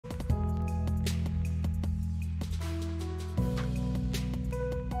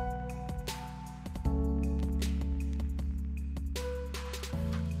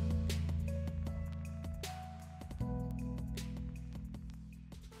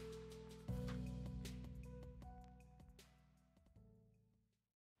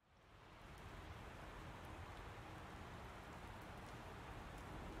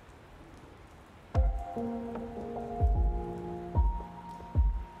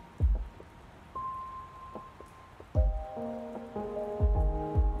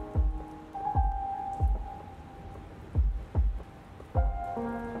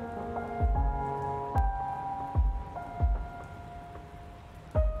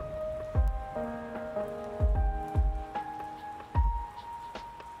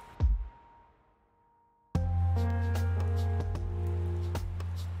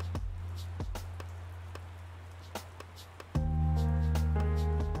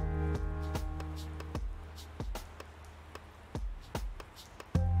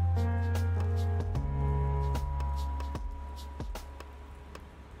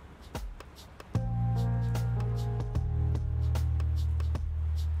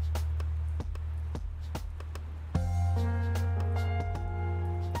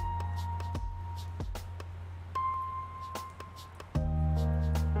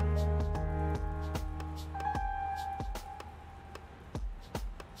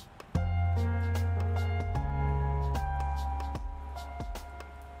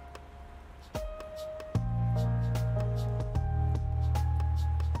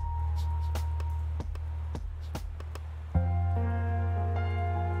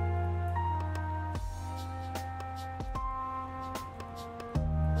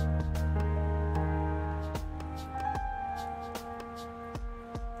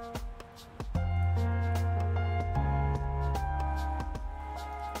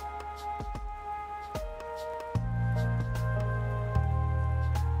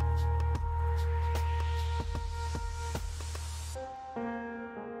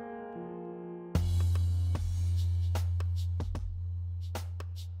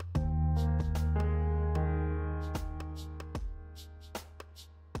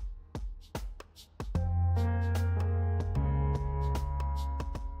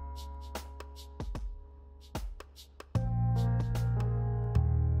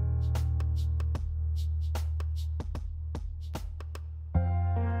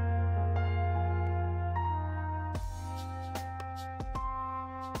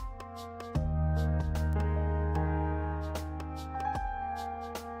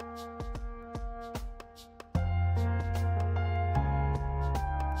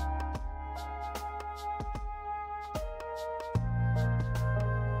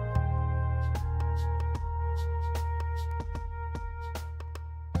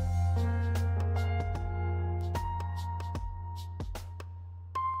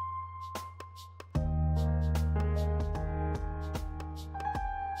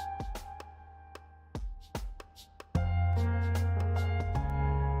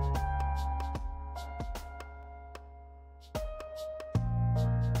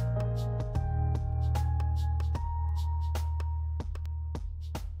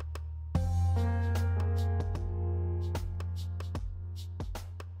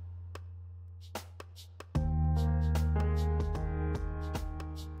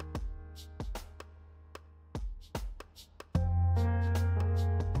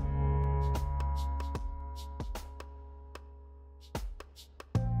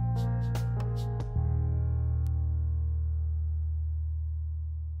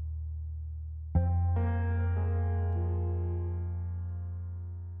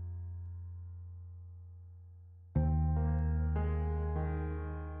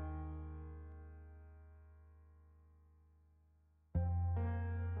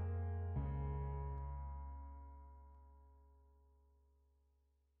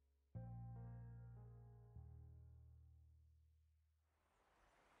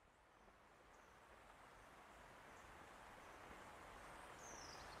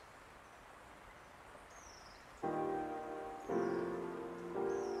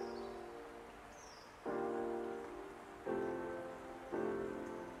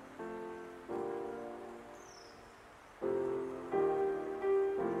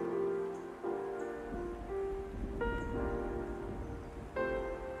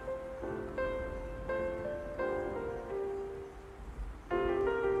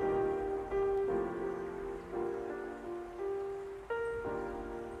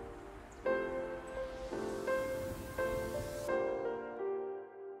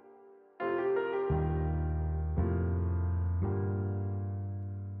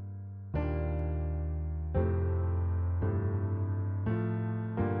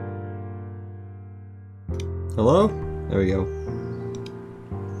Hello? There we go.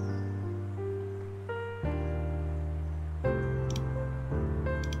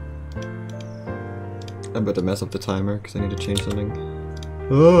 I'm about to mess up the timer because I need to change something.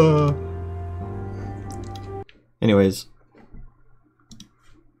 Ah. Anyways.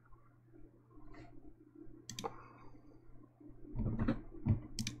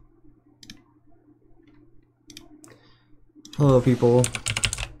 Hello, people.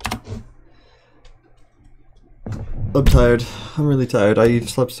 I'm tired. I'm really tired. I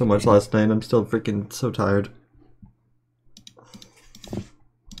slept so much last night. I'm still freaking so tired.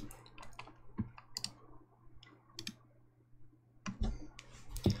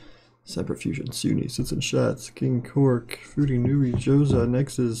 Cyberfusion, Sunni, Sits and Shats, King Cork, Fruity Nui, Joza,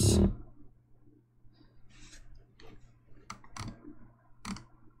 Nexus.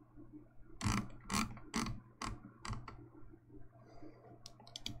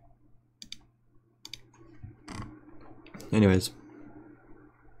 Anyways.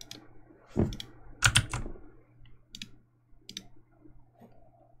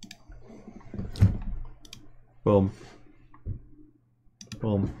 Boom.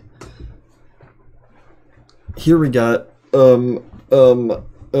 Boom. Here we got, Amber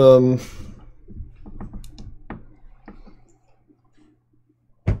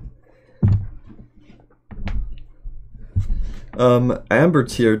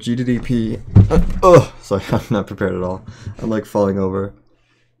tier, gddp. Oh, sorry, I'm not prepared at all. I'm like falling over.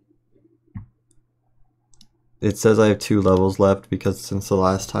 It says I have 2 levels left because since the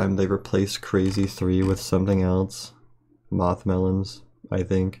last time they replaced Crazy 3 with something else. Mothmelons, I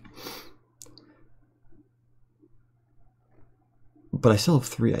think. But I still have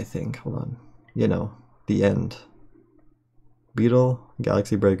 3, I think. Hold on. You know, the end. Beetle,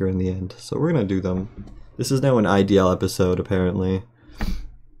 Galaxy Breaker, and the end. So we're gonna do them. This is now an IDL episode, apparently.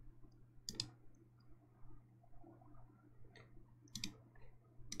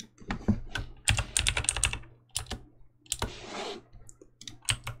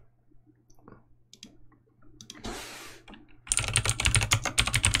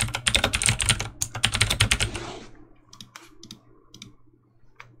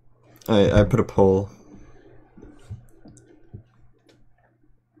 I put a poll.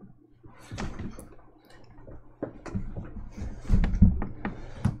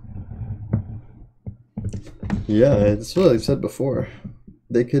 Yeah, it's what I've said before.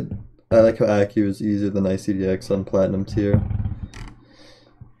 They could. I like how ACU is easier than ICDX on Platinum tier.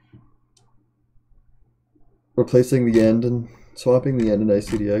 Replacing the end and swapping the end in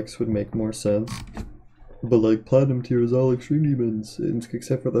ICDX would make more sense. But like Platinum tier is all extreme demons,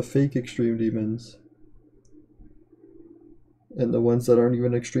 except for the fake extreme demons. And the ones that aren't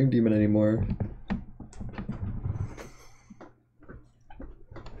even extreme demon anymore.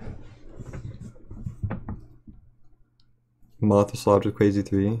 Moth was swapped with Crazy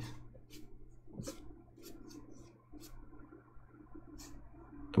 3.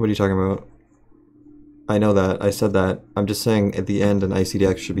 What are you talking about? I know that. I said that. I'm just saying at the end an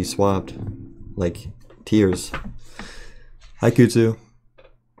ICDX should be swapped. Like, tiers. Hi, Kutsu.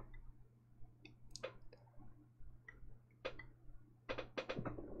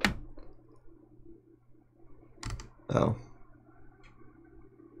 Oh.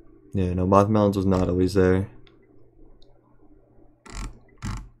 Yeah, no, Mothmelons was not always there.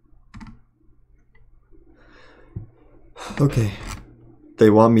 Okay. They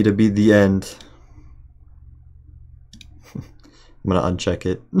want me to be the end. I'm gonna uncheck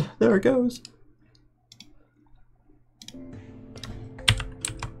it. There it goes.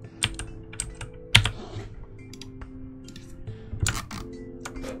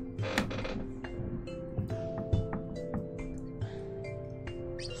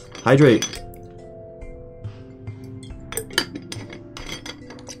 Hydrate.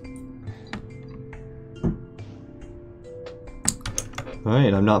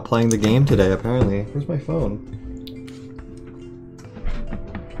 Alright, I'm not playing the game today, apparently. Where's my phone?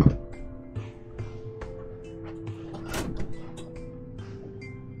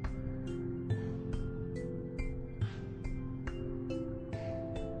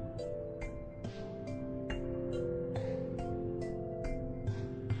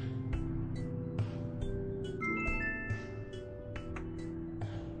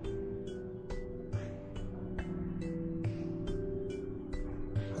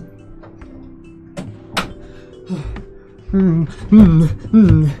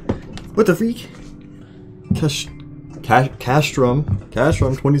 What the freak? Castrum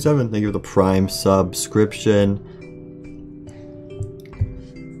 27. Thank you for the Prime subscription.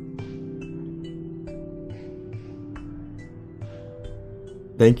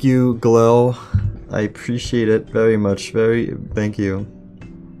 Thank you, Glow. I appreciate it very much. Thank you.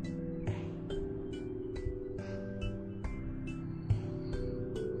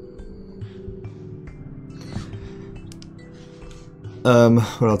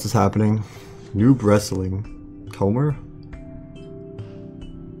 What else is happening? Noob wrestling. Comer?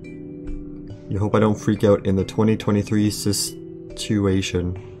 You hope I don't freak out in the 2023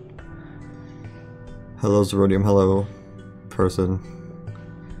 situation. Hello, Zerodium. Hello, person.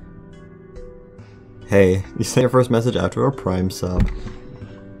 Hey, you sent your first message after our Prime sub.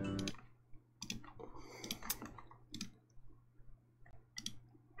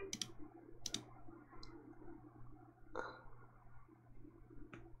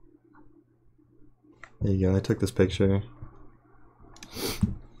 There you go, I took this picture.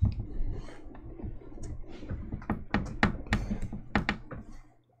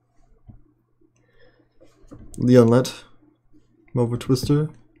 Leonlet, Mova Twister,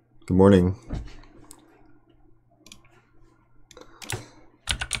 good morning.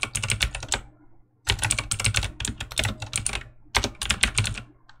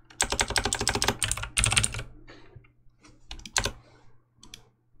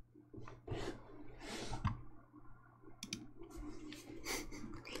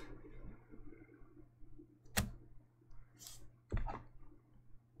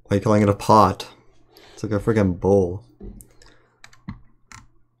 Why are you calling it a pot? It's like a freaking bowl.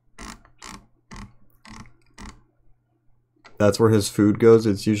 That's where his food goes.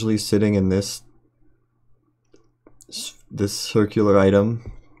 It's usually sitting in this circular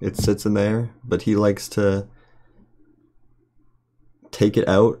item. It sits in there, but he likes to take it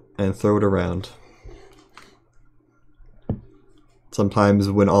out and throw it around. Sometimes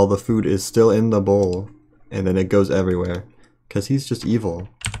when all the food is still in the bowl, and then it goes everywhere. Because he's just evil.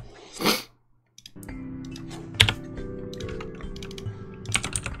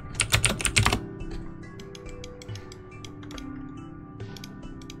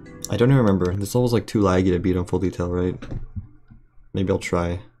 I don't even remember. This level's like too laggy to beat on full detail, right? Maybe I'll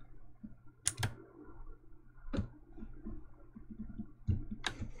try.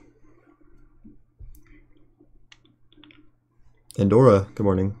 Andorra, good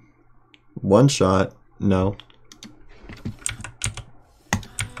morning. One shot? No.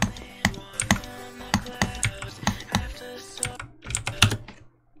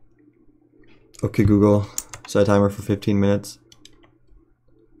 Okay, Google. Set a timer for 15 minutes.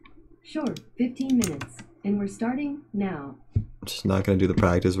 Sure, 15 minutes. And we're starting now. I'm just not gonna do the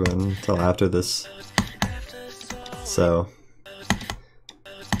practice run until after this. So.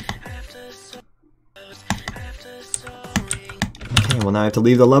 Okay, well now I have to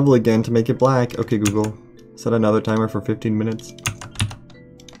leave the level again to make it black. Okay, Google. Set another timer for 15 minutes.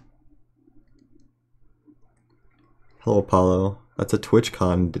 Hello, Apollo. That's a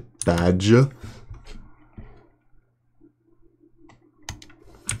TwitchCon badge.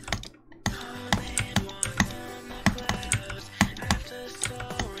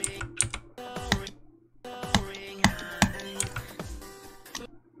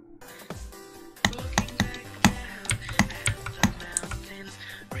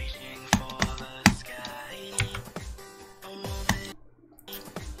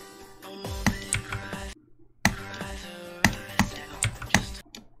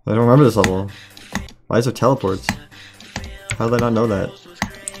 I don't remember this level. Why is there teleports? How did I not know that?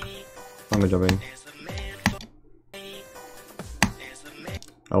 I'm gonna jump in.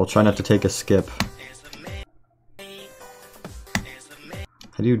 I will try not to take a skip. How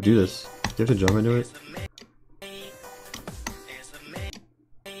do you do this? Do you have to jump into it?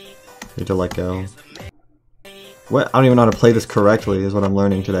 You have to let go. What? I don't even know how to play this correctly is what I'm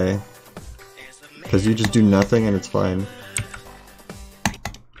learning today. Because you just do nothing and it's fine.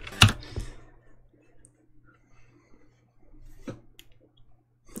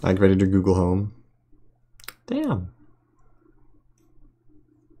 I'm ready to Google Home. Damn.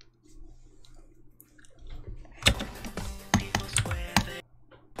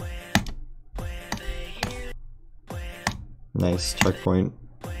 Nice checkpoint.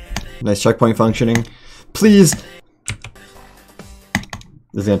 Nice checkpoint functioning. Please!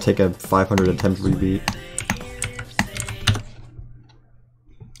 This is gonna take a 500 attempt rebeat.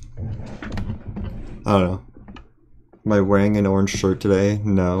 I don't know. Am I wearing an orange shirt today?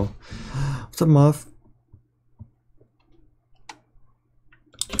 No. What's up, Muff?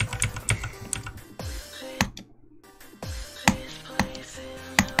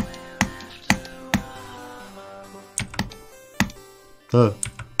 Huh.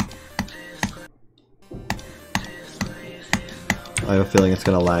 I have a feeling it's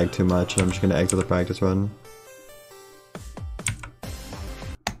gonna lag too much and I'm just gonna exit the practice run.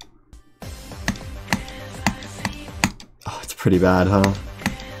 pretty bad, huh?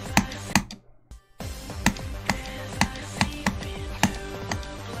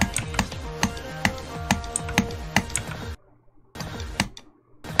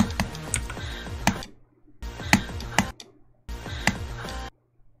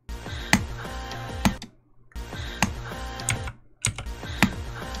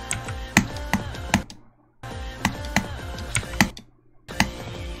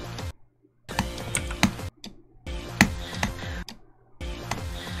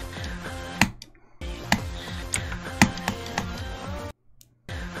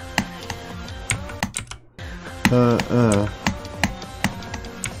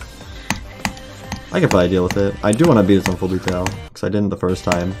 I could probably deal with it. I do want to beat this on full detail, because I didn't the first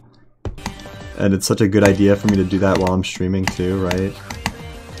time. And it's such a good idea for me to do that while I'm streaming too, right?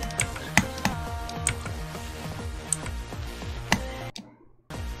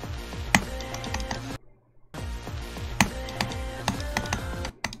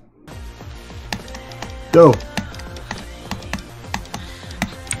 Go!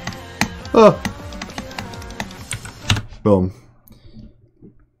 Oh! Boom.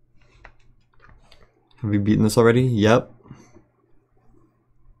 Have we beaten this already? Yep.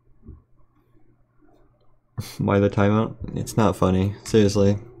 Why the timeout? It's not funny.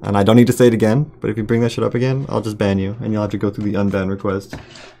 Seriously. And I don't need to say it again, but if you bring that shit up again, I'll just ban you, and you'll have to go through the unban request.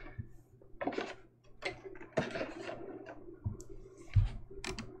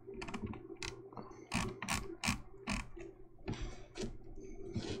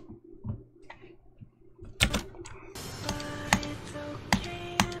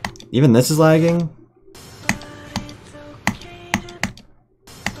 Even this is lagging?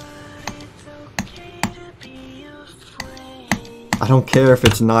 I don't care if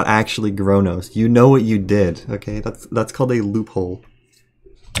it's not actually Gronos. You know what you did, okay? That's called a loophole.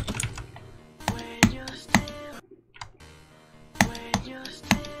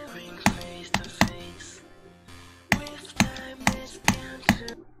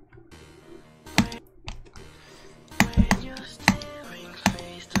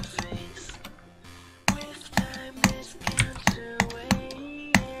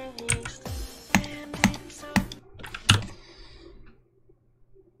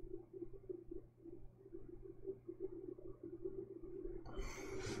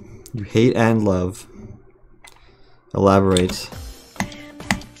 You hate and love. Elaborate.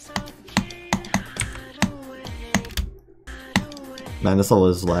 Man, this all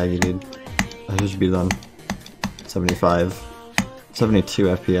is laggy, dude. I should be done. 75. 72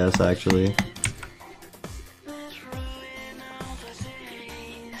 FPS, actually.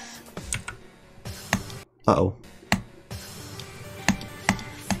 Uh-oh.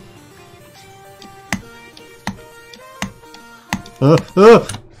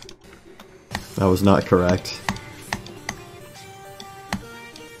 That was not correct.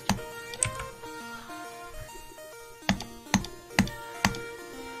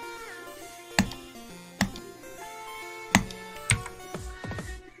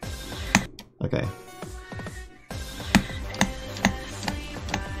 Okay.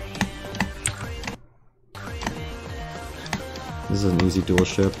 This is an easy dual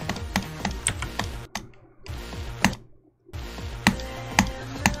ship.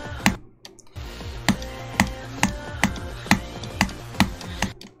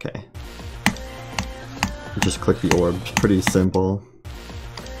 Okay. Just click the orb. Pretty simple.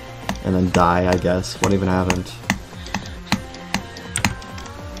 And then die, I guess. What even happened?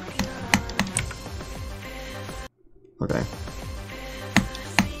 Okay.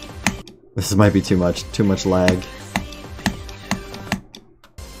 This might be too much lag.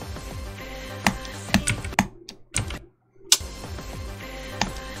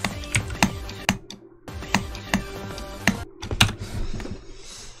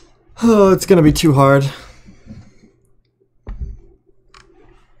 Oh, it's gonna be too hard.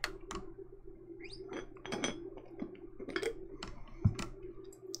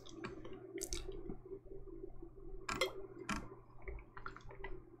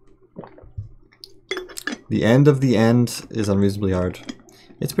 The end of the end is unreasonably hard.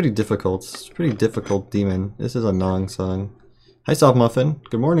 It's pretty difficult. It's a pretty difficult demon. This is a Nong song. Hi, Soft Muffin.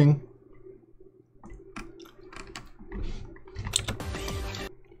 Good morning.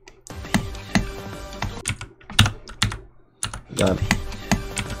 God.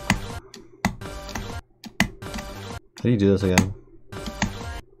 How do you do this again?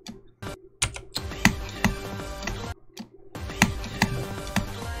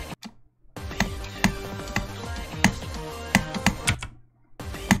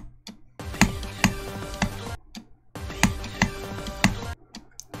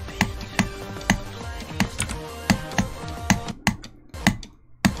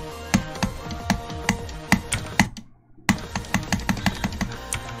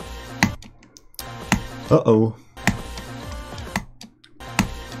 Uh-oh.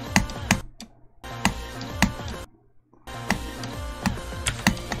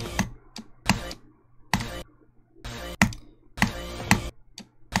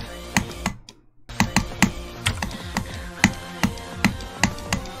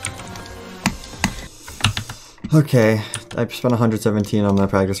 Okay, I spent 117 on that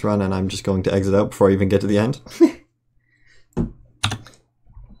practice run and I'm just going to exit out before I even get to the end.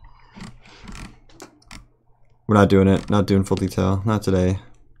 We're not doing it. Not doing full detail. Not today.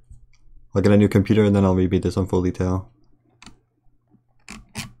 I'll get a new computer and then I'll repeat this on full detail.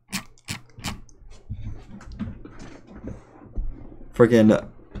 Freaking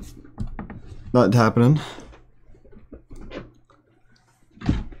not happening.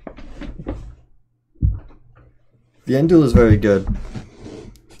 The end duel is very good.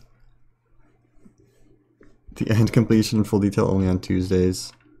 The end completion and full detail only on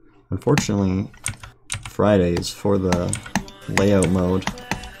Tuesdays. Unfortunately, Fridays for the layout mode.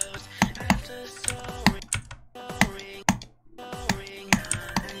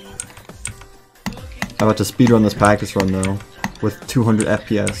 I'm about to speedrun this practice run though, with 200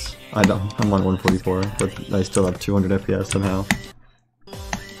 FPS. I'm on 144, but I still have 200 FPS somehow.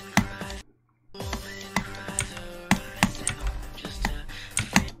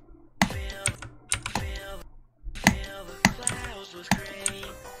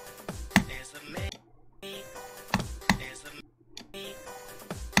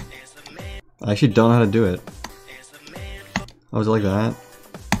 I actually don't know how to do it. Oh, is it like that?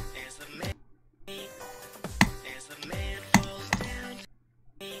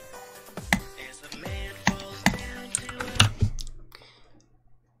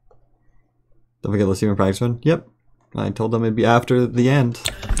 Don't forget, let's see my practice run. Yep. I told them it'd be after the end,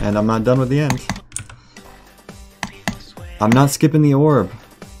 and I'm not done with the end. I'm not skipping the orb.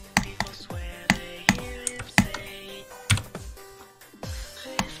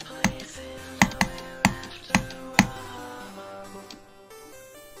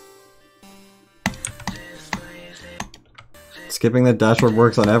 Skipping the dashboard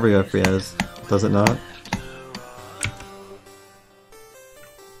works on every FPS, does it not?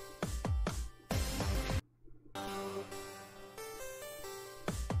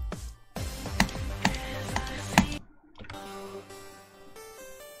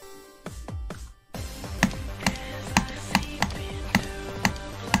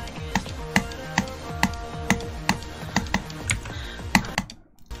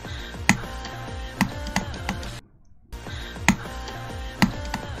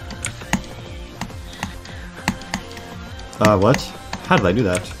 What? How did I do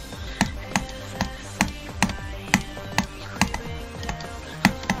that?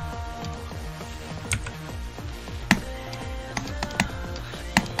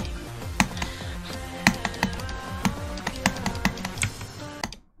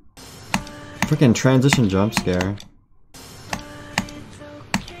 Freaking transition jump scare.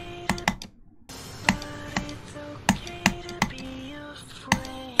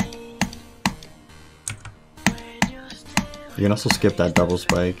 You can also skip that double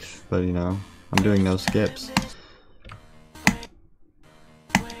spike, but you know, I'm doing no skips.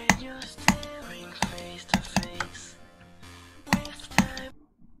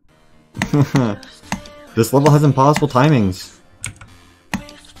 This level has impossible timings.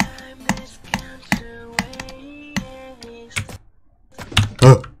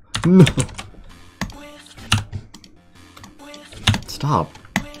 Oh, no! Stop.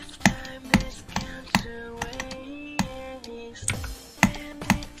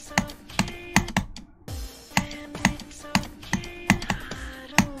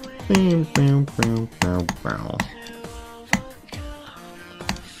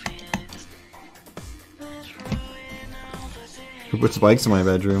 Who put spikes in my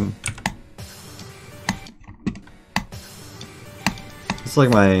bedroom?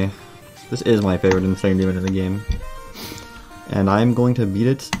 This is my favorite insane demon in the game. And I'm going to beat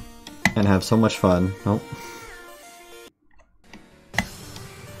it and have so much fun. Nope.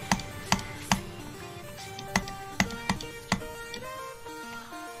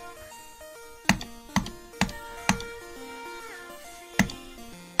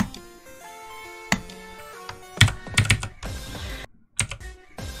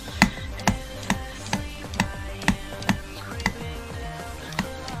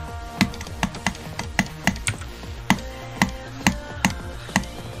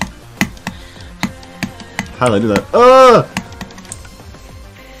 How did I do that? Ah!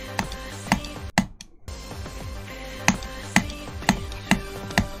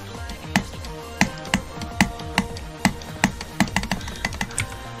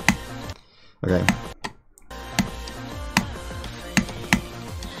 Okay.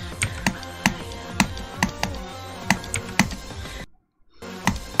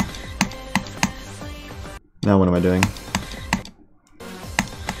 Now what am I doing?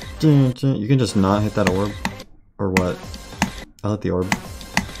 You can just not hit that orb? Or what? I'll hit the orb.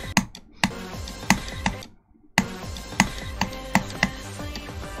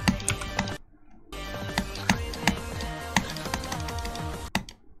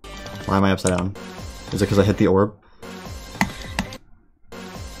 Why am I upside down? Is it because I hit the orb?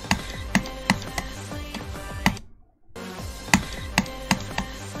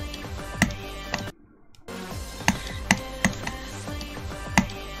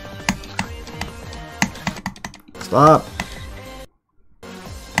 Stop!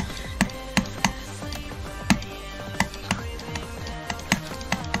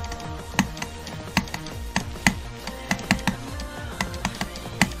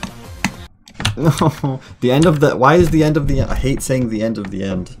 No, the end of the— why is the end of the— I hate saying the end of the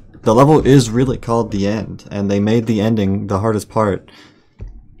end. The level is really called the end, and they made the ending the hardest part.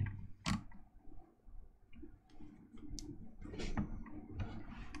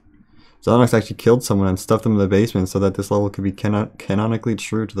 Zonox actually killed someone and stuffed them in the basement so that this level could be canonically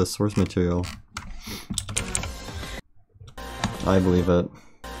true to the source material. I believe it.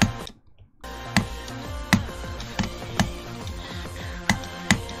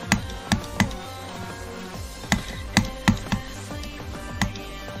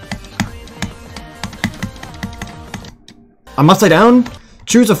 I'm upside down?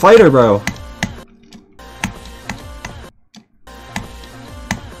 Choose a fighter, bro.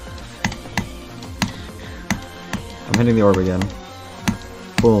 I'm hitting the orb again.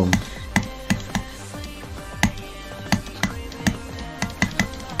 Boom.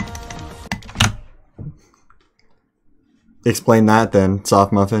 Explain that then,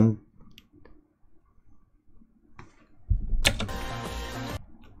 soft muffin.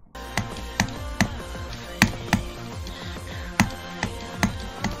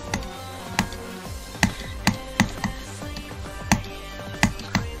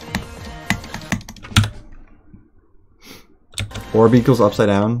 Orb equals upside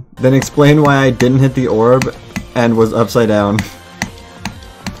down. Then explain why I didn't hit the orb and was upside down.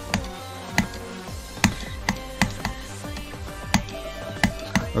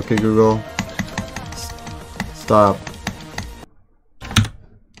 Okay, Google. Stop.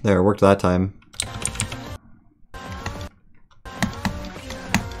 There, it worked that time.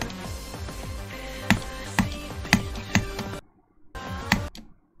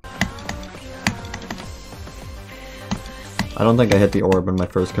 I don't think I hit the orb in my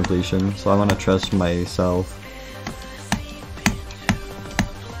first completion, so I'm gonna trust myself.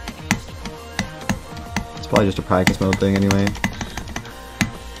 It's probably just a practice mode thing anyway.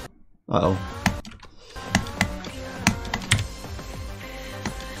 Uh-oh.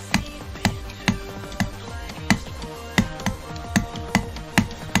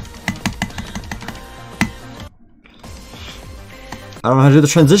 I don't know how to do the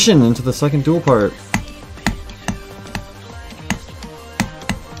transition into the second dual part.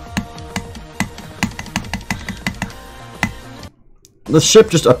 The ship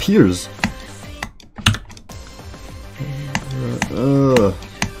just appears. No.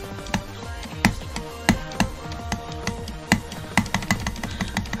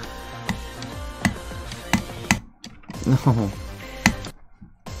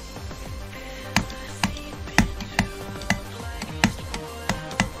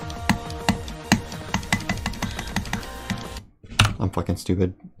 I'm fucking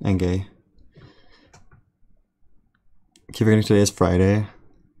stupid and gay. Keep forgetting today is Friday.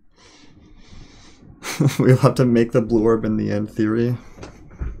 We'll have to make the blue orb in the end theory.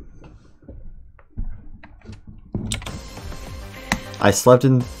 I slept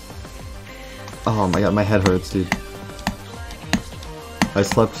in... Oh my god, my head hurts, dude. I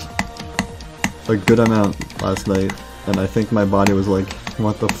slept a good amount last night, and I think my body was like,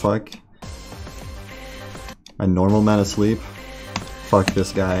 what the fuck? A normal amount of sleep? Fuck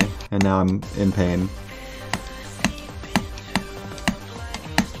this guy. And now I'm in pain.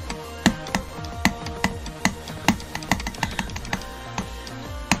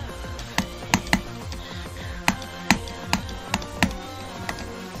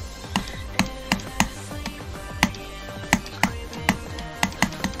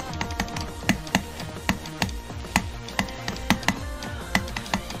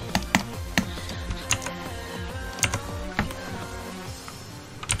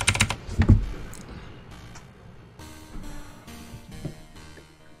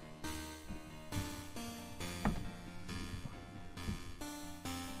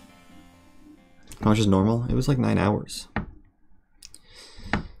 How much is normal? It was like 9 hours.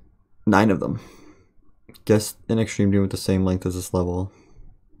 9 of them. Guess an extreme doom with the same length as this level.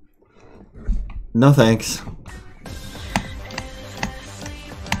 No thanks.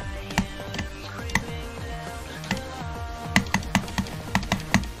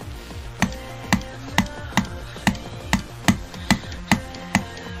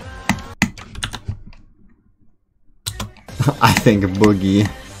 think boogie.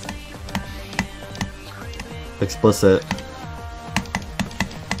 Explicit.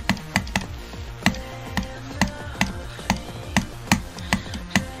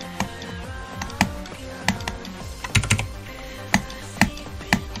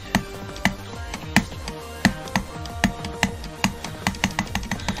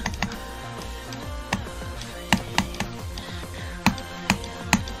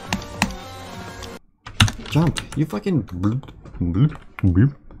 Jump, you fucking bloop, bloop,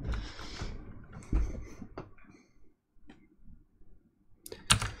 bloop.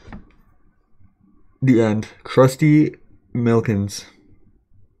 The end. Crusty Milkins.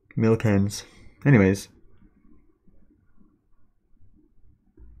 Milkins. Anyways.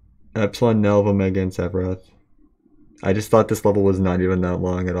 Epsilon, Nelva, Mega, and Sephiroth. I just thought this level was not even that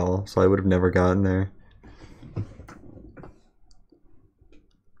long at all, so I would have never gotten there.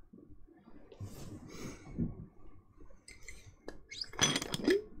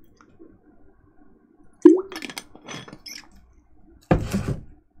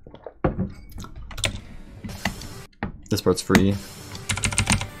 This part's free.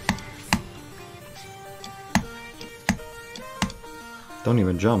 Don't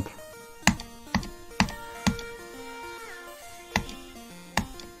even jump.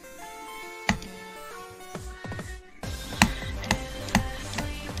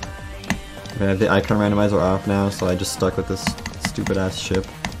 I have the icon randomizer off now, so I just stuck with this stupid ass ship.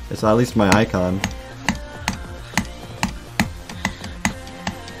 It's at least my icon.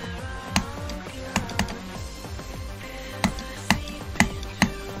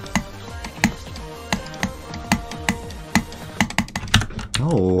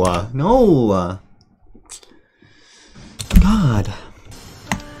 No, no. God.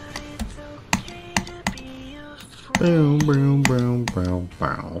 Boom, boom, boom, boom,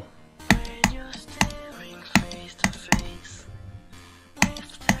 boom.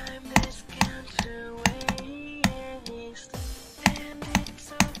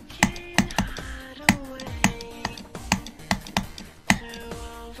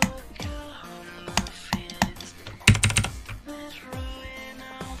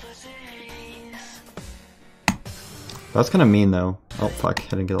 That's kind of mean though. Oh fuck, I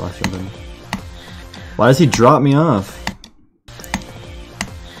didn't get the last jump in. Why does he drop me off?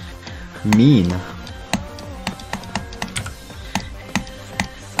 Mean.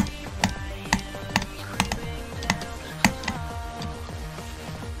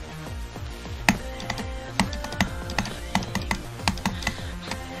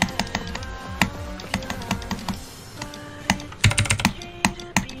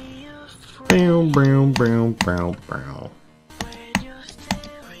 Bow, bow, bow, bow, bow.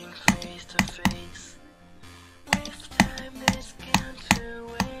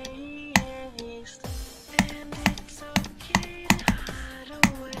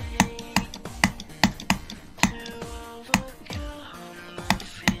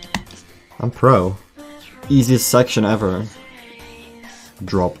 I'm pro. Easiest section ever.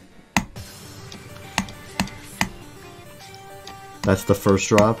 Drop. That's the first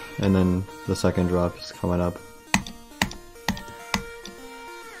drop, and then the second drop is coming up.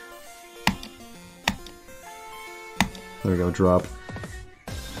 There we go, drop.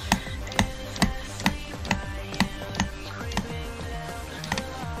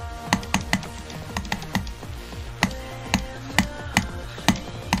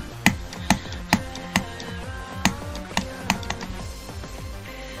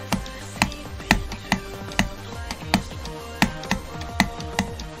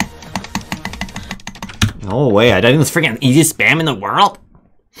 No way, I did this freaking easiest spam in the world.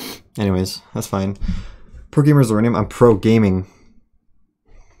 Anyways, that's fine. Pro Gamer Zeranium, I'm pro gaming.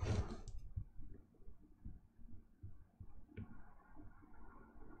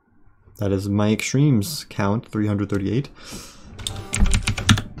 That is my extremes count, 338.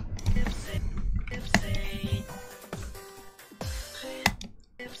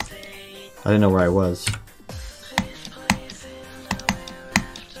 I didn't know where I was.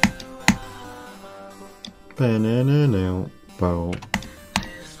 Bow.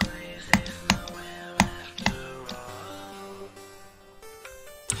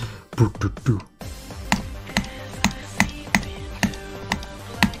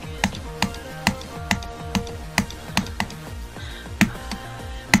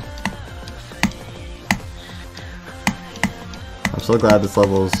 I'm so glad this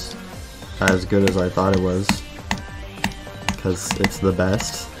level's as good as I thought it was, because it's the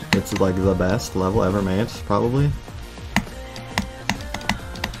best. It's like the best level ever made, probably.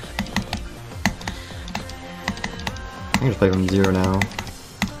 I can just play from 0 now.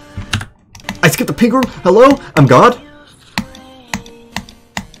 I skipped the pink room! Hello? I'm God?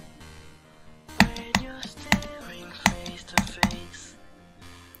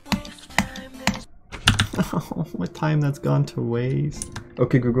 much time that's gone to waste.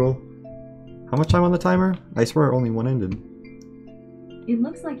 Okay, Google. How much time on the timer? I swear only one ended. It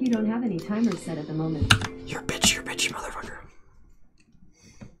looks like you don't have any timers set at the moment. You're a bitch, motherfucker.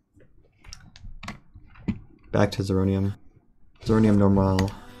 Back to Zeronium. Zeronium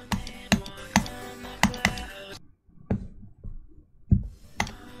normal.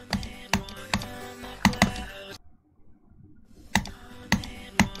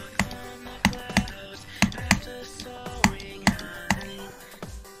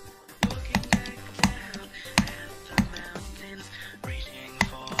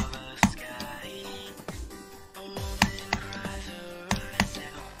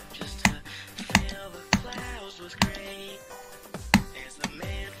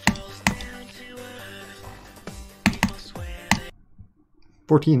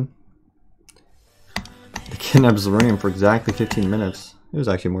 The kidnapped Zeronium for exactly 15 minutes. It was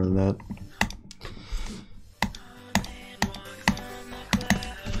actually more than that.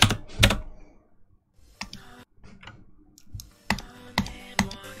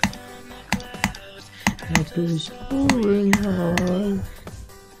 After soaring high.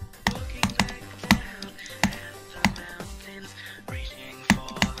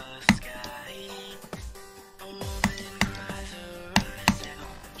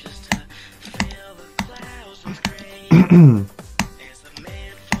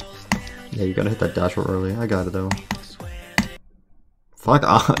 Yeah, you gotta hit that dash early. I got it though. Fuck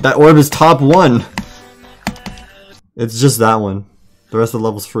off. That orb is top 1! It's just that one. The rest of the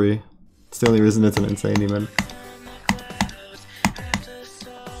level's free. It's the only reason it's an insane demon.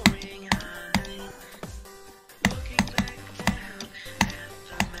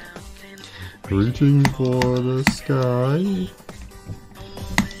 Reaching for the sky.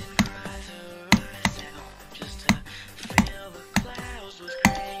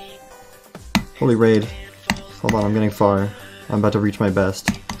 Holy raid. Hold on, I'm getting far. I'm about to reach my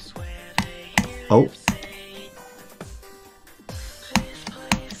best. Oh.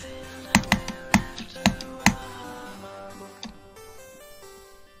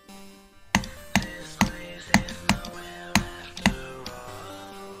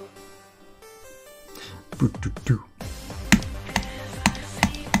 Boo-doo-doo.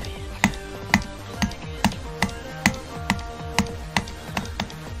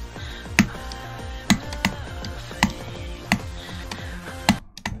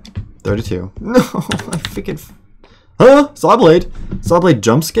 $32. No, I freaking. Huh? Sawblade? Sawblade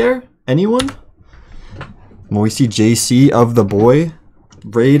jump scare? Anyone? When we see JC of the boy,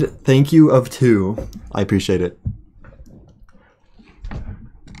 raid thank you of 2. I appreciate it.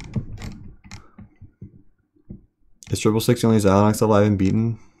 Is 666 the only Xylonox level I haven't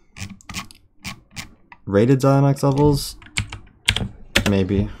beaten? Rated Xylonox levels?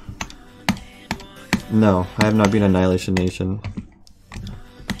 Maybe. No, I have not been Annihilation Nation.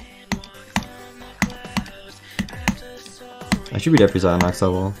 I should beat every Xylonox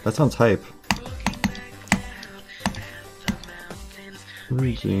level. That sounds hype.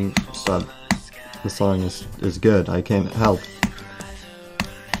 Stop. The song is good. I can't help.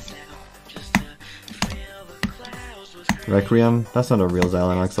 Requiem? That's not a real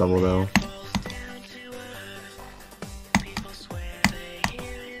Xylonox level though.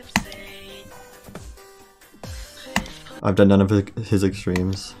 I've done none of his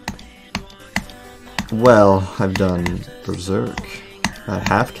extremes. Well, I've done Berserk at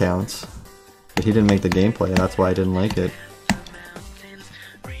half counts, but he didn't make the gameplay, that's why I didn't like it.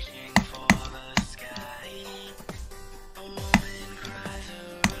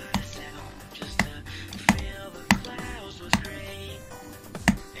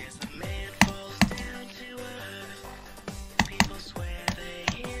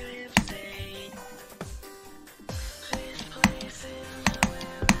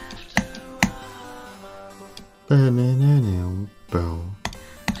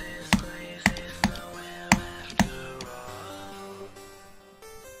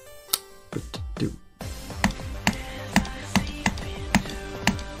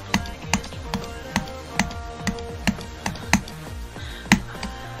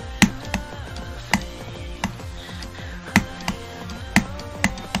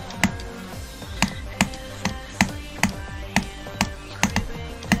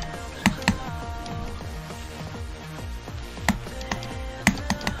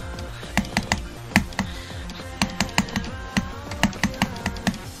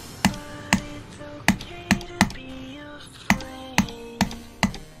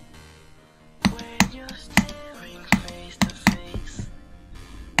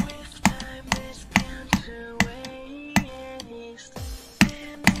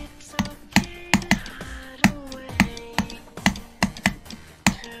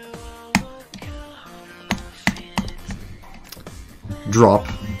 Drop.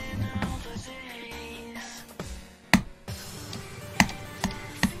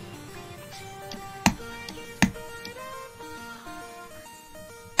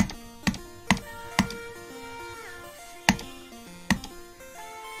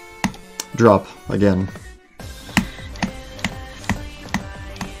 Drop again.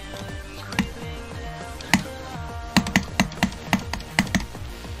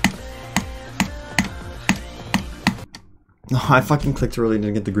 No, I fucking clicked early and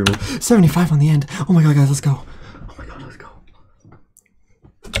didn't get the green. 75 on the end. Oh my god, guys, let's go. Oh my god, let's go.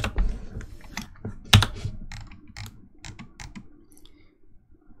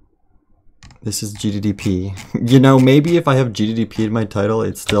 This is gddp. You know, maybe if I have gddp in my title,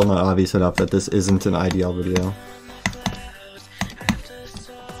 it's still not obvious enough that this isn't an IDL video.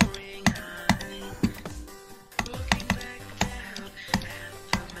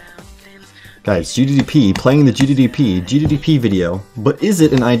 Guys, gddp, playing the gddp video, but is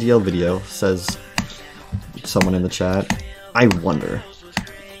it an IDL video, says someone in the chat. I wonder.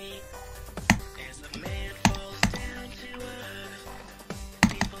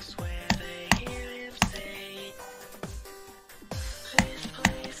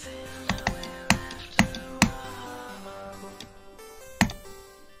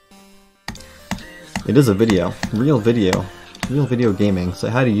 It is a video. Real video. Real video gaming.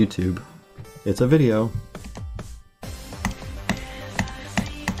 Say hi to YouTube. It's a video.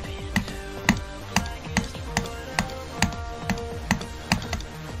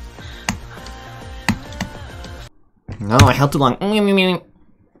 No, I held too long.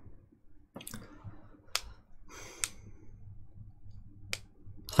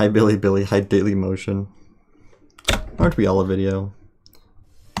 Hi Billy Billy, hi Daily Motion. Aren't we all a video?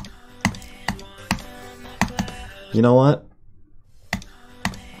 You know what?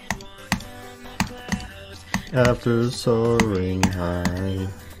 After soaring high,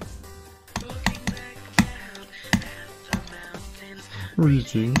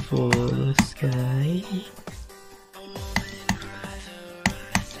 reaching for the sky.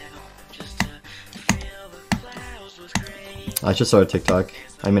 I should start a TikTok.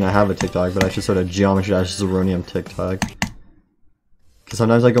 I mean, I have a TikTok, but I should start a Geometry Dash Zeronium TikTok. Because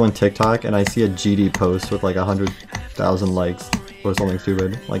sometimes I go on TikTok and I see a GD post with like 100,000 likes or something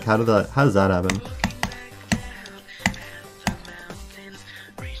stupid. Like, how does that happen?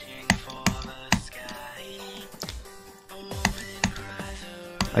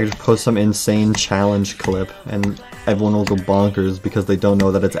 I just post some insane challenge clip and everyone will go bonkers because they don't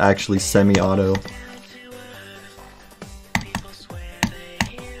know that it's actually semi-auto.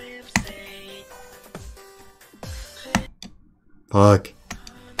 Fuck.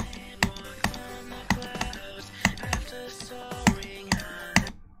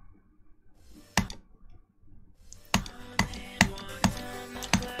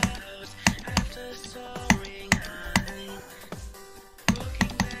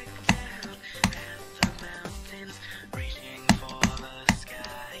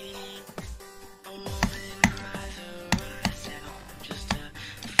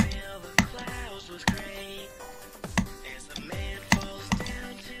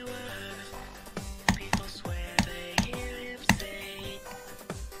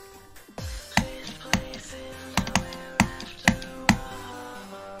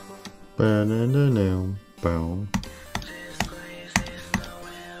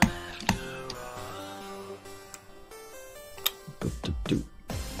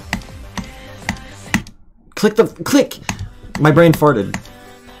 Click! My brain farted.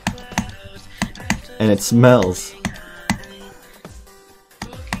 And it smells.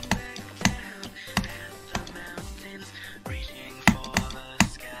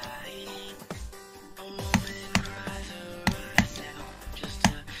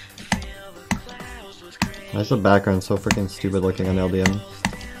 Why is the background so freaking stupid looking on LDM?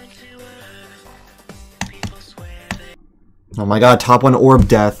 Oh my god, top 1 orb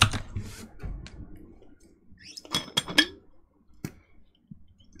death.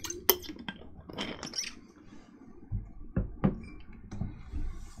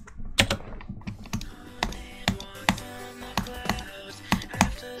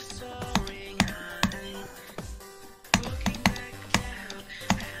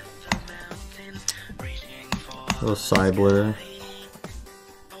 Little Cybler.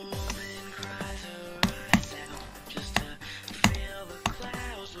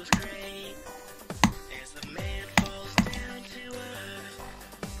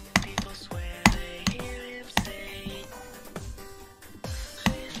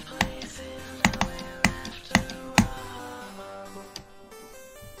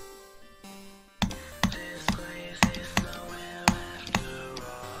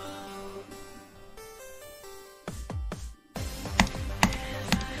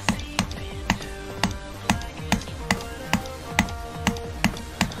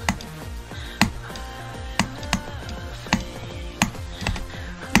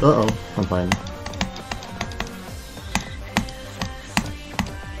 Uh-oh, I'm fine.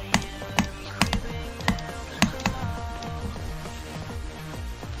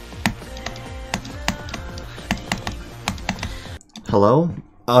 Hello?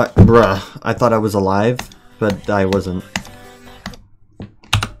 Bruh, I thought I was alive, but I wasn't.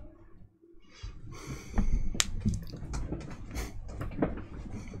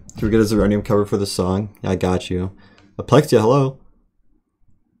 Can we get a Zeronium cover for the song? Yeah, I got you. Aplexia, hello?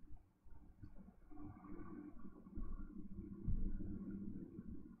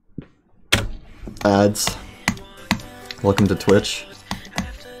 Ads. Welcome to Twitch.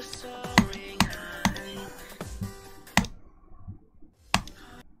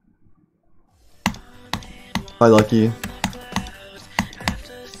 Bye, Lucky.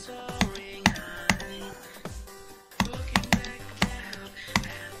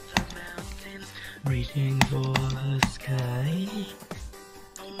 Reaching for the sky.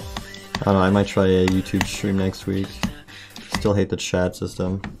 I don't know, I might try a YouTube stream next week. Still hate the chat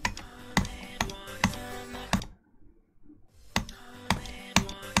system.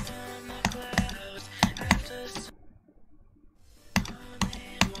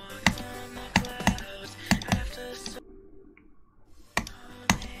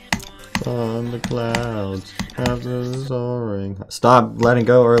 On the clouds, after soaring. Stop letting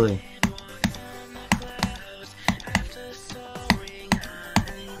go early.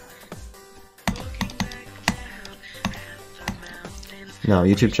 No,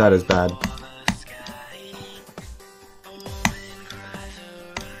 YouTube chat is bad.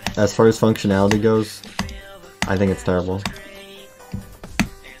 As far as functionality goes, I think it's terrible.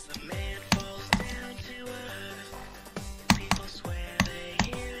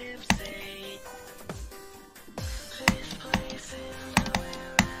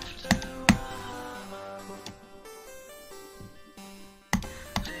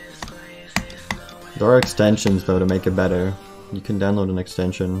 There are extensions though to make it better. You can download an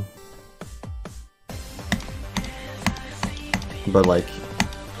extension. But like,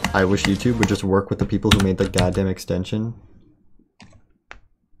 I wish YouTube would just work with the people who made the goddamn extension.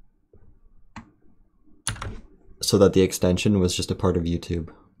 So that the extension was just a part of YouTube.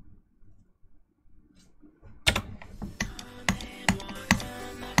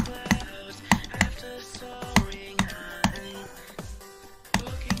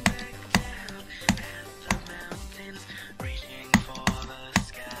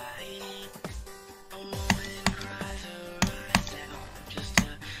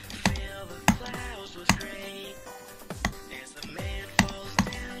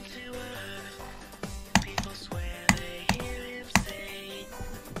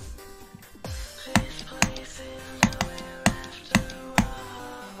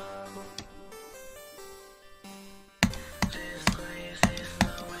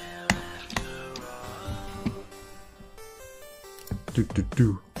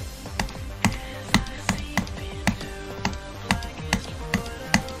 Do.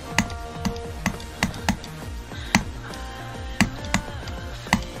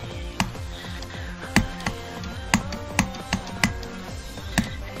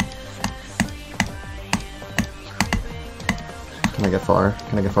 Can I get far?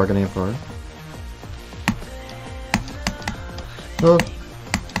 Can I get far? Can I get far? Oh.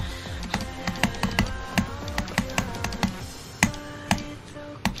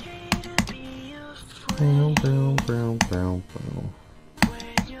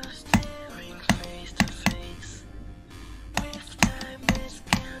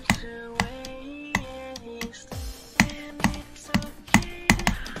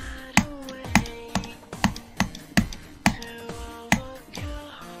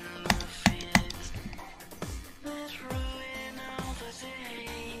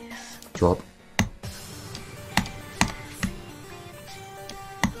 Drop.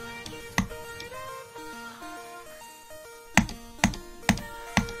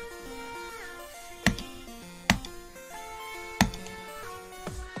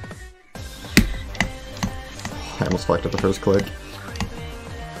 I almost fucked up the first click.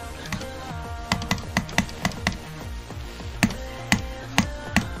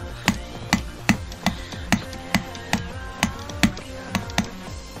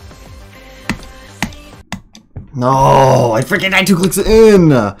 No, I freaking died 2 clicks in!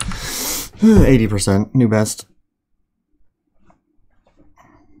 80%, new best.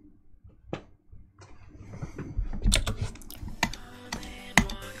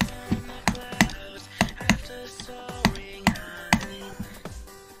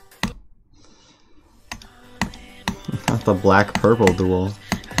 Not the black-purple duel.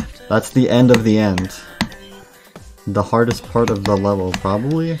 That's the end of the end. The hardest part of the level,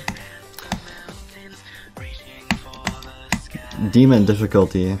 probably? Demon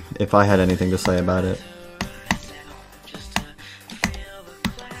difficulty, if I had anything to say about it.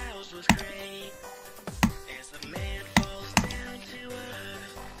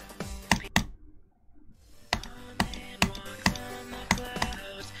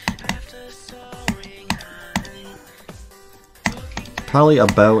 Probably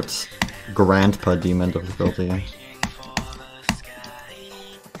about Grandpa Demon difficulty.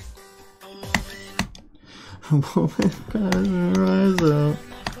 Rise up.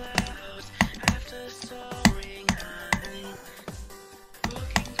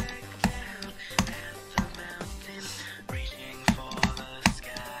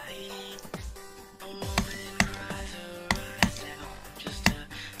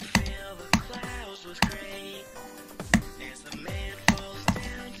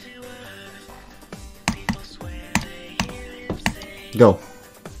 Go.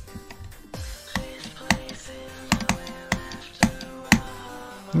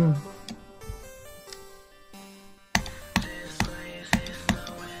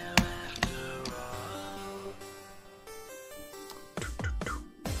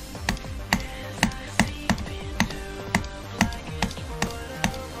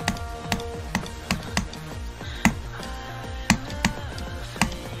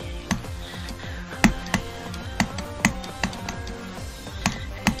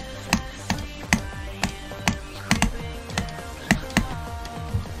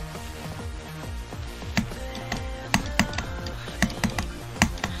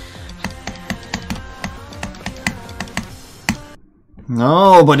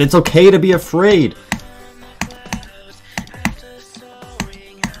 No, but it's okay to be afraid.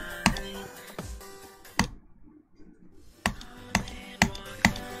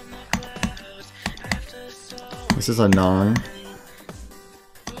 This is a non.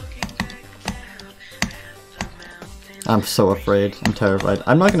 I'm so afraid. I'm terrified.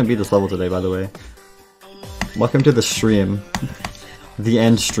 I'm not gonna beat this level today, by the way. Welcome to the stream. The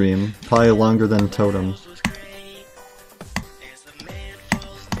end stream. Probably longer than Totem.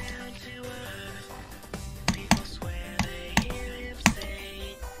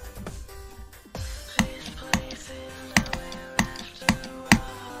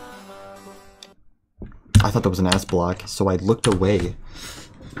 I thought that was an ass block, so I looked away.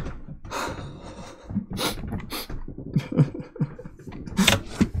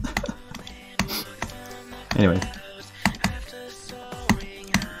 Anyway.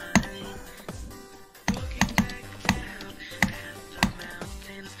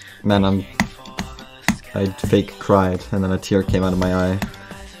 Man, I fake cried, and then a tear came out of my eye.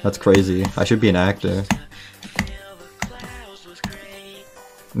 That's crazy. I should be an actor.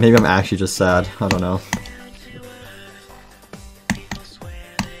 Maybe I'm actually just sad. I don't know.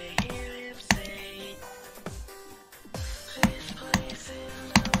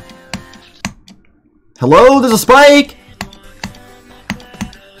 Hello? There's a spike!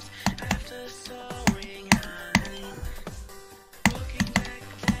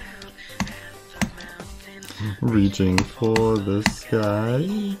 Reaching for the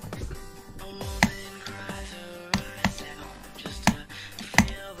sky.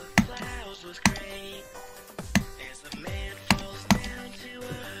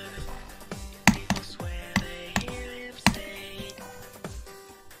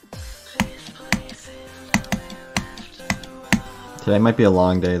 Today might be a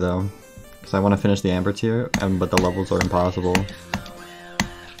long day though, because I want to finish the Amber tier, but the levels are impossible.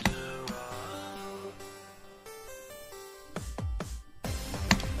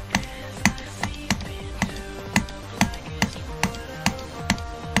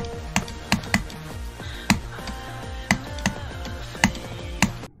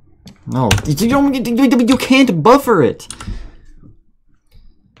 No, you can't buffer it!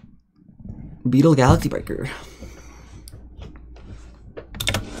 Beetle Galaxy Breaker.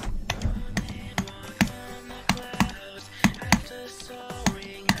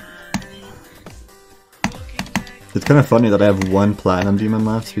 It's kind of funny that I have one Platinum Demon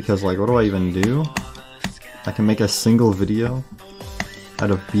left, because like, what do I even do? I can make a single video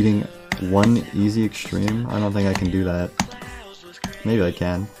out of beating one easy extreme? I don't think I can do that. Maybe I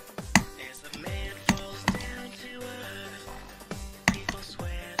can.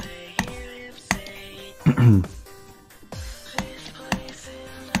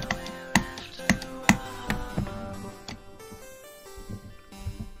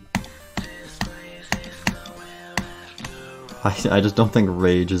 I just don't think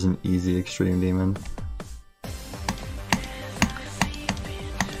Rage is an easy extreme demon.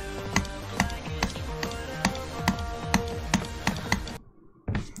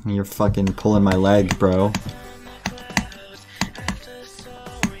 You're fucking pulling my leg, bro.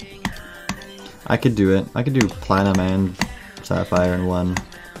 I could do it. I could do Platinum and Sapphire in one.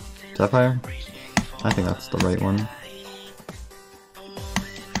 Sapphire? I think that's the right one.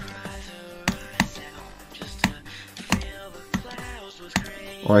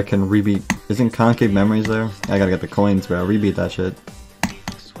 Or I can rebeat. Isn't Concave Memories there? I gotta get the coins, bro. Rebeat that shit.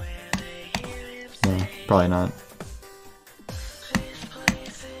 Yeah, probably not.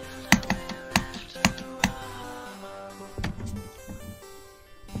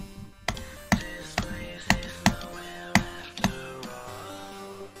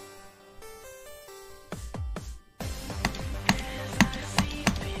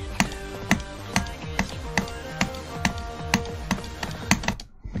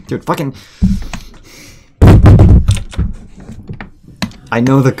 Dude, fucking... I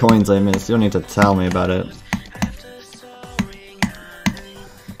know the coins I missed. You don't need to tell me about it.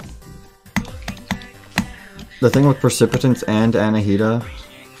 The thing with Precipitants and Anahita,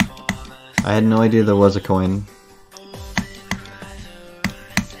 I had no idea there was a coin.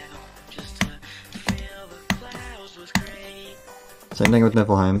 Same thing with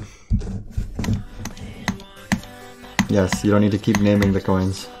Niflheim. Yes, you don't need to keep naming the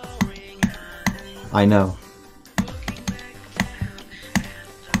coins. I know.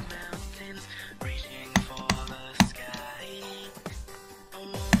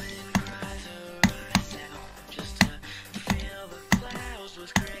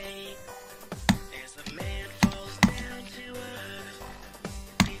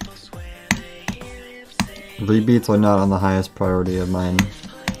 Rebeats are not on the highest priority of mine.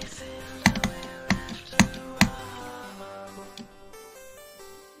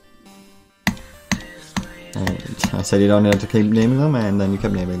 I said you don't need to keep naming them, and then you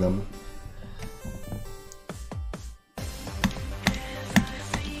kept naming them.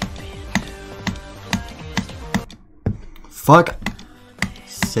 Fuck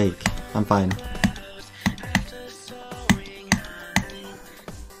sake. I'm fine.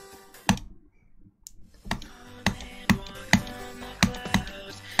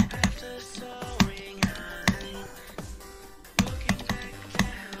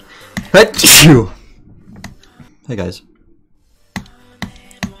 Hey guys.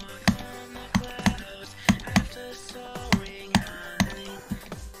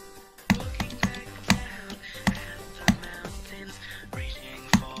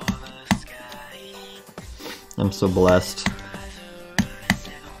 I'm so blessed.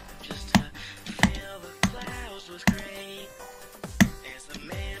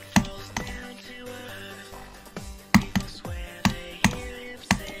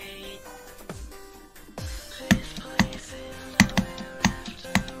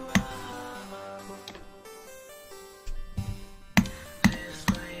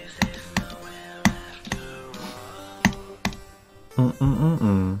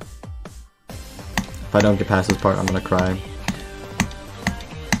 If I don't get past this part, I'm gonna cry.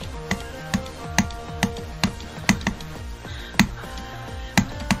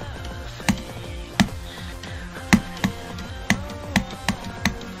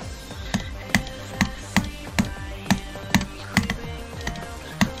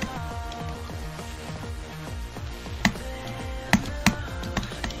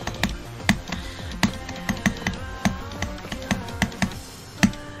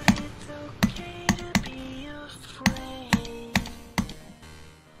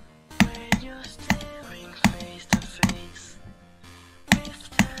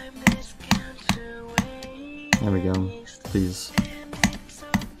 There we go. Please.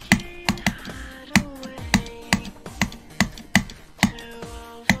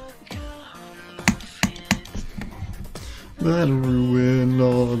 That'll ruin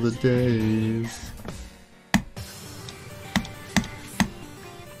all the days.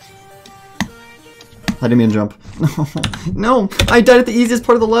 I didn't mean to jump. No! I died at the easiest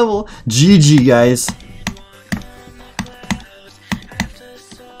part of the level! GG, guys.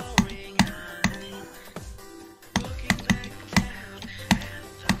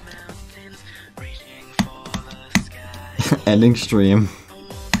 Ending stream.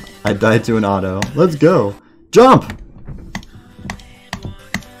 I died to an auto. Let's go! Jump!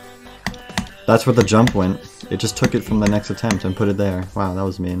 That's where the jump went. It just took it from the next attempt and put it there. Wow, that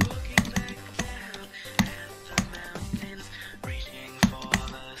was mean.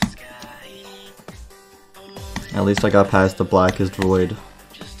 At least I got past the blackest void.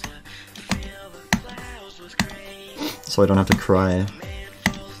 So I don't have to cry.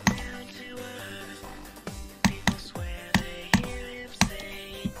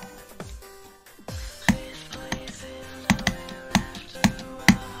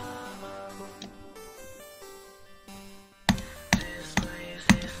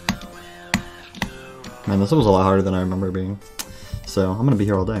 this was a lot harder than I remember it being. So I'm gonna be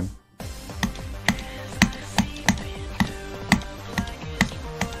here all day.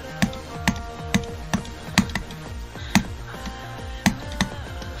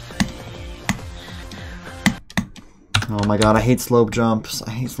 Oh my god, I hate slope jumps.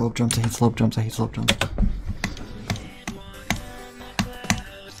 I hate slope jumps, I hate slope jumps, I hate slope jumps.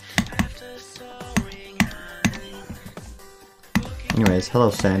 Anyways, hello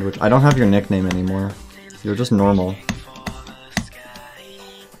Sandwich. I don't have your nickname anymore. You're just normal.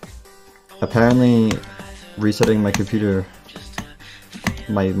 Apparently, resetting my computer,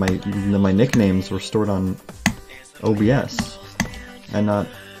 my nicknames were stored on OBS and not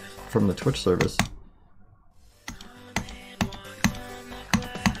from the Twitch service.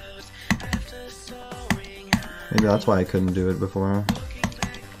 Maybe that's why I couldn't do it before.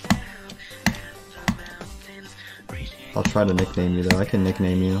 I'll try to nickname you though. I can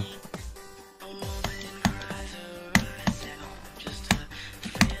nickname you.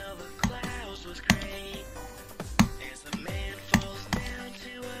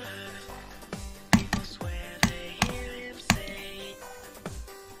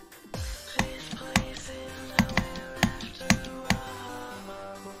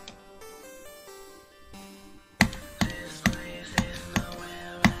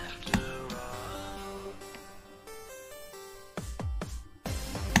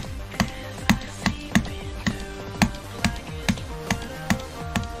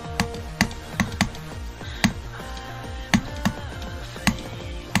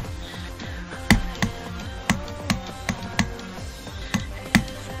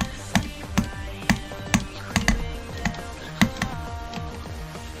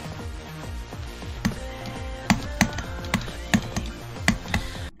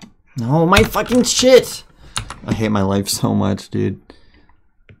 No, my fucking shit! I hate my life so much, dude.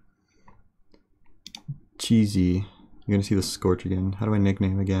 Cheesy. You're gonna see the Scorch again. How do I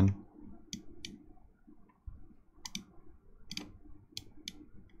nickname again?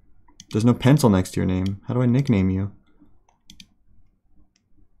 There's no pencil next to your name. How do I nickname you?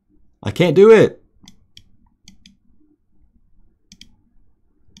 I can't do it!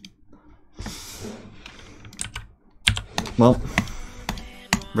 Well,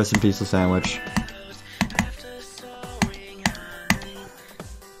 rest in peace, the Sandwich.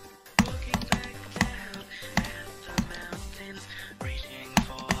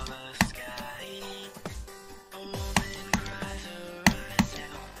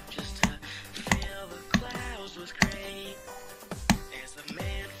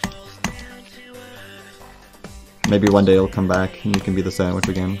 Maybe one day it'll come back and you can be the Sandwich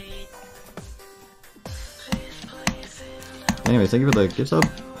again. Anyways, thank you for the gift up.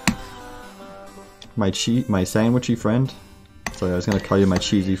 My sandwichy friend. Sorry, I was gonna call you my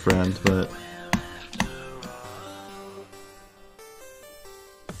cheesy friend, but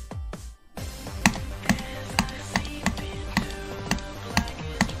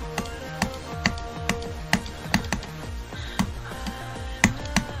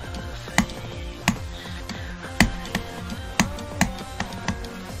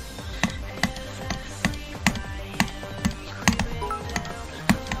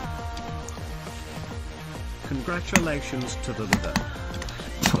Congratulations to the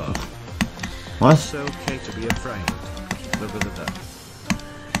what? It's okay to be afraid. The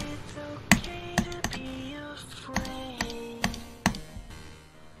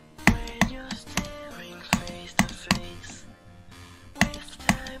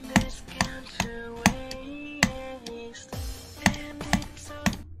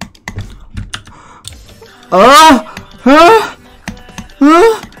Huh?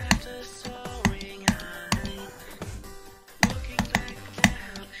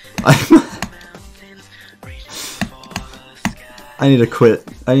 I need to quit.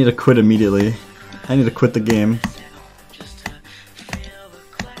 I need to quit immediately. I need to quit the game.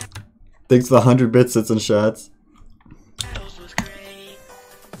 Thanks for the 100 bits, sits and shots.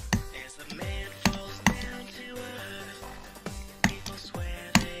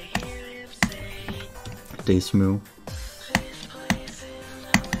 Day Smoo.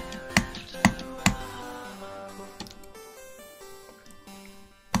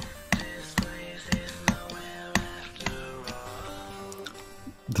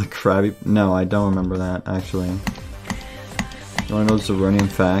 The Krabby... No, I don't remember that, actually. You wanna know Zeronium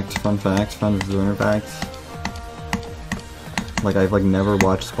facts? Fun facts? Fun Zeronium facts? Like, I've like never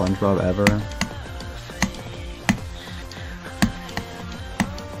watched SpongeBob ever.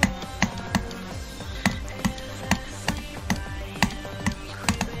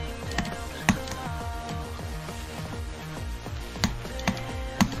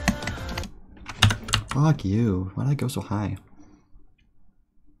 Fuck you. Why did I go so high?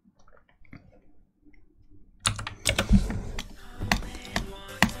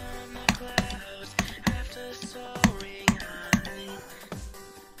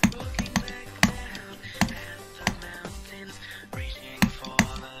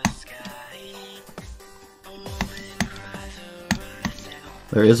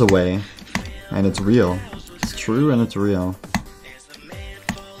 There is a way, and it's real. It's true and it's real.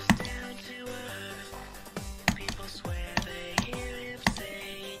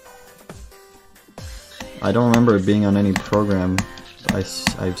 I don't remember it being on any program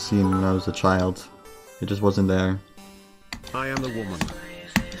I've seen when I was a child. It just wasn't there. I am the woman.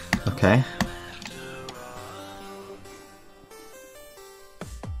 Okay.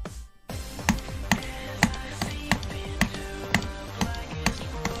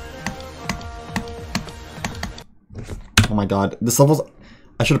 Oh my god, this level's...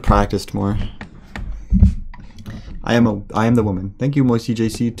 I should have practiced more. I am the woman. Thank you, Moisty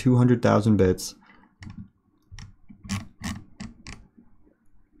JC, 200,000 bits.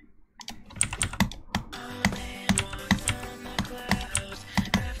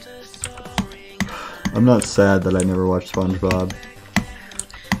 I'm not sad that I never watched SpongeBob.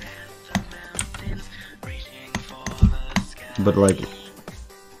 But like,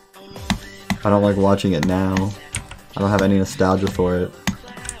 I don't like watching it now. I don't have any nostalgia for it.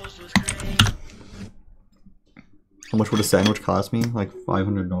 How much would a sandwich cost me? Like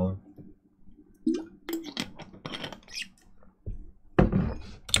 $500.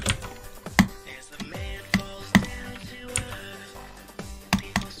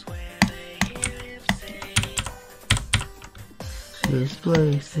 This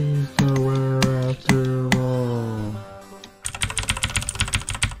place is nowhere after all.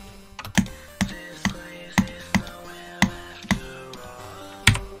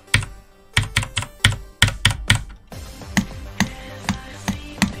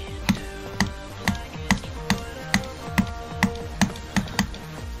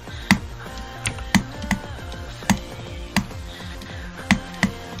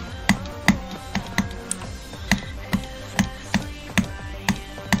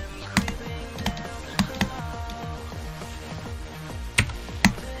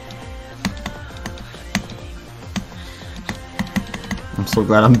 I'm so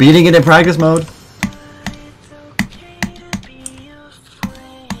glad I'm beating it in practice mode.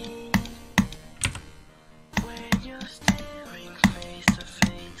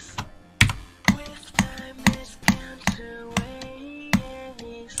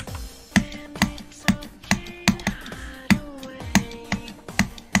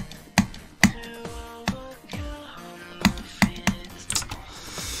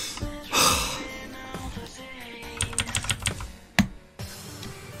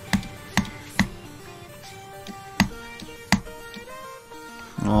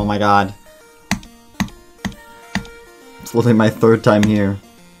 Oh my god. It's literally my third time here.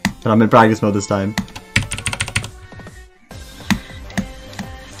 And I'm in practice mode this time.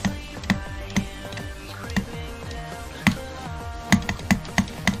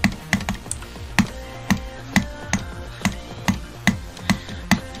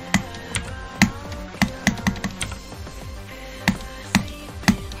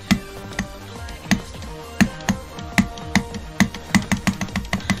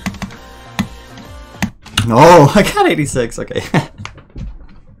 Oh, I got 86, okay.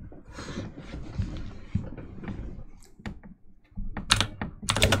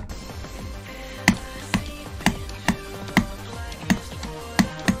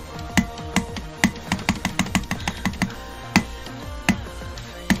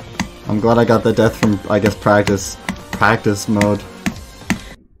 I'm glad I got the death from, I guess, practice mode.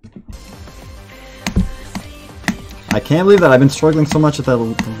 I can't believe that I've been struggling so much at the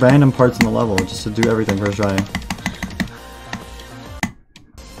random parts in the level just to do everything first try.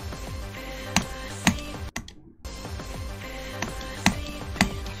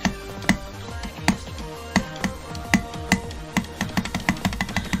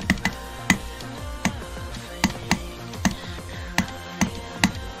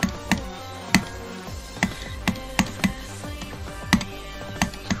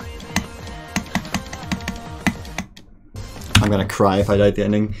 I'm gonna cry if I die at the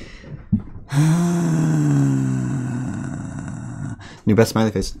ending. New best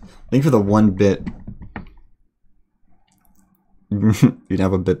smiley face. Thank you for the 1 bit. You'd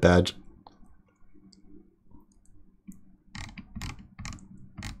have a bit badge.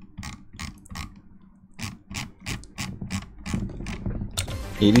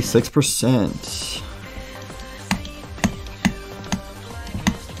 %.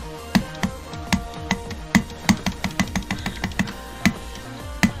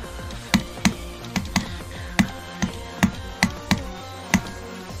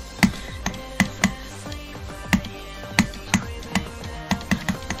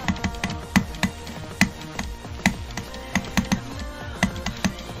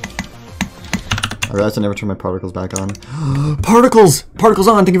 I realized I never turned my particles back on. Particles! Particles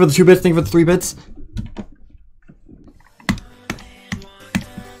on! Thank you for the 2 bits, thank you for the 3 bits.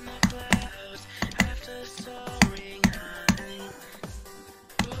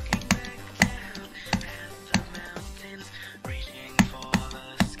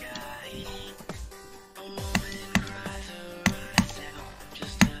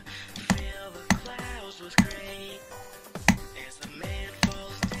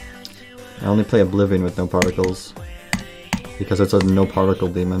 I only play Oblivion with no particles. Because it's a no particle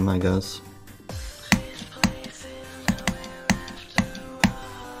demon, I guess.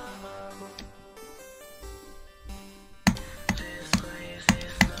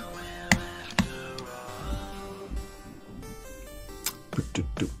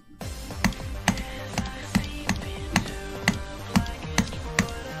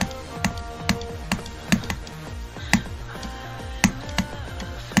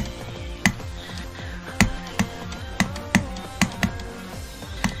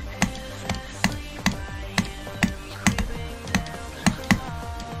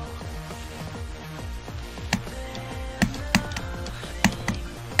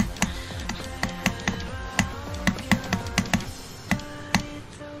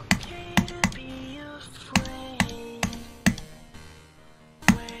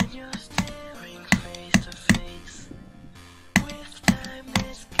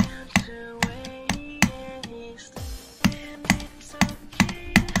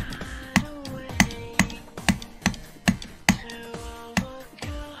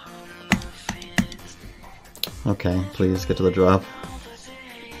 Okay, please get to the drop.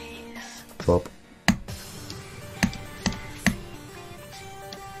 Drop.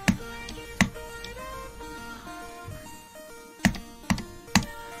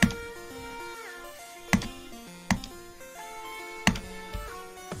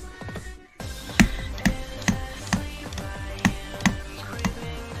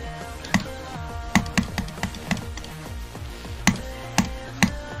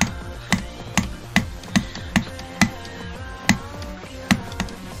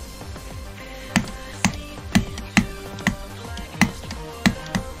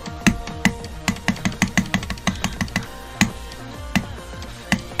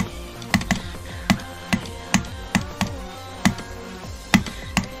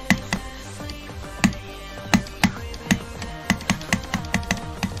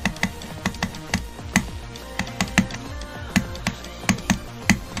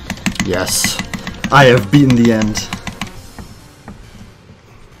 Yes, I have beaten the end.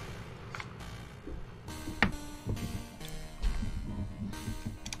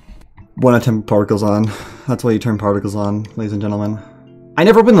 One out of 10 particles on. That's why you turn particles on, ladies and gentlemen. I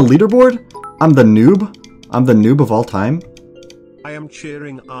never opened the leaderboard? I'm the noob? I'm the noob of all time? I am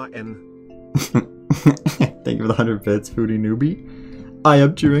cheering RN. Thank you for the 100 bits, Foodie Newbie. I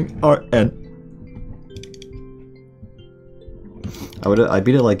am cheering RN. I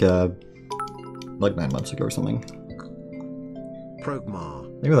beat it like 9 months ago or something. Progmar.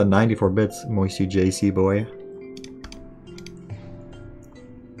 Thank you for the 94 bits, Moisty JC boy.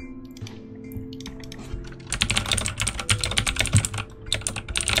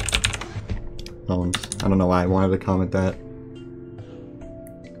 I don't know why I wanted to comment that.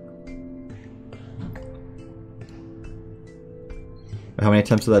 How many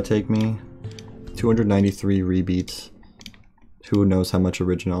attempts did that take me? 293 rebeats. Who knows how much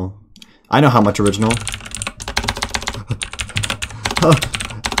original? I know how much original.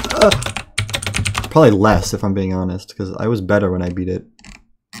 Probably less if I'm being honest, because I was better when I beat it.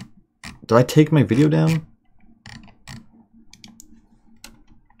 Did I take my video down?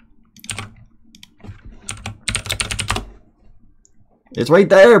 It's right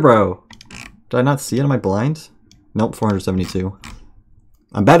there, bro! Did I not see it? Am I blind? Nope, 472.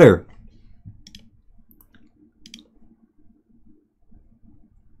 I'm better!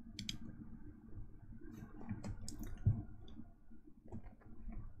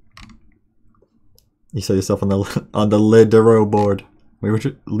 You set yourself on the Lidero board. Wait, which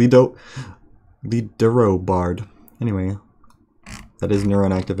Lidero bard. Anyway, that is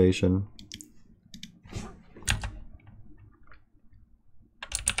neuron activation.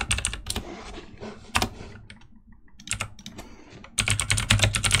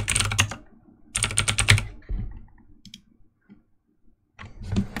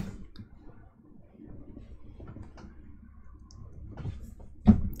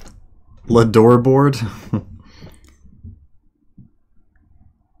 Lador board?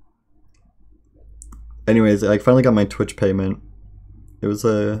 Anyways, I finally got my Twitch payment. It was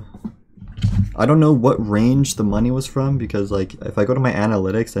I I don't know what range the money was from, because like if I go to my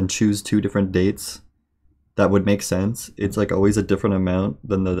analytics and choose 2 different dates, that would make sense. It's like always a different amount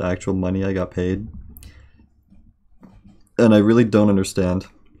than the actual money I got paid. And I really don't understand.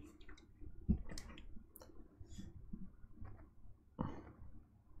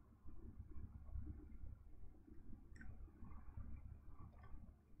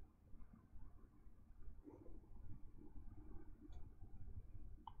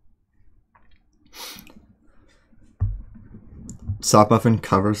 Sock Muffin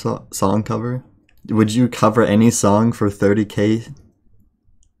cover song cover? Would you cover any song for 30k?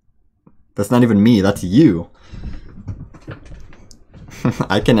 That's not even me, that's you.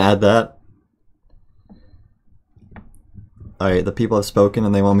 I can add that. Alright, the people have spoken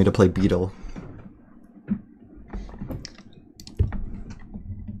and they want me to play Beetle.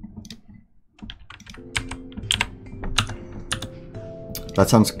 That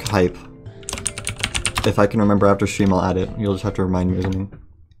sounds hype. If I can remember after stream, I'll add it. You'll just have to remind me or something.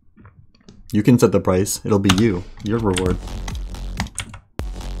 You can set the price. It'll be you. Your reward.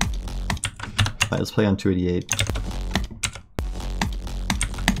 Alright, let's play on 288.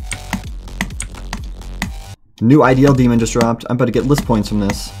 New IDL demon just dropped. I'm about to get list points from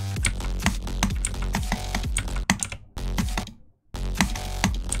this.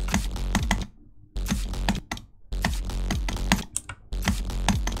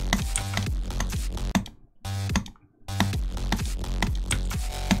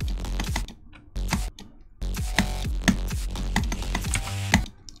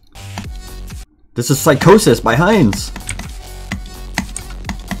 This is Psychosis by Heinz.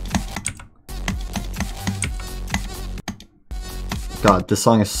 God, this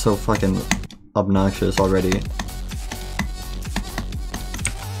song is so fucking obnoxious already.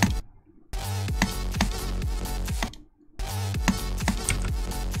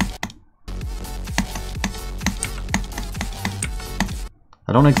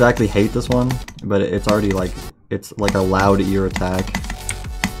 I don't exactly hate this one, but it's already like, it's like a loud ear attack.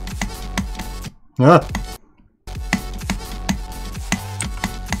 Ah!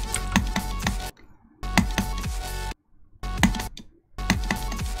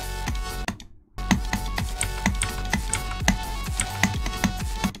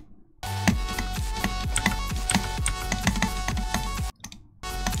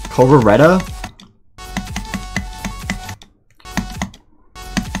 Coveretta?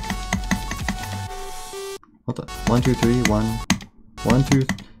 What the? 1, 2, 3, 1, 1, 2,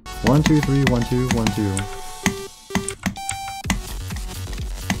 1, 2, 3, 1, 2, 1, 2.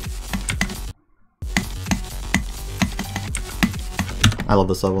 I love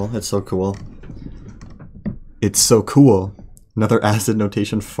this level. It's so cool. It's so cool. Another acid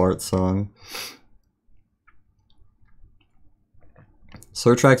notation fart song.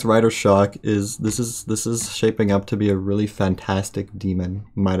 Surtrack's Rider Shock is this is shaping up to be a really fantastic demon,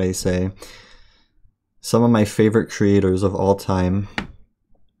 might I say. Some of my favorite creators of all time.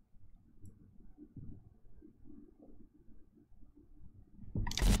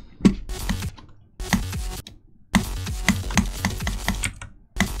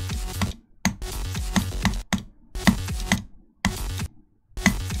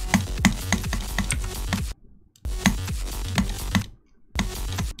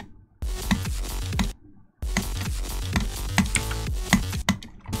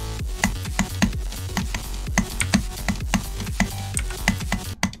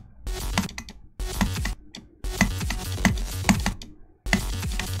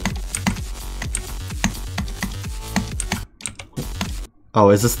 Oh,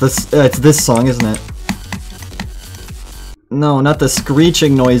 is this? It's this song, isn't it? No, not the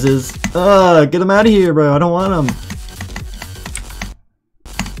screeching noises. Ugh, get them out of here, bro. I don't want them.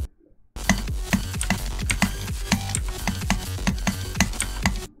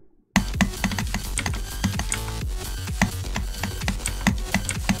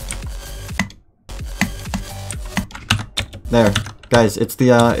 There, guys. It's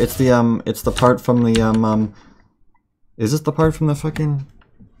the part from the Is this the part from the fucking...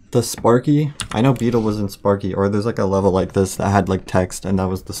 the Sparky? I know Beetle was in Sparky, or there's like a level like this that had like text, and that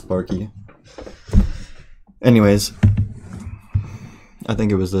was the Sparky. Anyways. I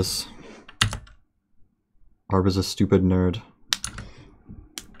think it was this. Arb is a stupid nerd.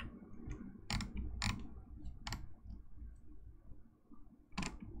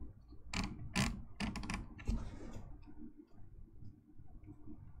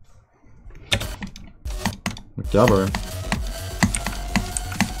 McDubber.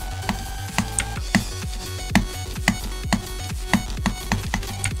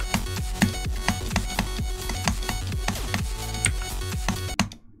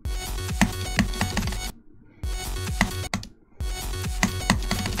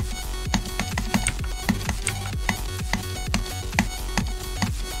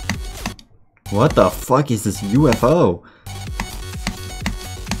 What the fuck is this UFO?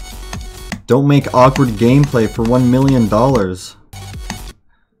 Don't make awkward gameplay for $1 million. Do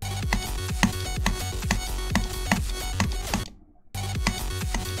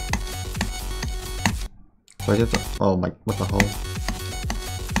I get to, oh my, what the hell?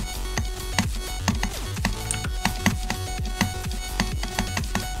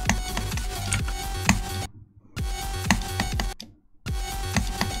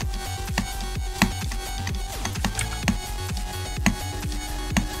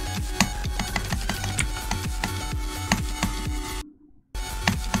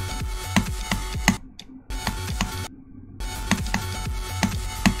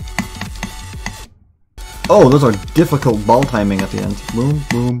 Oh, those are difficult ball timing at the end. Boom,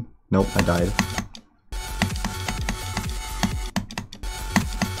 boom. Nope, I died.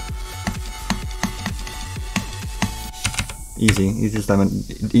 Easy,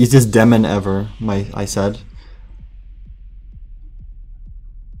 easiest demon ever. I said.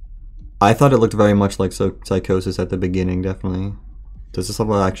 I thought it looked very much like Psychosis at the beginning. Definitely. Does this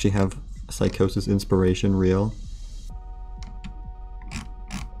level actually have Psychosis inspiration? Real?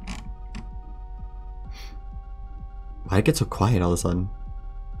 Why'd it get so quiet all of a sudden?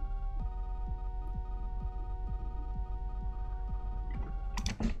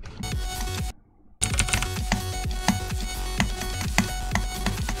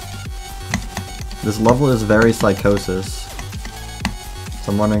 This level is very Psychosis.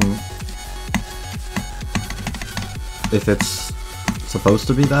 So I'm wondering if it's supposed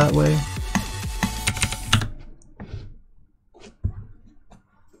to be that way.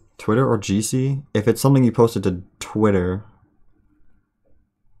 Twitter or GC? If it's something you posted to Twitter,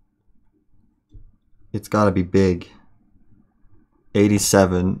 it's gotta be big.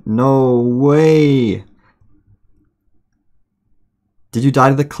 87. No way! Did you die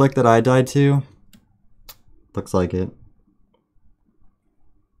to the click that I died to? Looks like it.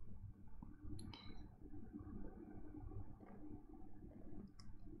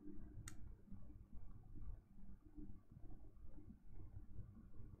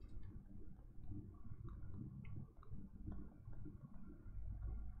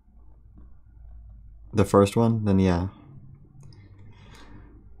 The first one? Then yeah.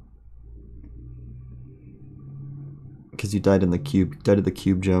 Because you died in the cube. Died at the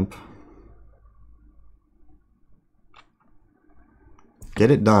cube jump. Get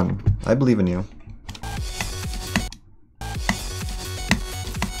it done. I believe in you.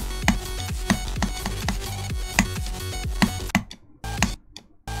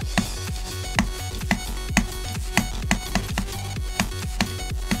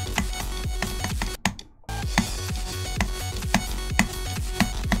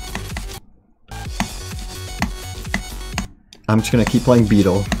 I'm just gonna keep playing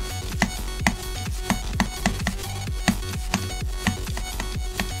Beetle.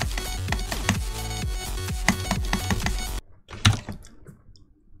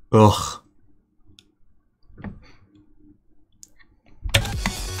 Ugh.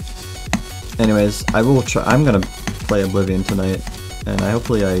 Anyways, I will try. I'm gonna play Oblivion tonight, and I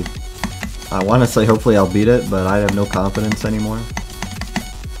want to say hopefully I'll beat it, but I have no confidence anymore.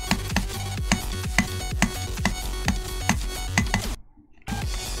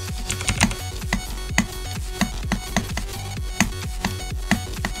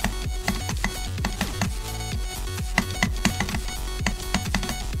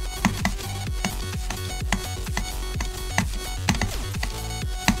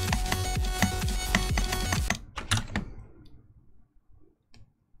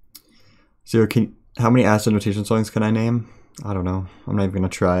 Zero, how many acid notation songs can I name? I don't know. I'm not even gonna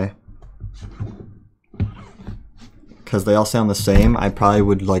try. Because they all sound the same. I probably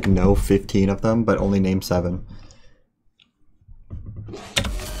would like know 15 of them, but only name 7.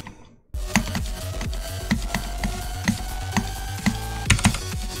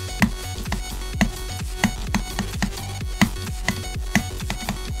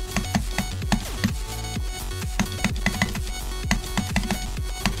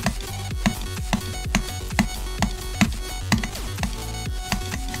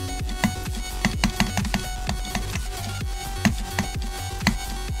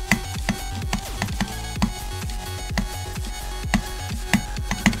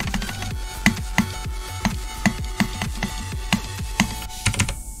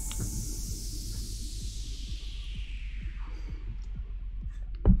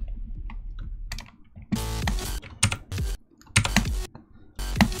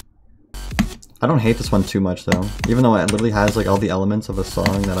 I don't hate this one too much though, even though it literally has like all the elements of a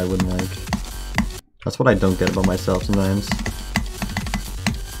song that I wouldn't like. That's what I don't get about myself sometimes.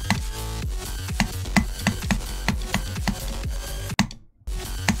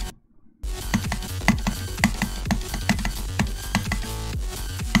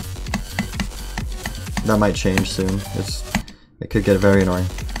 that might change soon. It could get very annoying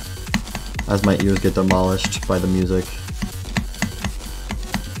as my ears get demolished by the music.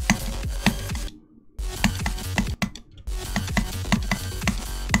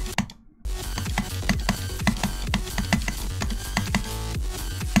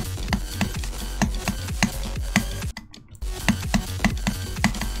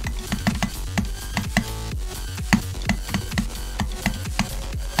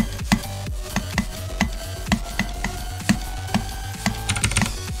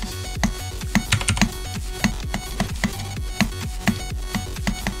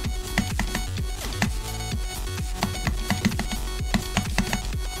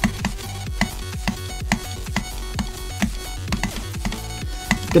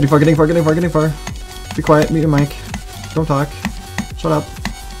 Getting far, getting far, getting far, getting far. Be quiet, mute your mic. Don't talk. Shut up.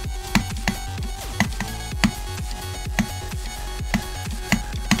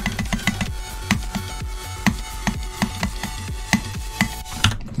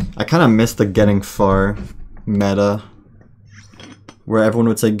 I kind of miss the getting far meta, where everyone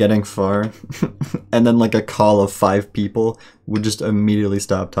would say getting far, and then like a call of 5 people would just immediately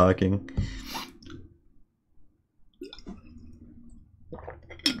stop talking.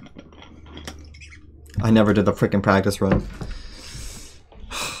 I never did the frickin' practice run.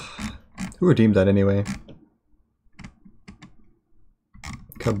 Who redeemed that anyway?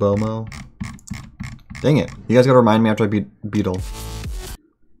 Kabomo. Dang it. You guys gotta remind me after I beat Beetle.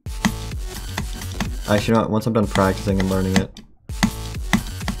 Actually, you know what? Once I'm done practicing and learning it.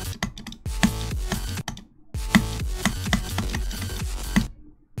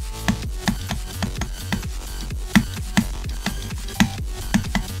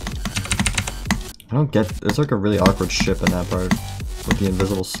 I don't get, there's like a really awkward ship in that part with the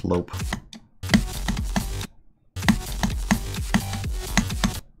invisible slope.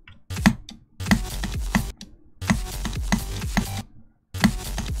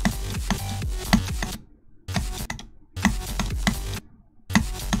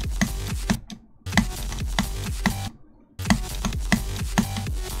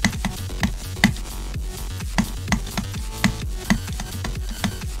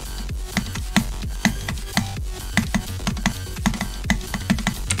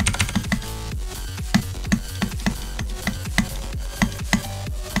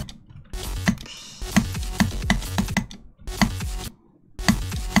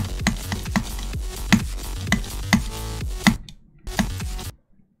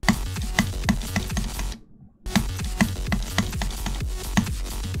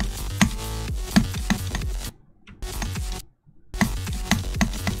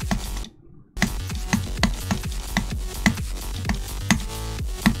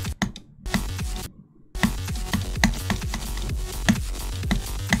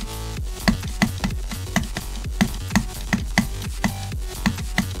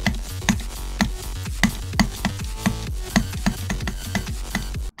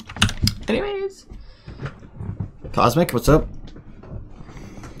 Anyways. Cosmic, what's up?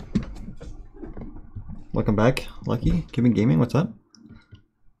 Welcome back, Lucky. Cuban Gaming, what's up?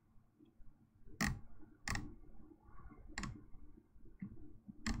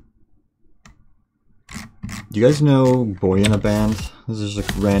 Do you guys know Boy in a Band? This is just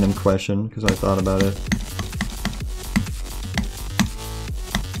a random question because I thought about it.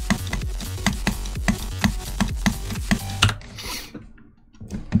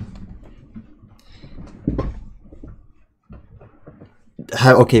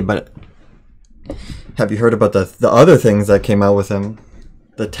 Okay, but have you heard about the other things that came out with him?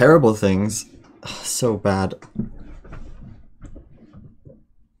 The terrible things. Ugh, so bad.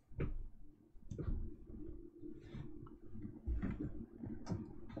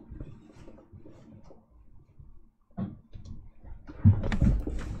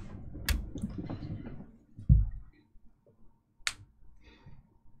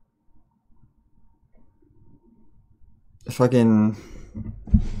 Fucking...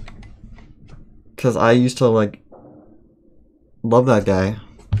 Because I used to, like, love that guy.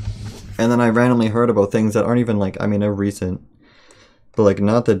 And then I randomly heard about things that aren't even, like, I mean, they're recent. But, like,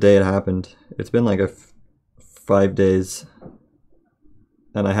 not the day it happened. It's been, like, 5 days.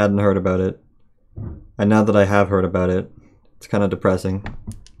 And I hadn't heard about it. And now that I have heard about it, it's kind of depressing.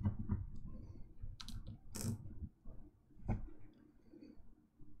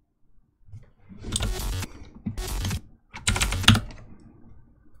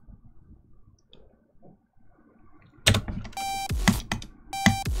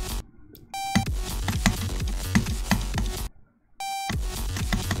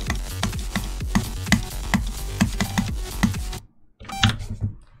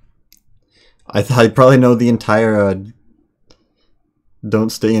 I probably know the entire "Don't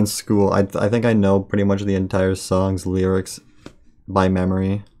Stay in School." I think I know pretty much the entire song's lyrics by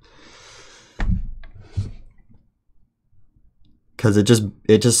memory. Cause it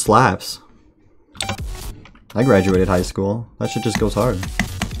just slaps. I graduated high school. That shit just goes hard.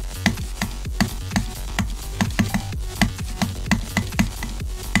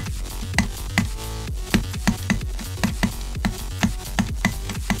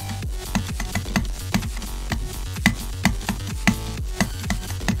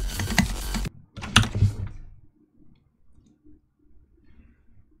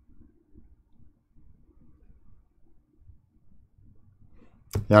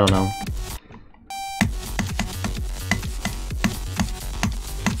 Yeah, I don't know.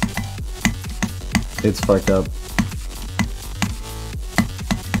 It's fucked up.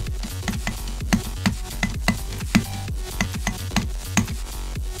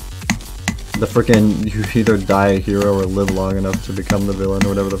 The frickin' you either die a hero or live long enough to become the villain or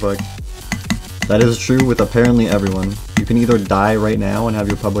whatever the fuck. That is true with apparently everyone. You can either die right now and have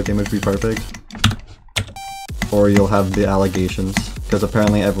your public image be perfect, or you'll have the allegations, because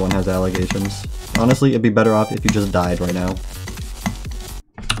apparently everyone has allegations. Honestly, it'd be better off if you just died right now.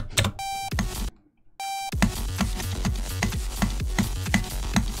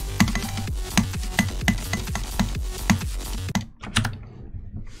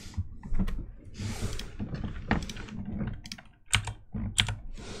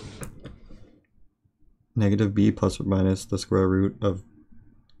 Negative b plus or minus the square root of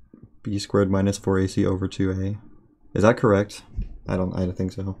b squared minus 4ac over 2a. Is that correct? I don't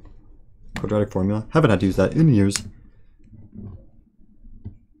think so. Quadratic formula? Haven't had to use that in years.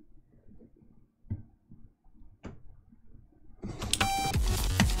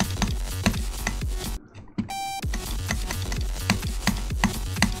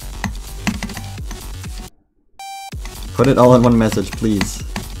 Put it all in one message, please.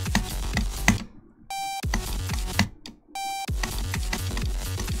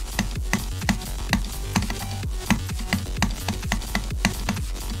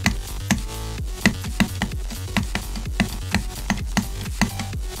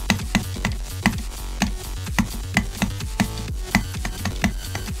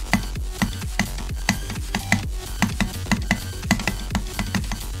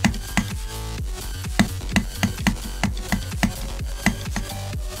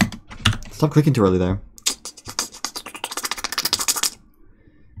 Stop clicking too early there.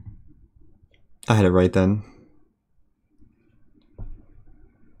 I had it right then.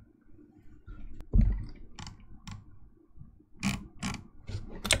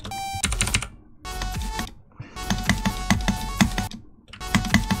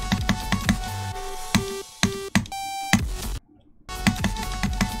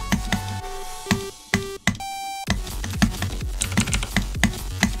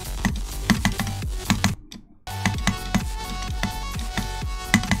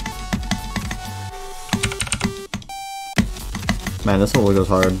 Man, this one goes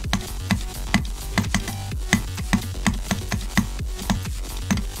hard.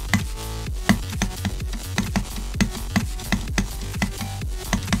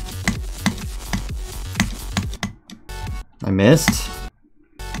 I missed.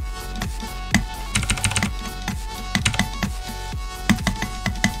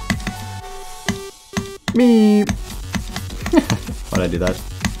 Me. Why'd I do that?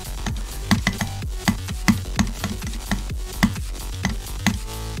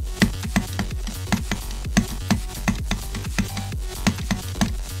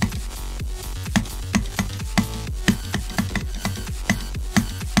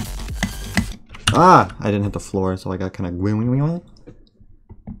 Ah! I didn't hit the floor, so I got kind of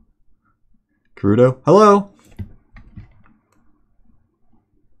Gerudo? Hello?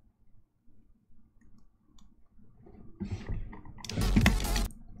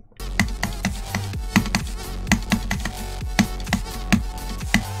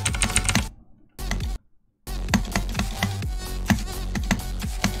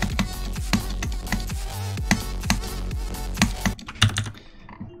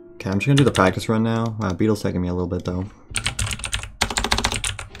 Okay, I'm just gonna do the practice run now. Wow, Beetle's taking me a little bit though.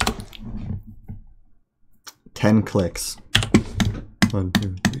 10 clicks. 1,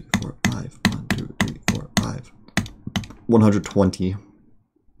 2, 3, 4, 5. 1, 2, 3, 4, 5. 120.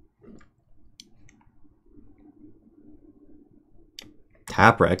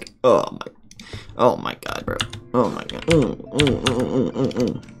 Tap wreck. Oh my god, bro. Oh my god.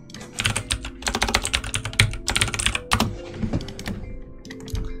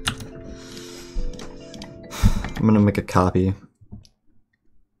 I'm gonna make a copy.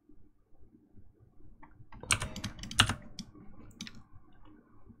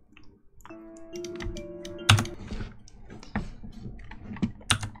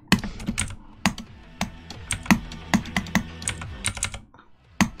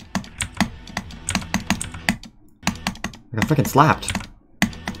 I got freaking slapped.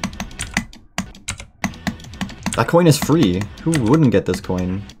 That coin is free. Who wouldn't get this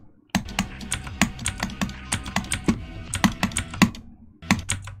coin?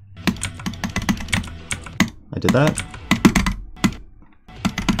 I did that.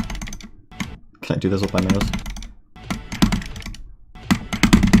 Can I do this with my mouse?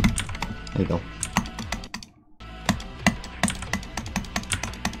 There you go.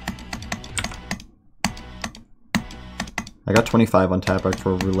 I got 25 on Taprock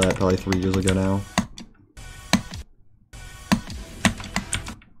for roulette probably 3 years ago now.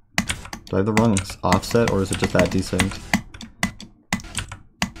 Do I have the wrong offset or is it just that desynced?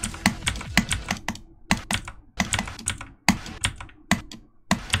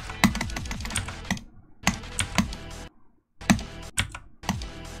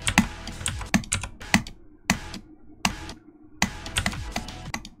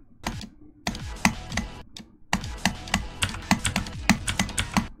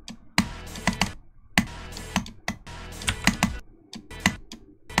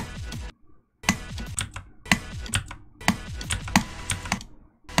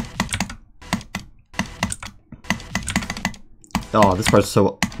 Oh, this part's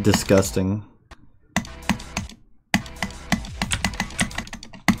so disgusting.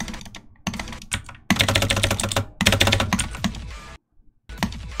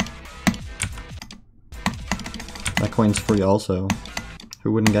 That coin's free also.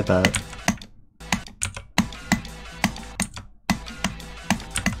 Who wouldn't get that?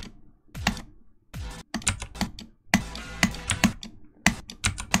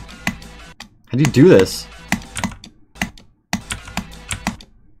 How do you do this?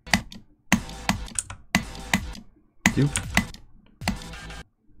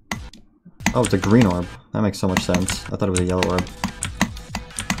 Oh, it's a green orb. That makes so much sense. I thought it was a yellow orb.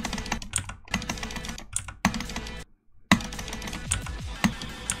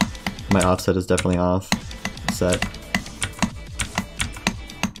 My offset is definitely off. Set.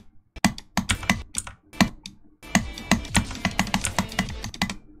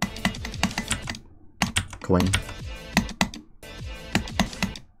 Coin.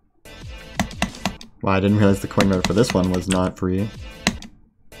 Wow, I didn't realize the coin rate for this one was not free.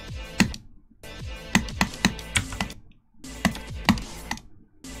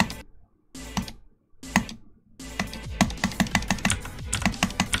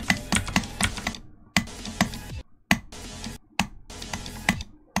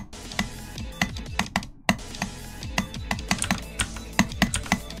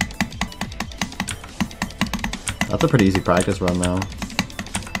 That's a pretty easy practice run though.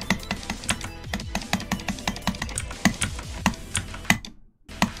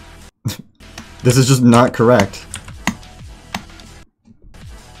 This is just not correct.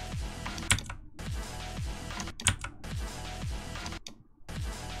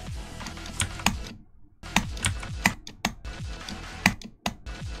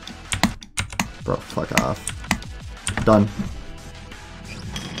 Bro, fuck off. Done.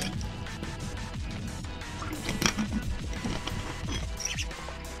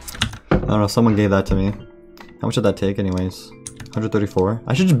 I don't know, someone gave that to me. How much did that take anyways? 134?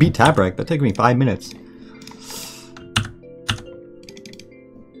 I should just beat Taprock. That took me 5 minutes.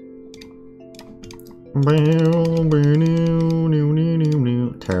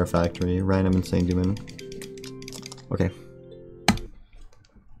 Terror Factory. Random Insane Demon. Okay.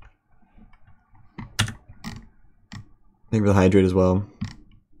 Thank you for the hydrate as well.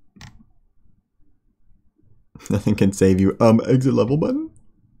 Nothing can save you. Exit level button?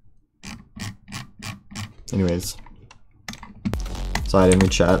 Anyways. Sorry, I didn't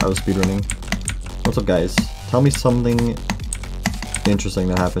read chat. I was speedrunning. What's up, guys? Tell me something interesting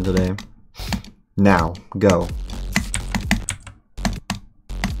that happened today. Now. Go.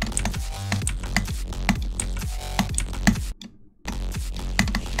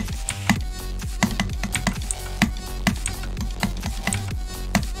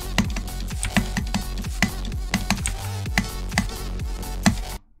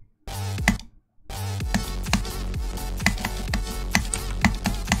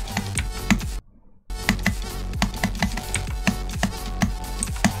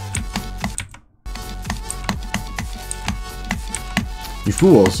 You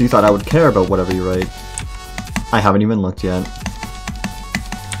fools, you thought I would care about whatever you write. I haven't even looked yet.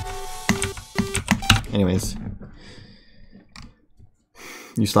 Anyways.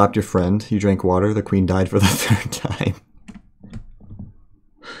 You slapped your friend, you drank water, the queen died for the 3rd time.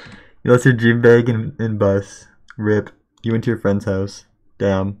 You lost your gym bag in bus. Rip. You went to your friend's house.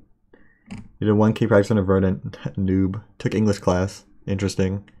 Damn. You did 1K practice on a verdant. Noob. Took English class.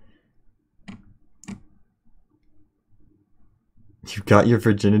 Interesting. You got your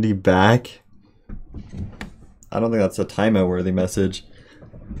virginity back? I don't think that's a timeout worthy message.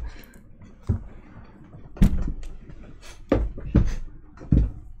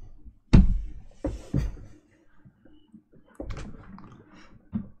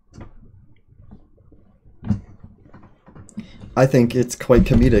 I think it's quite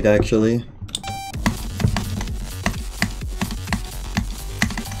comedic, actually.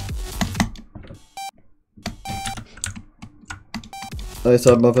 Nice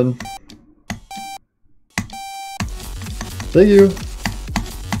up, Muffin. Thank you.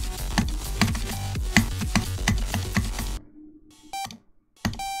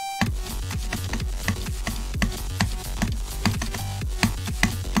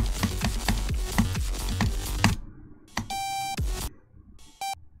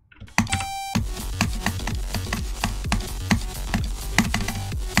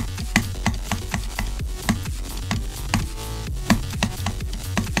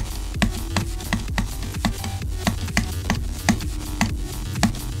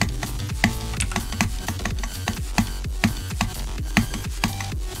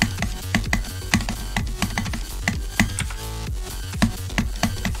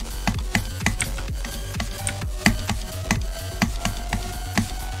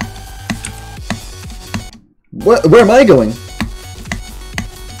 What? Where am I going?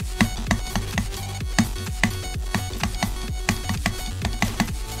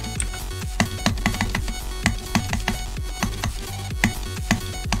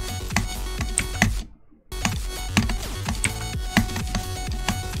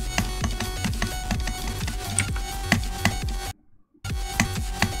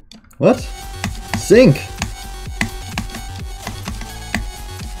 What? Sync!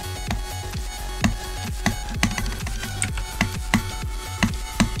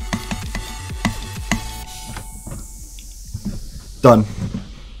 Done.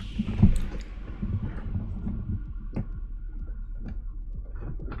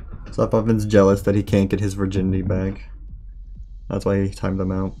 So Puffin's jealous that he can't get his virginity back. That's why he timed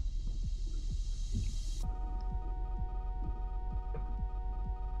them out.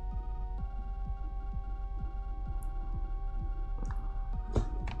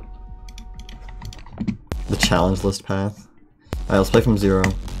 The challenge list path. Alright, let's play from 0.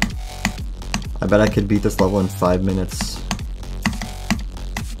 I bet I could beat this level in 5 minutes.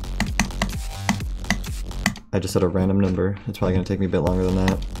 I just said a random number. It's probably going to take me a bit longer than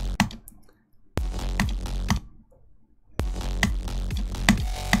that.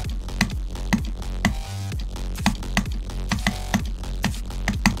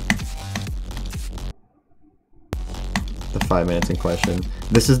 The 5 minutes in question.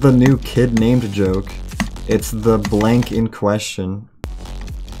 This is the new kid named joke. It's the blank in question.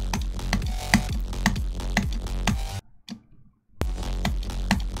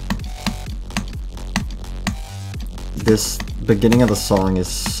 This beginning of the song is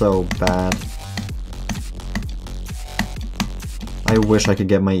so bad. I wish I could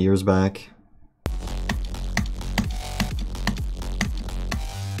get my ears back.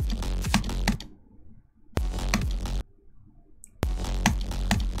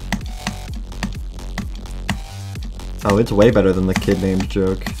 Oh, it's way better than the kid named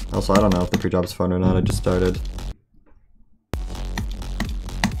joke. Also, I don't know if the pre-drop's fun or not, I just started.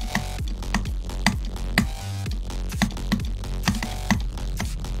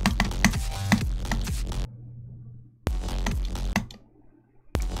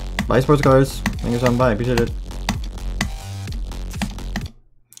 Bye, sports cars. Thank you so much. Appreciate it.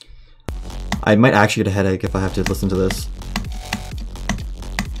 I might actually get a headache if I have to listen to this.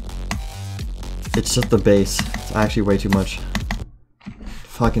 It's just the bass. It's actually way too much.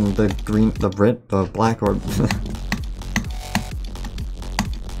 Fucking the green, the black orb.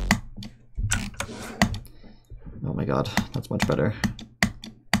 Oh my god, that's much better.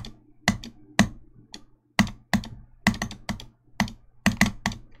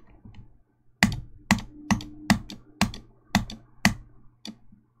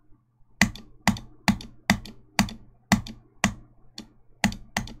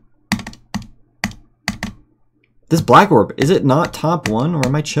 This black orb, is it not top 1 or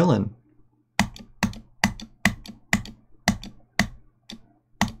am I chilling?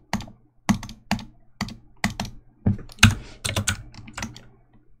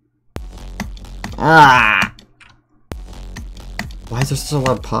 Ah! Why is there such a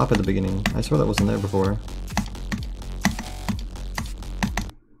loud pop at the beginning? I swear that wasn't there before.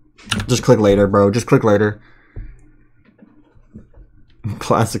 Just click later, bro. Just click later.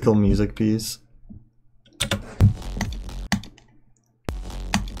 Classical music piece.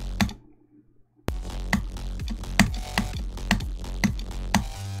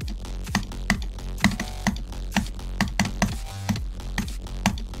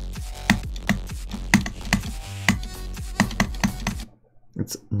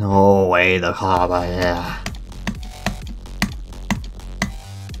 It's no way the Kaba, yeah.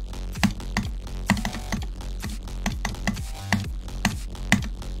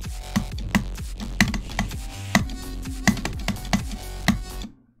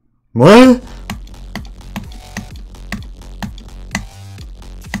 What?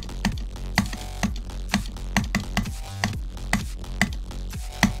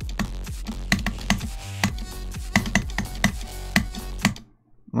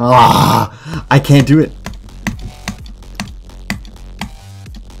 Ah, I can't do it.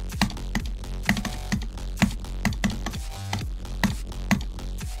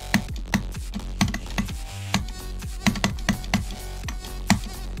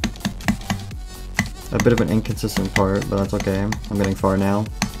 A bit of an inconsistent part, but that's okay. I'm getting far now.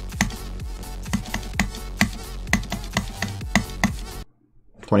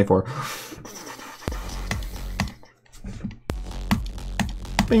 $24.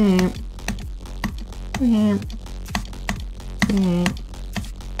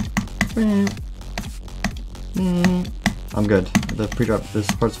 I'm good. The pre-drop, this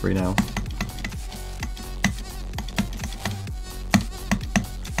part's free now.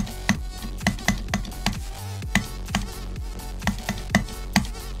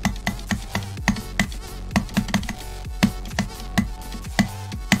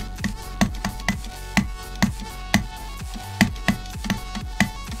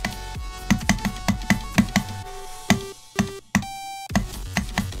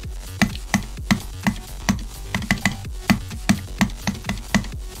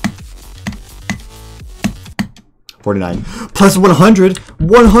 $49. Plus 100!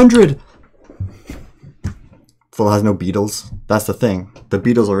 100! Full has no beetles. That's the thing. The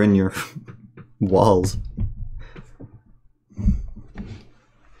beetles are in your walls.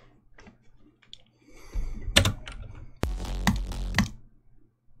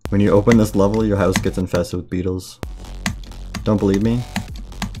 When you open this level, your house gets infested with beetles. Don't believe me?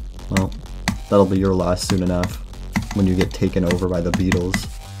 Well, that'll be your loss soon enough when you get taken over by the beetles.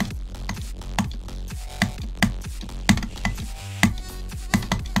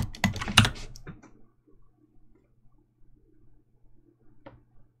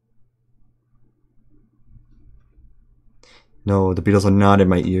 No, the beetles are not in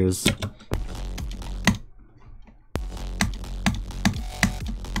my ears.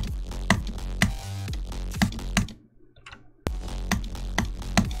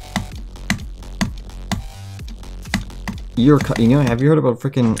 You know, have you heard about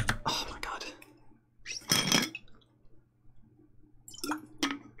freaking? Oh my god.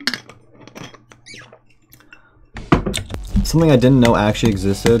 Something I didn't know actually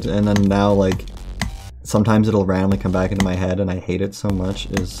existed, and then now, like, sometimes it'll randomly come back into my head, and I hate it so much,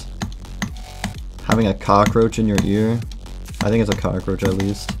 is having a cockroach in your ear. I think it's a cockroach at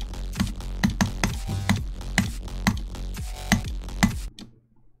least.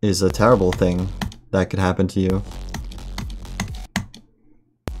 Is a terrible thing that could happen to you.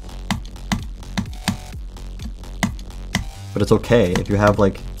 But it's okay if you have,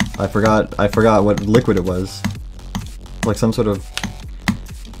 like, I forgot what liquid it was. Like some sort of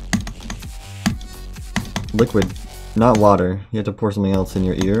liquid, not water. You have to pour something else in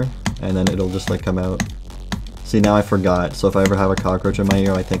your ear, and then it'll just like come out. See, now I forgot, so if I ever have a cockroach in my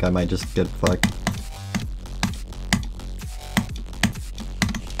ear, I think I might just get fucked.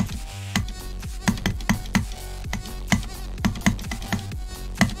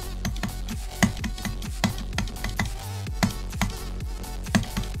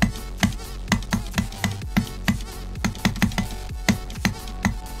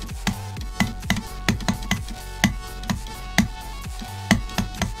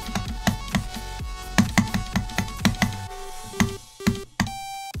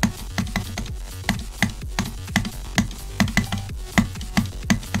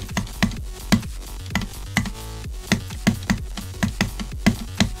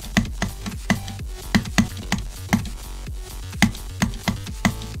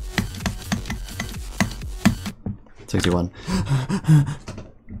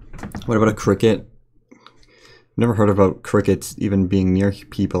 What about a cricket? Never heard about crickets even being near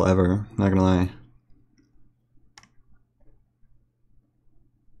people ever, not gonna lie.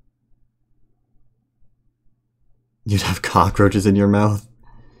 You'd have cockroaches in your mouth.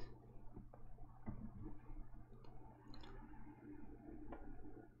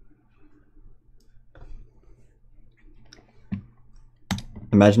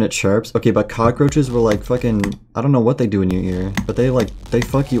 Imagine it chirps. Okay, but cockroaches will like fucking, I don't know what they do in your ear, but they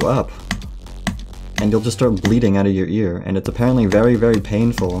fuck you up. And you'll just start bleeding out of your ear, and it's apparently very, very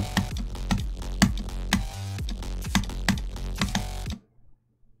painful.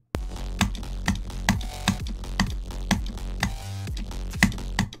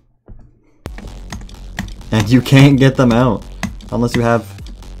 And you can't get them out unless you have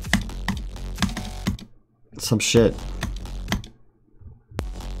some shit.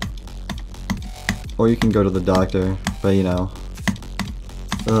 Or you can go to the doctor, but you know.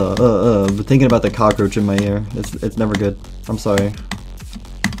 But thinking about the cockroach in my ear, it's never good. I'm sorry.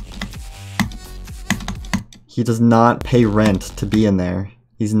 He does not pay rent to be in there.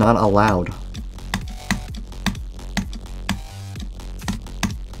 He's not allowed.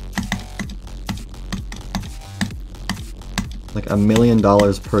 Like $1 million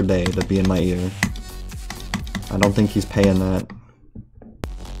per day to be in my ear. I don't think he's paying that.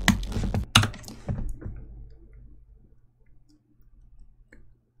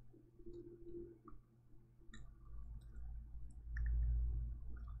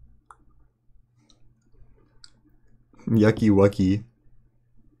 Yucky wucky.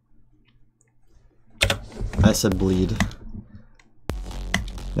 I said bleed.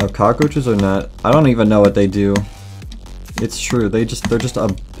 Now cockroaches are not, I don't even know what they do. It's true, they're just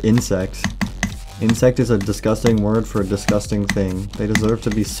insects. Insect is a disgusting word for a disgusting thing. They deserve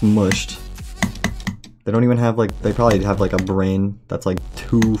to be smushed. They don't even have like, they probably have like a brain that's like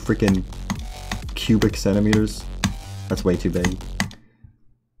 2 freaking cubic centimeters. That's way too big.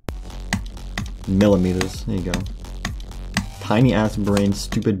 Millimeters, there you go. Tiny ass brain,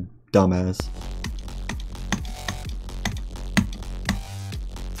 stupid dumbass.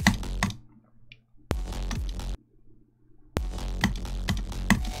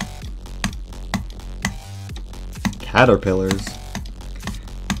 Caterpillars.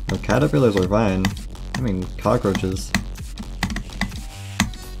 No, caterpillars are fine. I mean, cockroaches.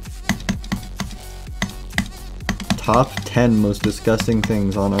 Top 10 most disgusting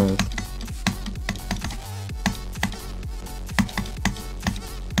things on Earth.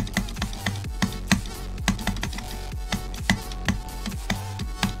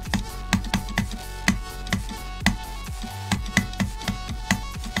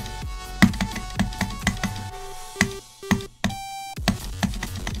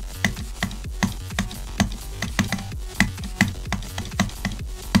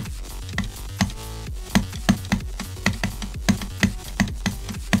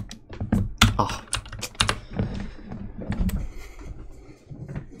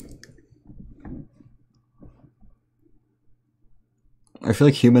 I feel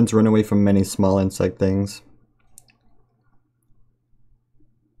like humans run away from many small insect things.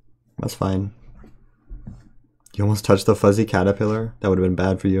 That's fine. You almost touched the fuzzy caterpillar? That would have been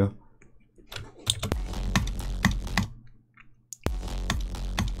bad for you.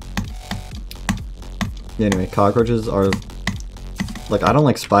 Yeah, anyway, cockroaches are... Like, I don't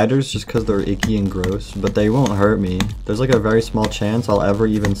like spiders just because they're icky and gross, but they won't hurt me. There's like a very small chance I'll ever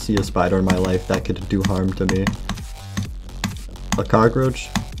even see a spider in my life that could do harm to me. A cockroach?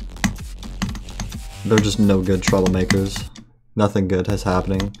 They're just no good troublemakers. Nothing good is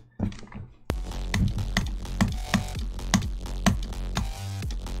happening.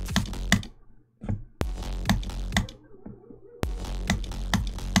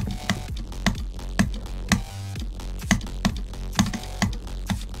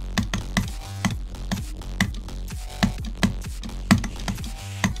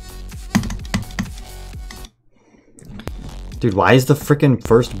 Dude, why is the frickin'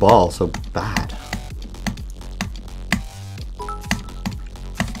 first ball so bad?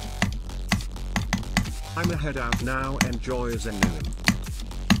 I'm a head out now, enjoy Zenuin.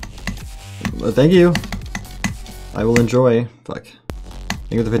 Thank you. I will enjoy. Fuck.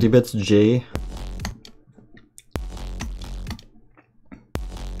 Thank you for the 50 bits, Jay.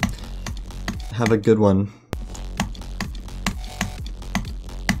 Have a good one.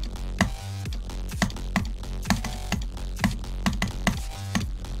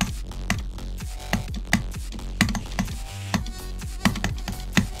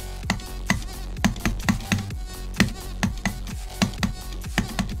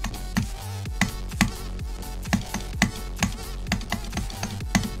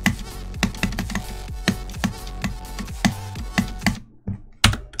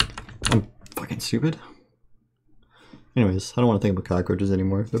 Stupid. Anyways, I don't want to think about cockroaches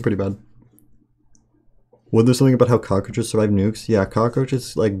anymore. They're pretty bad. Wasn't there something about how cockroaches survive nukes? Yeah,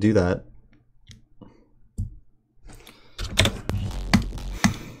 cockroaches like do that.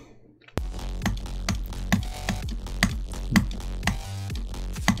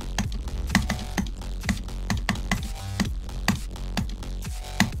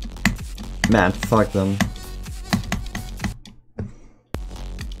 Man, fuck them.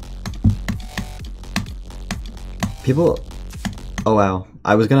 People... Oh wow.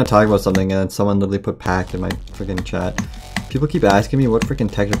 I was gonna talk about something and then someone literally put pack in my freaking chat. People keep asking me what freaking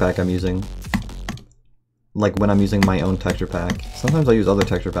texture pack I'm using. Like when I'm using my own texture pack. Sometimes I use other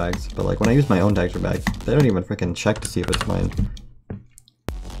texture packs, but like when I use my own texture pack, they don't even freaking check to see if it's mine.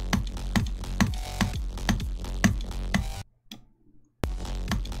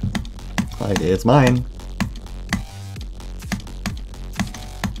 Like, it's mine.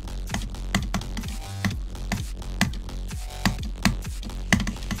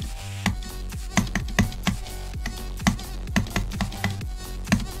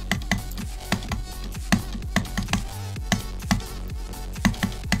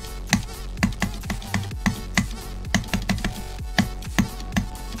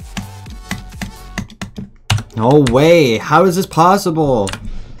 No way! How is this possible?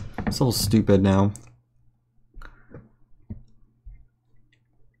 I'm so stupid now.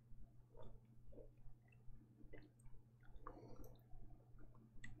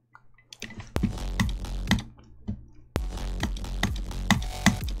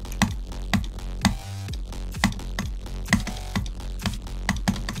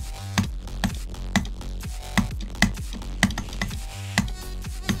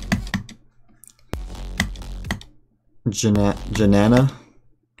 Janana?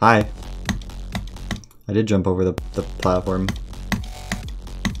 Hi. I did jump over the platform.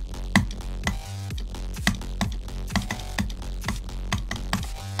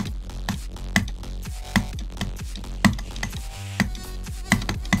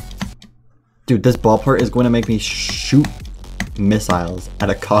 Dude, this ball part is going to make me shoot missiles at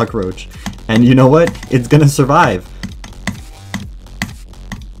a cockroach. And you know what? It's gonna survive.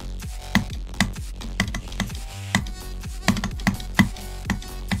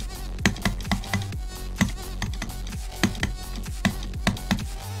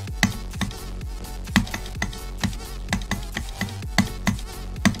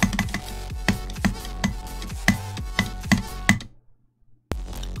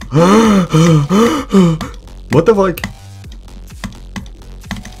 What the fuck?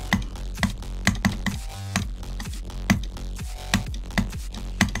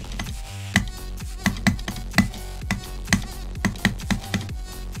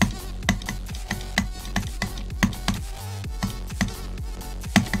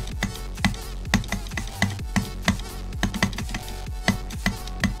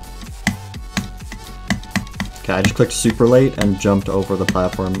 Okay, I just clicked super late and jumped over the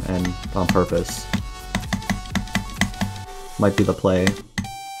platform and on purpose. Might be the play.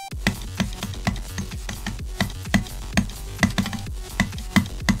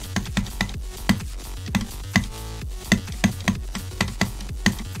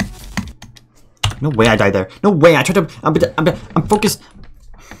 No way I died there. No way I tried to. I'm focused.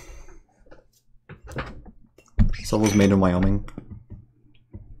 Soul's made in Wyoming.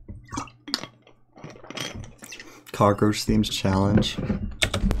 Cockroach themes challenge.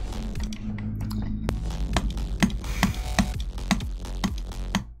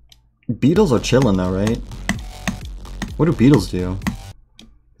 Beetles are chillin' though, right? What do beetles do?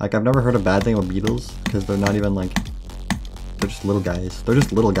 Like, I've never heard a bad thing about beetles, because they're not even like... They're just little guys. They're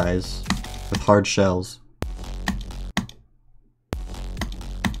just little guys with hard shells.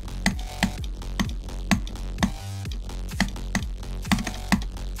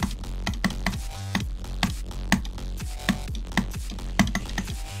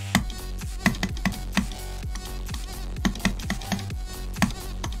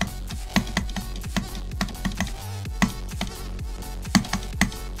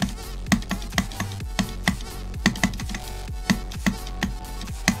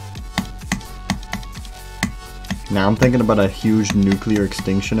 Now I'm thinking about a huge nuclear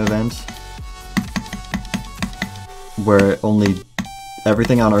extinction event where only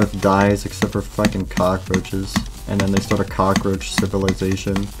everything on Earth dies except for fucking cockroaches, and then they start a cockroach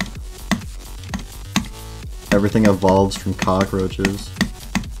civilization. Everything evolves from cockroaches.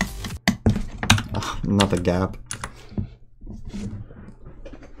 Oh, not the gap.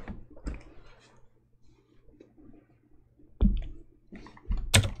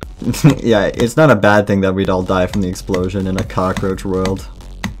 Yeah, it's not a bad thing that we'd all die from the explosion in a cockroach world.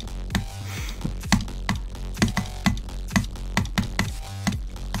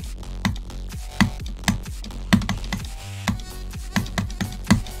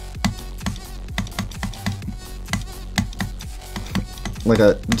 Like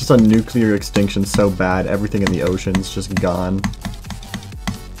just a nuclear extinction so bad, everything in the ocean's just gone.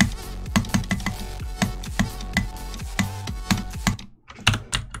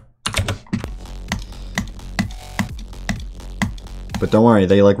 But don't worry,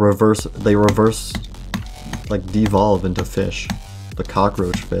 they like reverse, like devolve into fish. The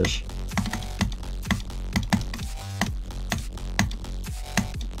cockroach fish.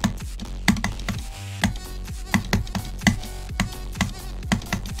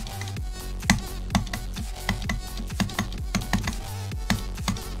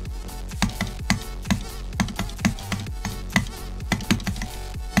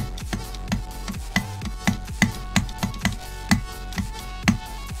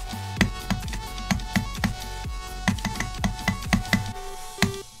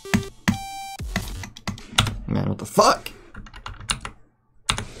 Man, what the fuck?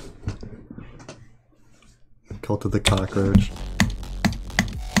 Cult of the cockroach.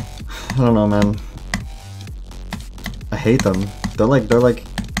 I don't know, man. I hate them. They're like,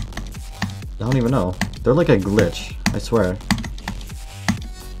 I don't even know. They're like a glitch, I swear.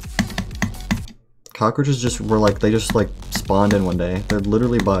 Cockroaches just were like, they just like spawned in one day. They're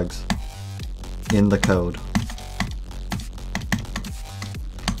literally bugs in the code.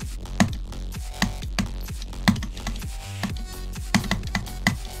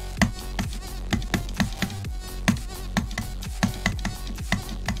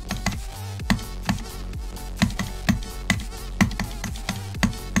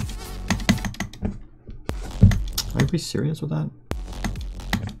 Are you serious with that?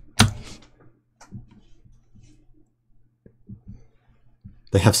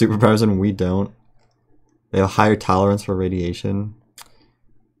 They have superpowers and we don't. They have a higher tolerance for radiation.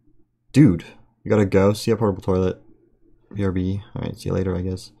 Dude, you gotta go. See a portable toilet. BRB. Alright, see you later, I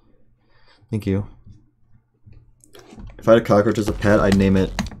guess. Thank you. If I had a cockroach as a pet, I'd name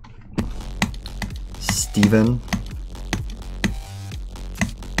it Steven.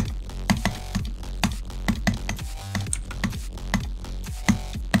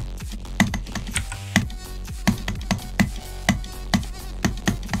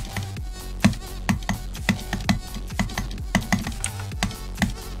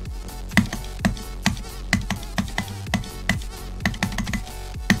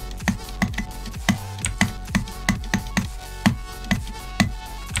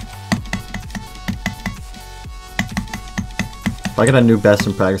 If I get a new best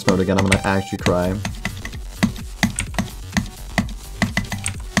in practice mode again, I'm gonna actually cry.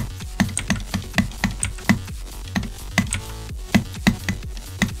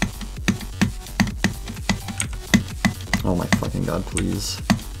 Oh my fucking god, please.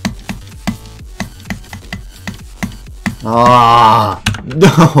 Ah!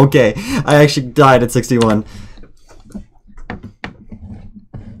 Okay, I actually died at 61.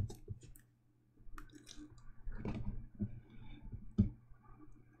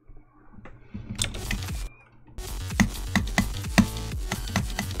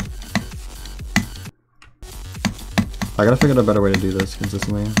 I gotta figure out a better way to do this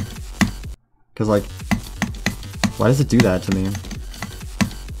consistently. Cause like, why does it do that to me?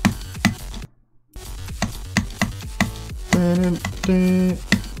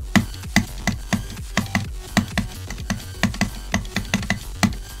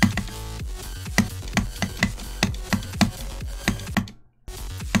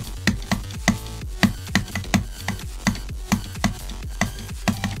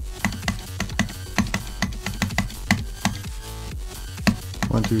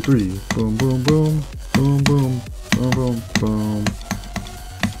 One, two, three. Boom, boom, boom. Boom, boom. Boom, boom, boom.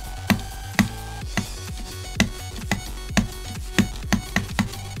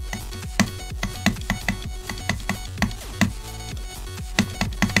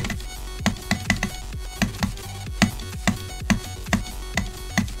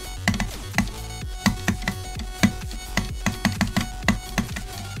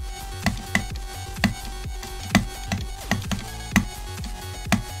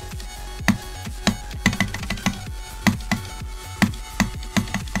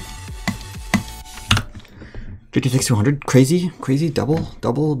 $56,200. Crazy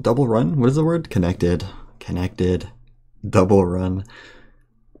double run. What is the word? Connected. Double run.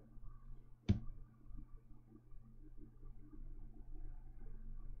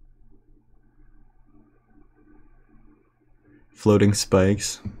 Floating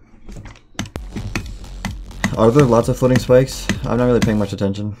spikes. Are there lots of floating spikes? I'm not really paying much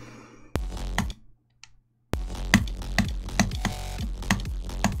attention.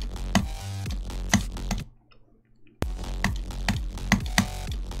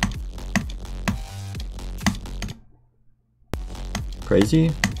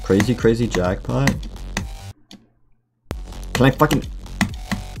 Crazy jackpot. Can I fucking...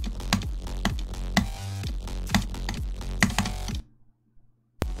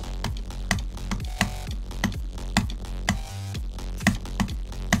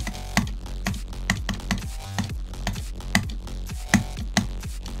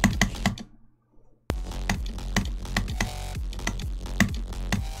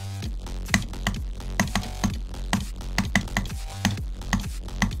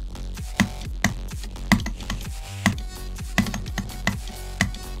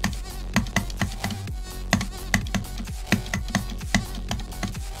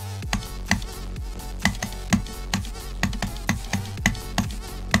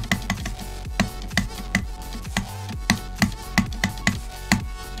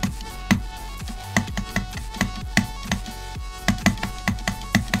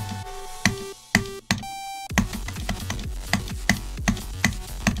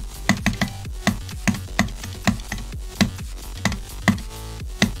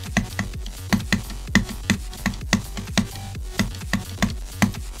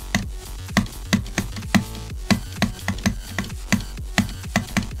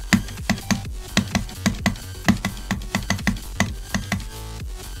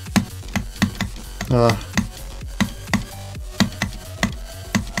 No,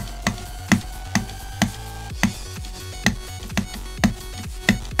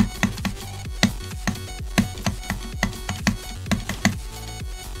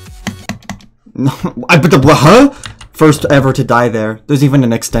 huh? First ever to die there. There's even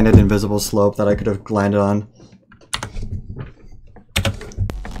an extended invisible slope that I could have landed on.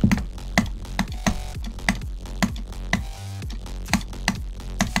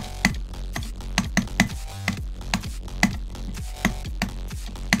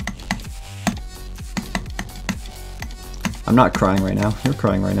 I'm not crying right now. You're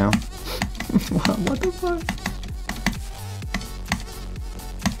crying right now. What the fuck?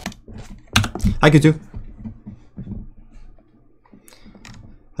 I could do.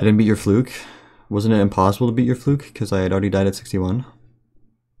 I didn't beat your fluke. Wasn't it impossible to beat your fluke? Because I had already died at 61.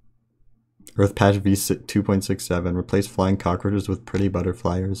 Earth patch V 2.67. Replace flying cockroaches with pretty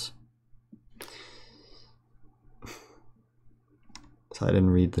butterflies. So I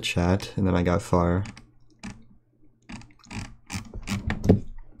didn't read the chat, and then I got far.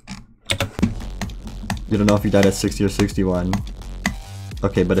 You don't know if you died at 60 or 61.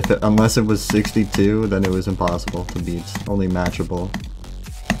 Okay, but if it, unless it was 62, then it was impossible to beat. Only matchable.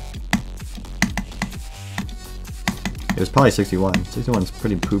 It was probably 61. 61's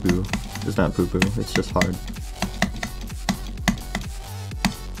pretty poo-poo. It's not poo-poo, it's just hard.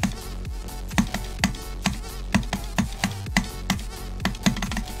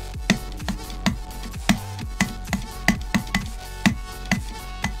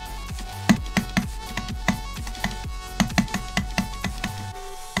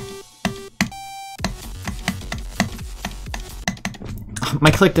 My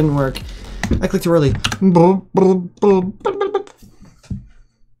click didn't work. I clicked too early.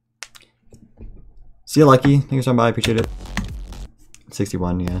 See you, Lucky. Thanks for stopping by. I appreciate it.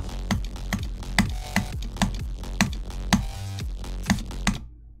 61, yeah.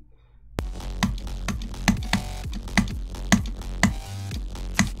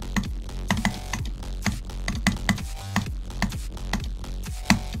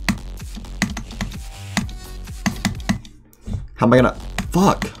 How am I gonna...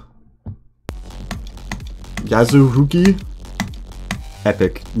 Fuck! Yazuhuki?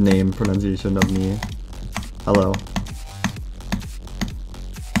 Epic name pronunciation of me. Hello.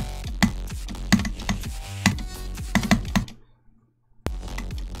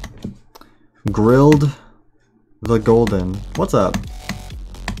 Grilled the Golden. What's up?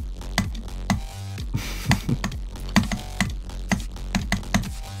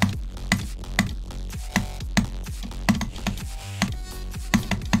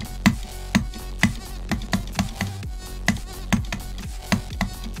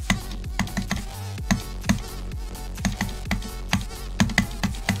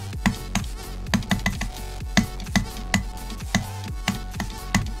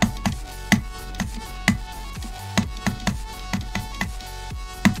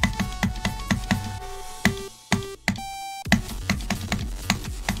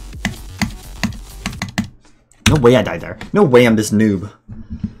 No way I died there. No way I'm this noob.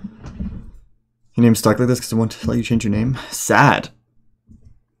 Your name's stuck like this because I won't let you change your name? Sad.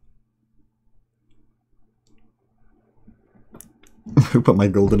 Who put my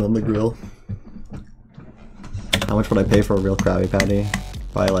golden on the grill? How much would I pay for a real Krabby Patty?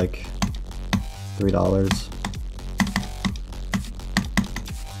 Probably like $3.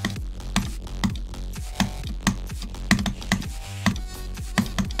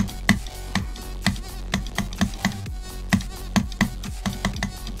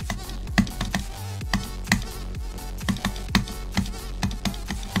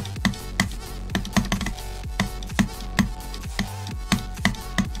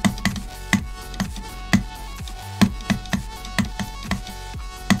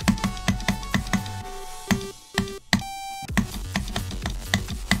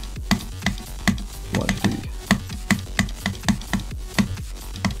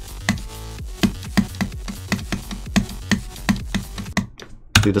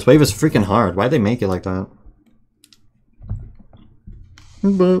 Dude, this wave is freaking hard. Why'd they make it like that?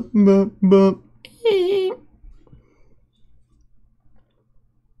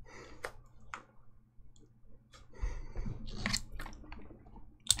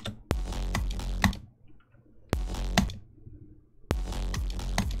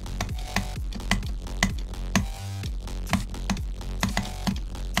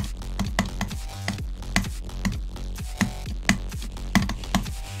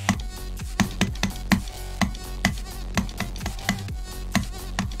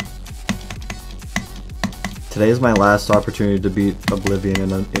 Today is my last opportunity to beat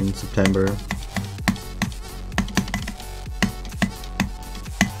Oblivion in September.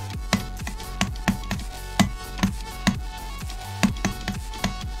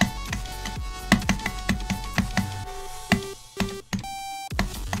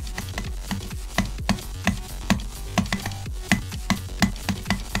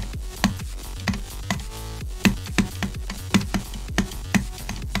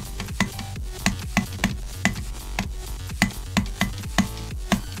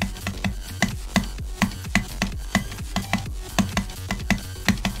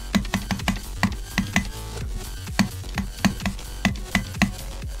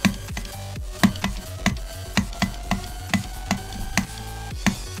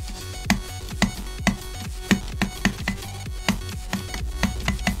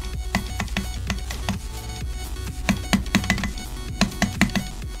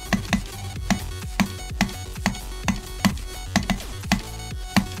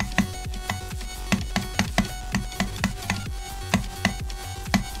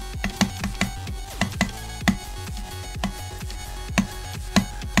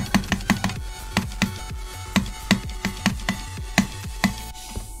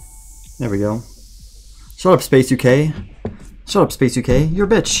 There we go. Shut up, Space UK. Shut up, Space UK. You're a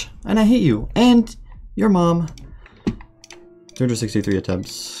bitch. And I hate you. And your mom. 263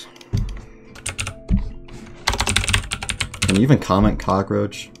 attempts. Can you even comment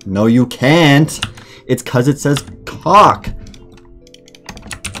cockroach? No, you can't. It's because it says cock.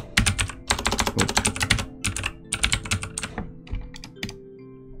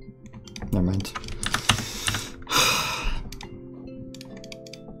 Never mind.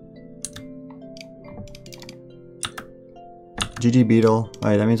 GG Beetle.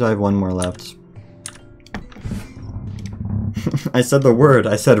 Alright, that means I have one more left. I said the word.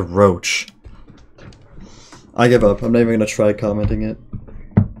 I said roach. I give up. I'm not even gonna try commenting it.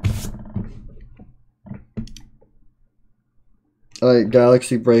 Alright,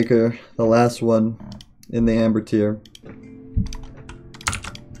 Galaxy Breaker. The last one in the Amber tier.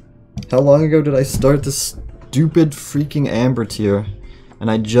 How long ago did I start this stupid freaking Amber tier?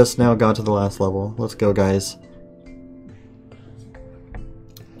 And I just now got to the last level. Let's go, guys.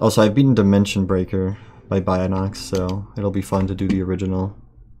 Also, I've beaten Dimension Breaker by Bionox, so it'll be fun to do the original.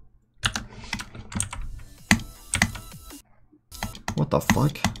 What the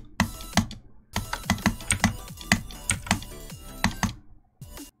fuck?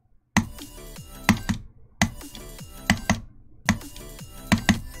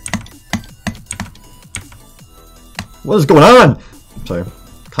 What is going on? Sorry,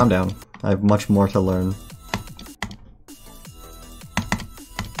 calm down. I have much more to learn.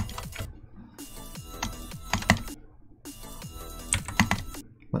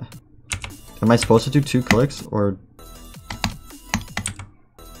 What? Am I supposed to do 2 clicks or?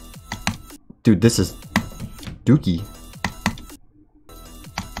 Dude, this is dookie.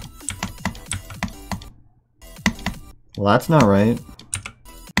 Well, that's not right.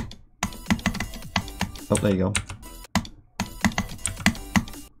 Oh, there you go.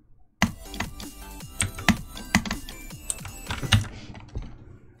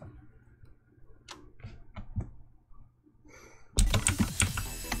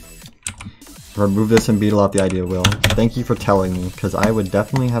 Remove this and beetle off the idea, Will. Thank you for telling me, because I would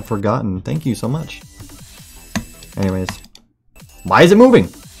definitely have forgotten. Thank you so much. Anyways. Why is it moving?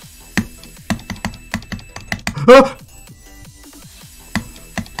 Ah!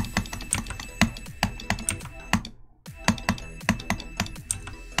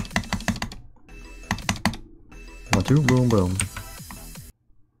 One, two, boom, boom.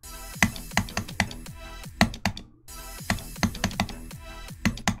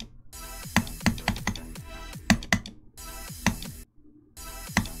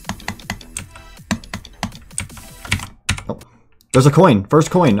 There's a coin.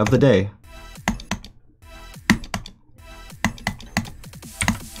 First coin of the day.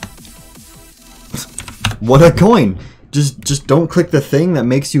 What a coin! Just don't click the thing that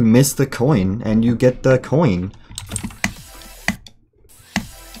makes you miss the coin, and you get the coin.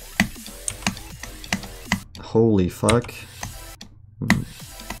 Holy fuck. I'm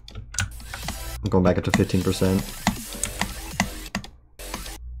going back up to 15%.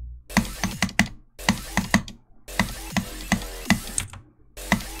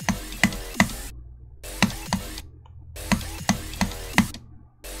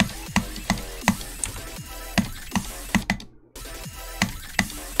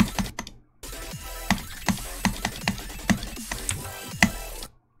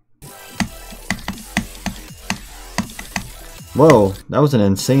 Whoa, that was an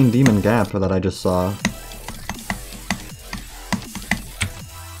insane demon gap that I just saw.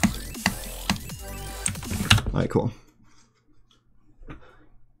 Alright, cool.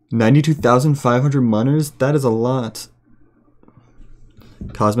 92,500 munners? That is a lot.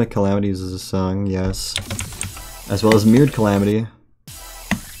 Cosmic Calamities is a song, yes. As well as Mirrored Calamity.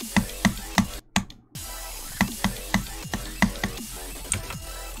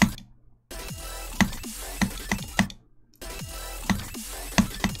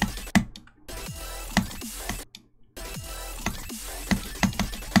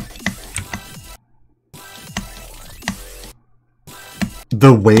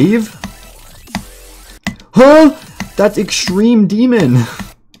 The wave? Huh? That's Extreme Demon!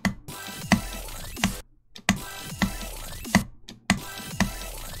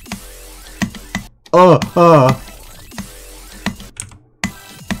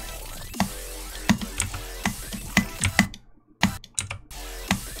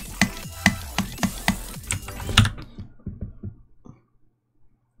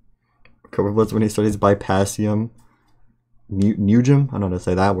 Cover Blitz when he studies Bypassium. Nugem? I don't know how to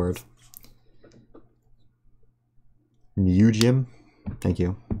say that word. Nugem? Thank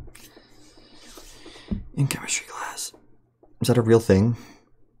you. In chemistry class. Is that a real thing?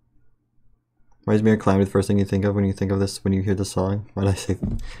 Why is Mere Calamity the first thing you think of when you think of this, when you hear this song? Why did I say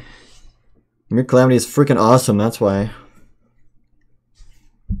Mere Calamity is freaking awesome, that's why.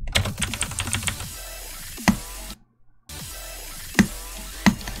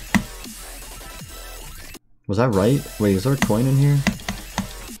 Was that right? Wait, is there a coin in here?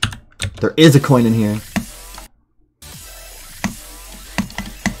 There is a coin in here.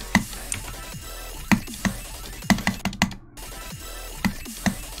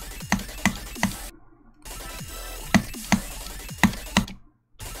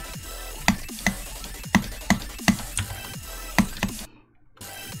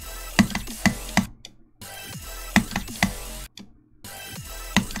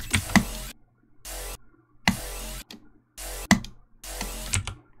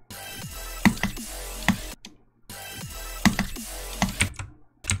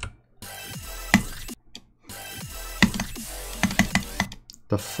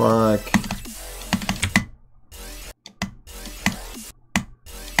 The fuck?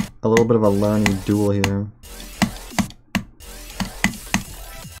 A little bit of a learning duel here.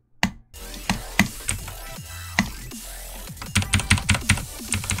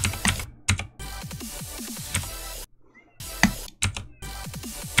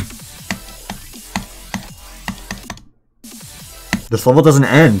 This level doesn't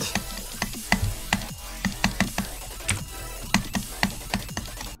end.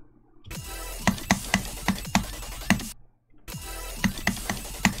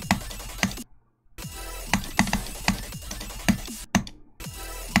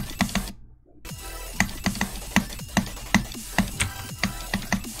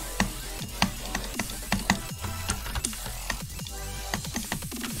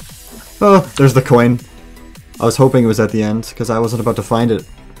 Oh, there's the coin. I was hoping it was at the end, because I wasn't about to find it.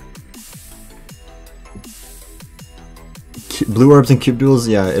 Blue orbs and cube duels,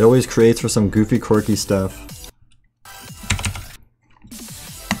 yeah, it always creates for some goofy, quirky stuff.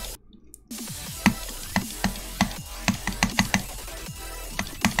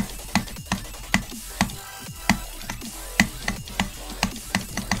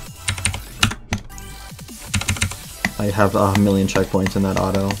 I have a million checkpoints in that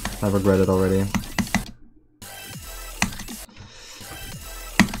auto. I regret it already.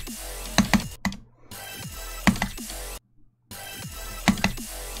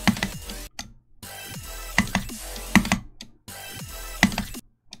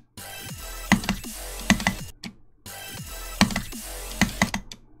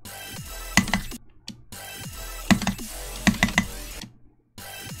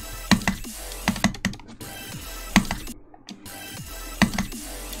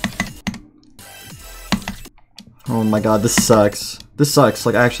 Oh my god, this sucks. This sucks,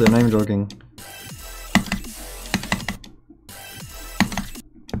 like actually, I'm not even joking.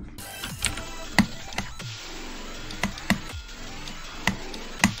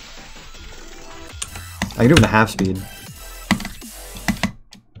 I can do it in a half speed.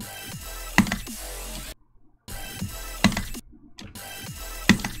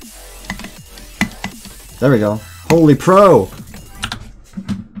 There we go. Holy pro!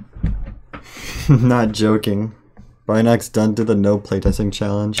 Not joking. Binox done to the no playtesting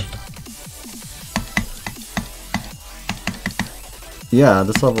challenge. Yeah,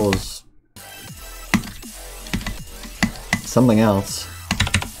 this level is something else,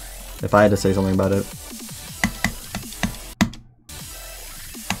 if I had to say something about it.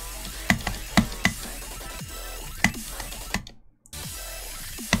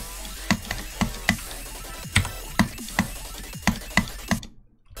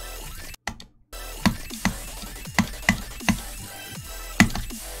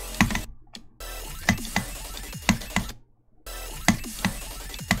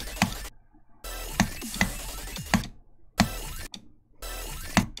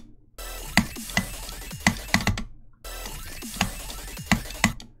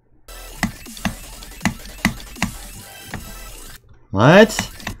 What?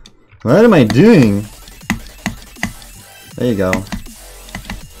 What am I doing? There you go.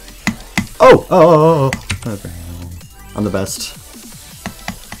 Oh! Oh! Okay. I'm the best.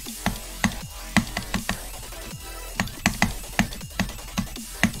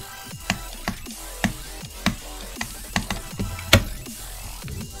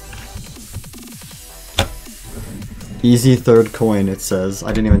 Easy third coin, it says. I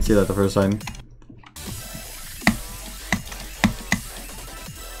didn't even see that the first time.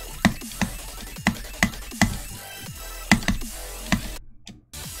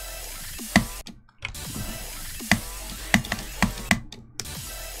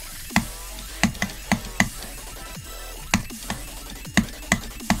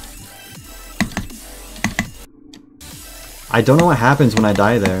 I don't know what happens when I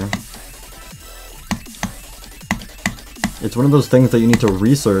die there. It's one of those things that you need to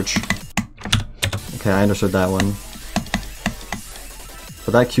research. Okay, I understood that one.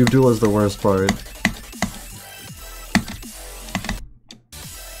 But that cube duel is the worst part.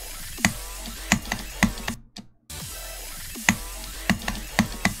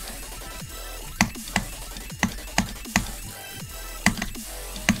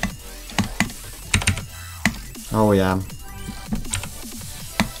 Oh yeah.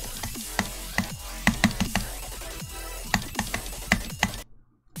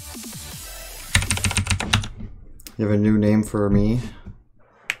 You have a new name for me?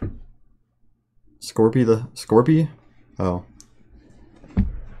 Scorpy the... Scorpy? Oh.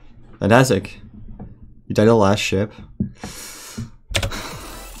 Fantastic. You died on the last ship.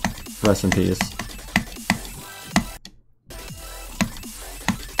 Rest in peace.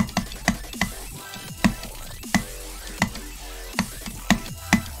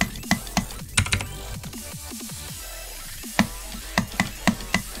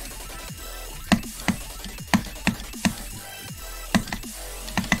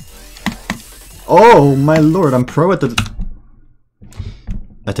 Oh my lord, I'm pro at the...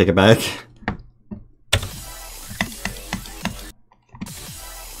 I take it back.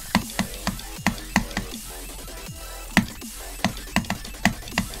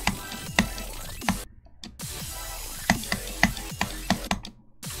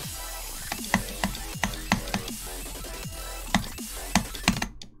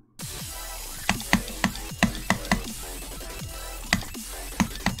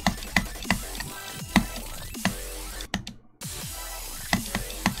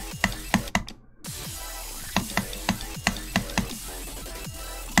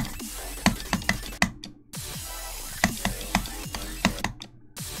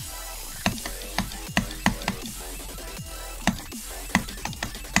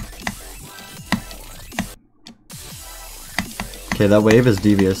 Okay, that wave is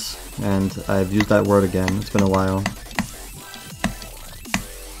devious, and I've used that word again. It's been a while.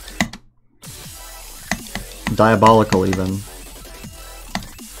 Diabolical, even.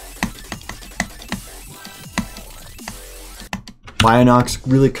 Bionox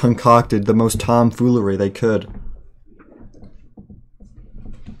really concocted the most tomfoolery they could.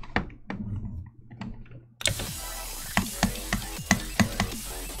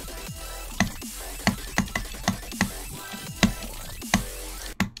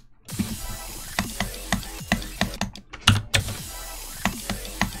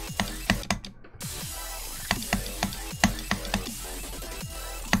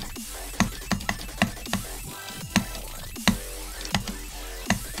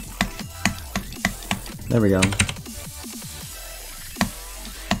 There we go.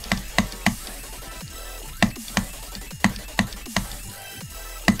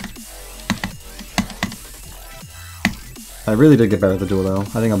 I really did get better at the duel though. I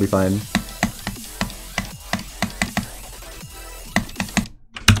think I'll be fine.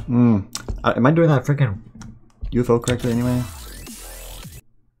 Am I doing that freaking UFO correctly anyway?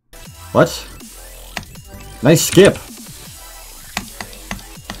 What? Nice skip!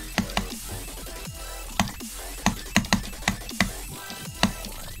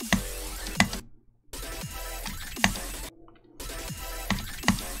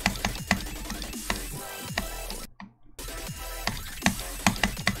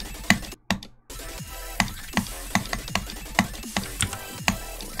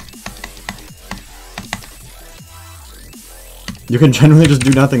 You can generally just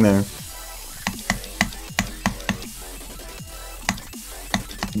do nothing there.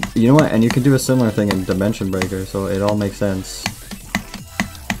 You know what? And you can do a similar thing in Dimension Breaker, so it all makes sense.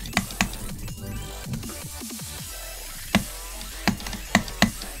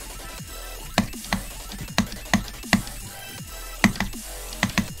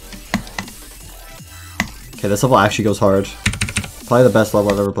 Okay, this level actually goes hard. Probably the best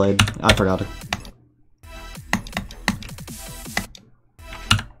level I've ever played. I forgot it.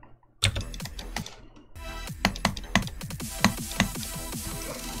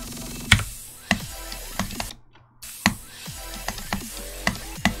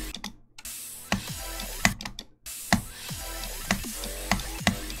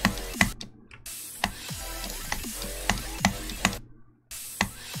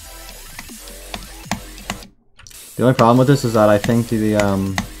 The only problem with this is that I think the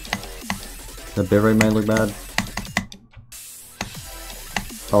bitrate might look bad.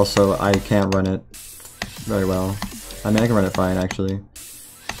 Also, I can't run it very well. I mean, I can run it fine, actually.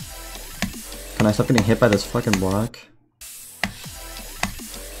 Can I stop getting hit by this fucking block?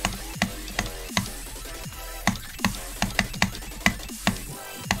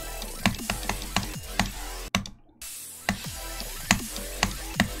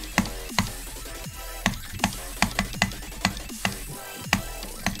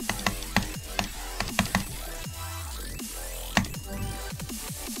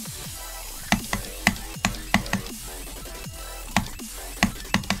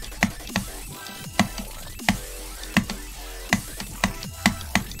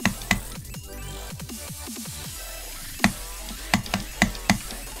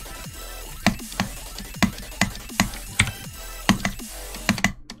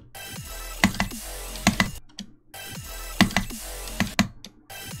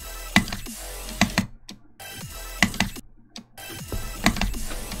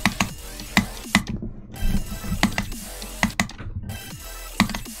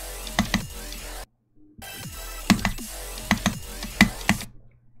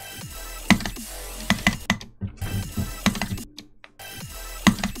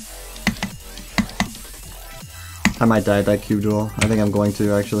 I might die at that cube duel. I think I'm going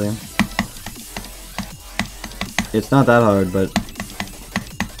to, actually. It's not that hard, but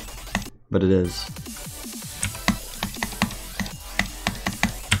it is.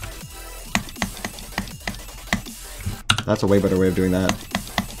 That's a way better way of doing that.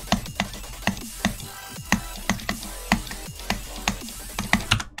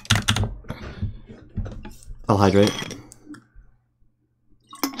 I'll hydrate.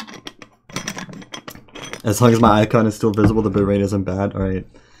 As long as my icon is still visible, the bitrate isn't bad. Alright.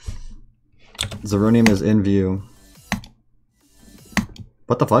 Zeronium is in view.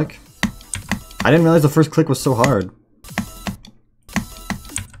 What the fuck? I didn't realize the first click was so hard.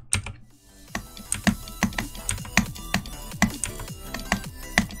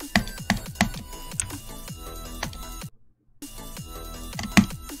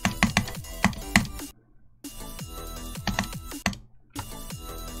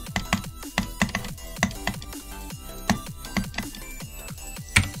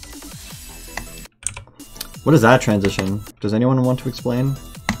 What is that transition? Does anyone want to explain?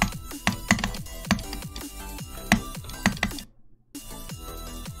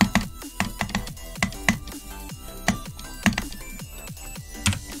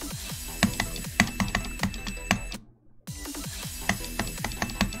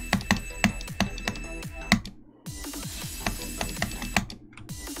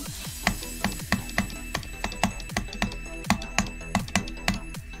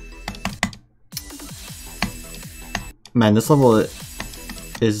 Man, this level,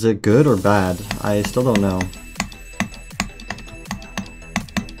 is it good or bad? I still don't know.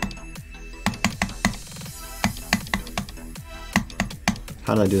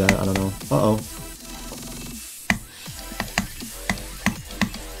 How did I do that? I don't know. Uh-oh.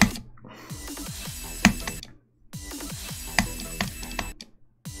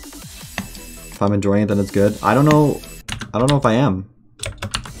 If I'm enjoying it, then it's good. I don't know if I am.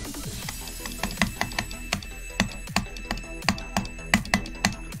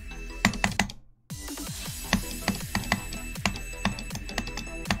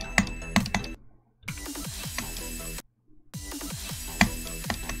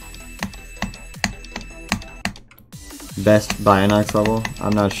 Best Bionox level?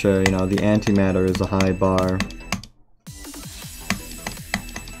 I'm not sure, you know, the antimatter is a high bar.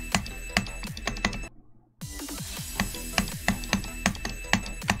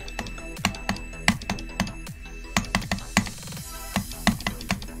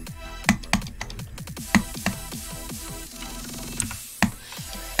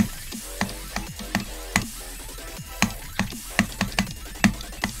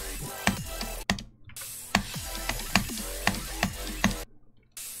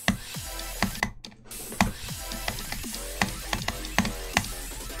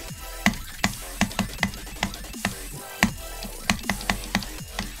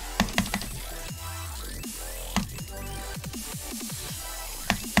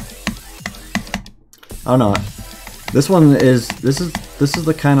 I don't know. This is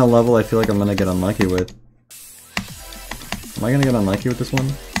the kind of level I feel like I'm gonna get unlucky with. Am I gonna get unlucky with this one?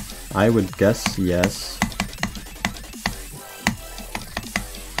 I would guess yes.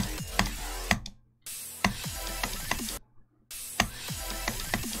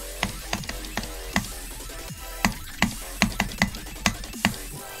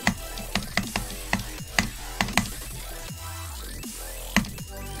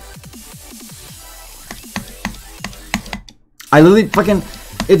 I literally fucking...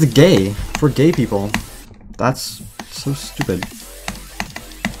 It's gay. For gay people. That's so stupid.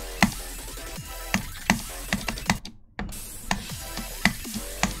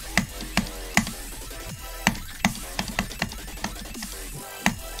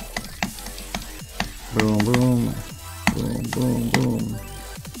 Boom, boom. Boom, boom, boom.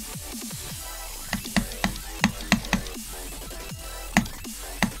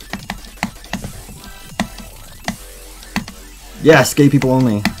 Yes, gay people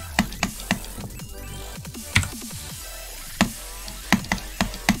only.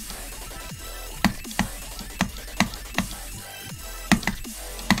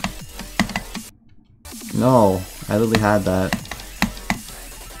 No, I literally had that.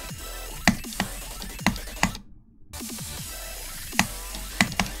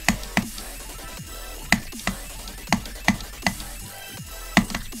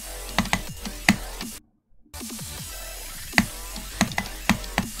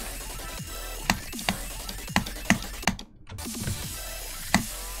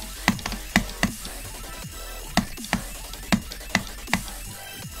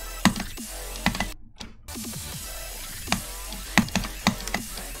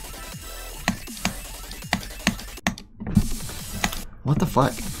 What the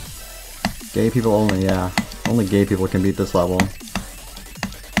fuck? Gay people only, yeah. Only gay people can beat this level.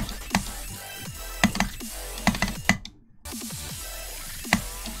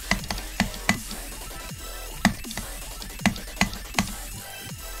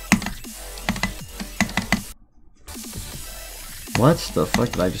 What the fuck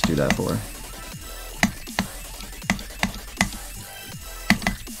did I just do that for?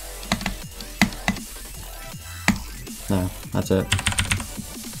 No, that's it.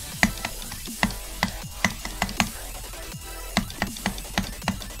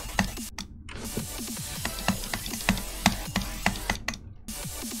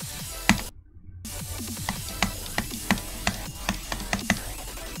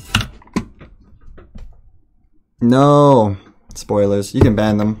 No! Spoilers. You can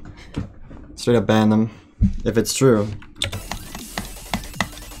ban them. Straight up ban them. If it's true.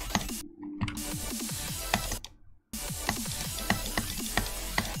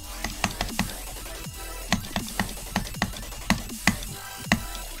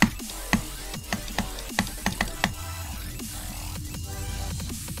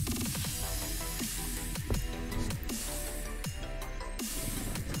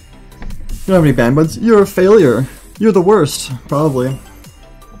 You don't have any ban buds? You're a failure. You're the worst, probably.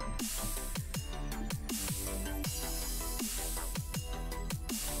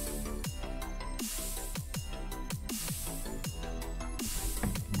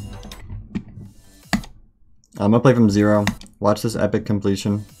 I'm gonna play from 0. Watch this epic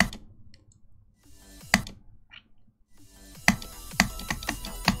completion.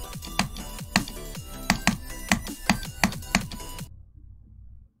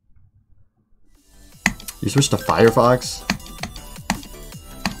 You switched to Firefox?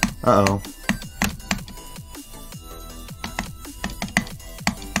 Uh-oh.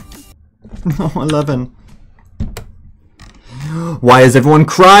 No, 11. Why is everyone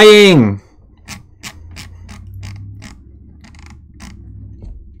crying?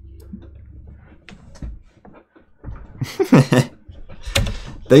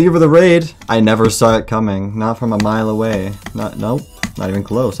 Thank you for the raid. I never saw it coming. Not from a mile away. Nope. Not even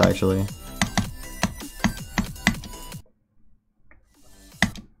close, actually.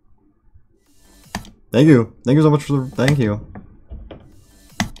 Thank you. Thank you so much for the... Thank you.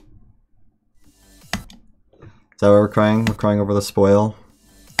 Is that why we're crying? We're crying over the spoil.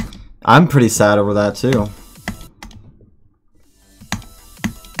 I'm pretty sad over that, too.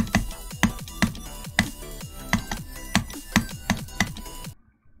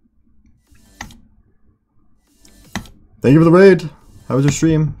 Thank you for the raid. How was your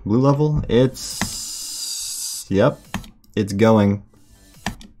stream? Blue level? It's... Yep. It's going.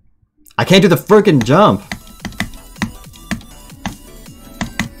 I can't do the frickin' jump!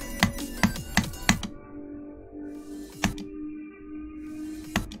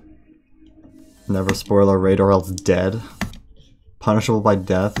 Never spoil a raid or else dead. Punishable by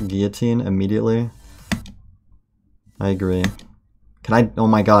death, guillotine immediately. I agree. Can I? Oh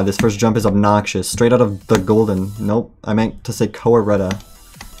my god, this first jump is obnoxious. Straight out of the golden. Nope, I meant to say Coaretta.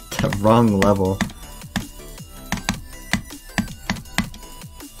 The wrong level.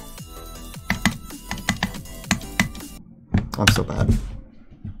 I'm so bad.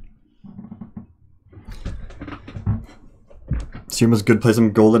 Stream was good, play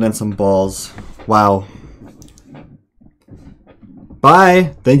some golden and some balls. Wow.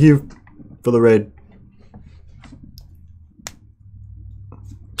 Bye! Thank you for the raid.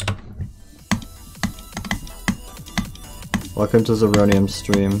 Welcome to Zeronium's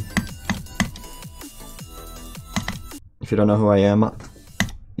stream. If you don't know who I am,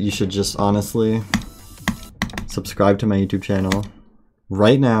 you should just honestly subscribe to my YouTube channel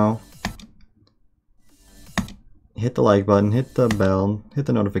right now. Hit the like button, hit the bell, hit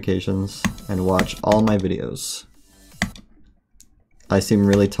the notifications, and watch all my videos. I seem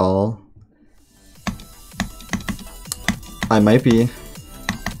really tall. I might be.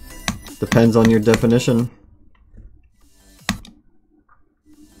 Depends on your definition.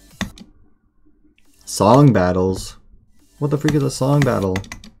 Song battles? What the freak is a song battle?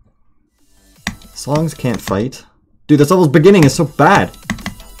 Songs can't fight. Dude, this level's beginning is so bad.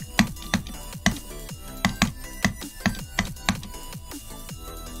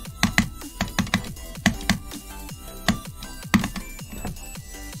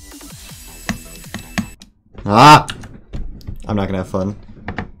 Ah! I'm not gonna have fun.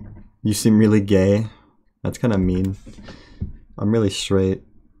 You seem really gay. That's kind of mean. I'm really straight.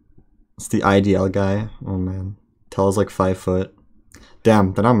 It's the IDL guy. Oh man. Tell is like 5 foot.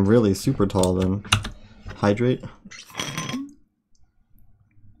 Damn, then I'm really super tall then. Hydrate.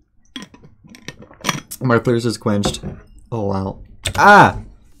 My thirst is quenched. Oh wow. Ah!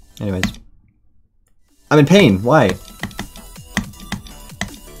 Anyways. I'm in pain. Why?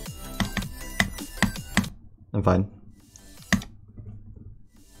 I'm fine.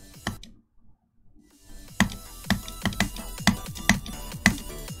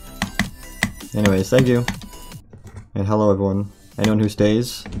 Anyways, thank you. And hello everyone. Anyone who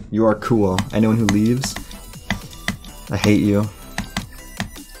stays, you are cool. Anyone who leaves, I hate you.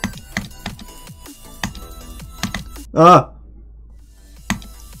 Ah!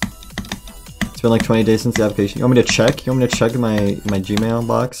 It's been like 20 days since the application. You want me to check? You want me to check my Gmail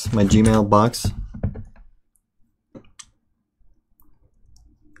box? My Gmail box?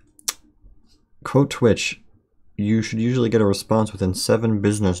 Quote Twitch. You should usually get a response within 7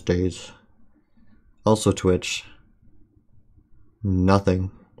 business days. Also Twitch. Nothing.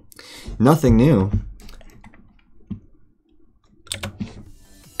 Nothing new.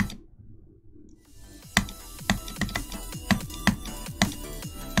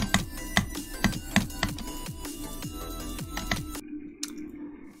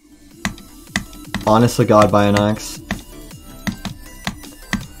 Honest to God, Bionox.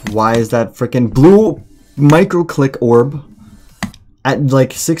 Why is that freaking blue micro-click orb at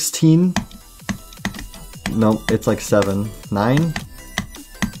like 16? Nope, it's like 7. 9?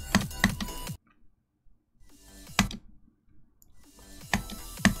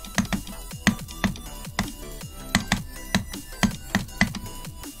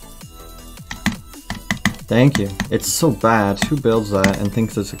 Thank you. It's so bad. Who builds that and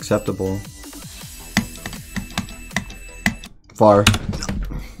thinks it's acceptable? Far.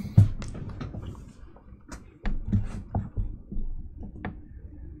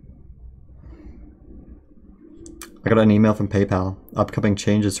 I got an email from PayPal. Upcoming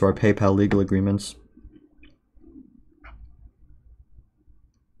changes to our PayPal legal agreements.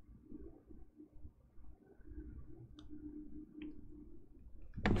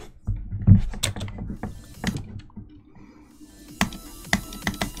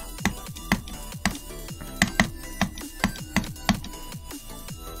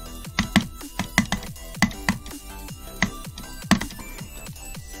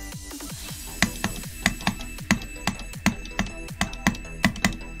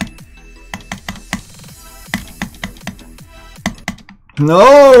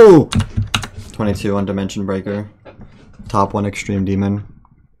 No! 22 on Dimension Breaker. Top 1 Extreme Demon.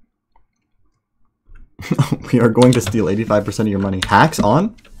 We are going to steal 85% of your money. Hacks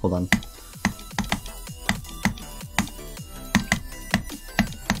on? Hold on.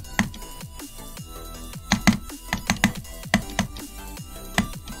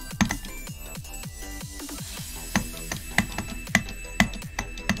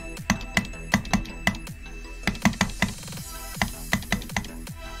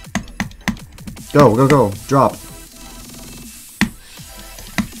 Go, go, go. Drop.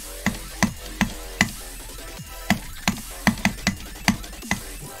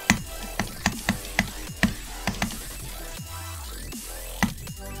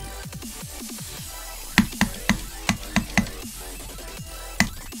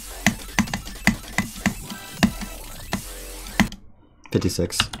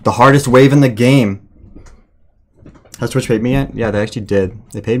 $56. The hardest wave in the game. Has Twitch paid me yet? Yeah, they actually did.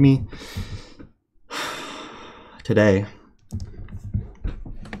 They paid me today.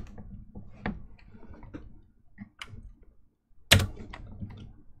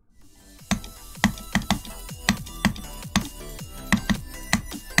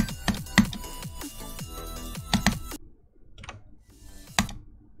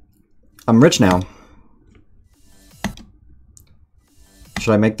 I'm rich now.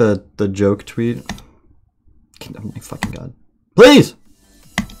 Should I make the joke tweet? Oh my fucking god. Please!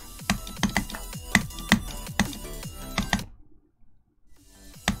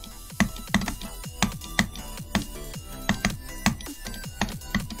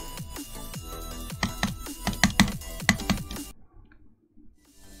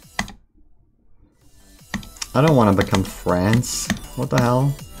 I don't want to become France. What the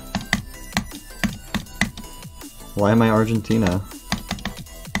hell? Why am I Argentina?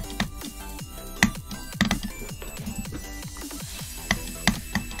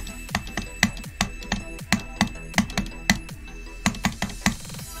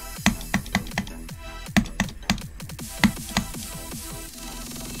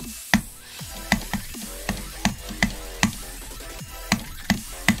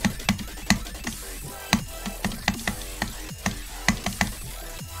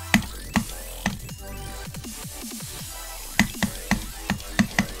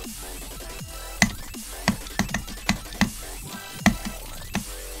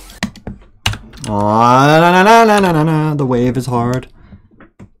 Aw, na, na, na, na, na, na, na. The wave is hard.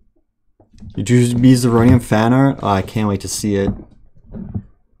 Did you use the Zeronium fan art? Oh, I can't wait to see it.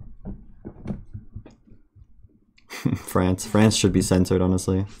 France. France should be censored,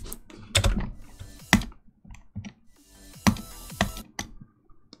 honestly.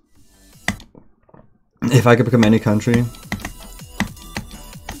 If I could become any country.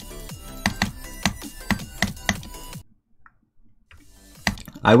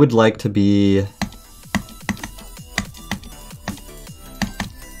 I would like to be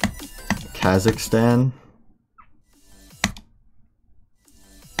Kazakhstan.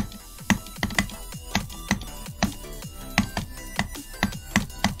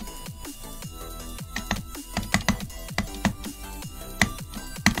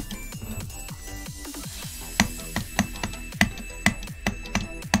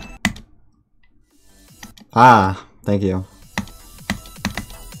 Ah, thank you.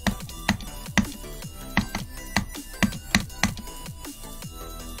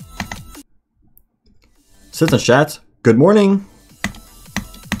 Citizen chat, good morning.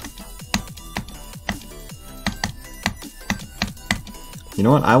 You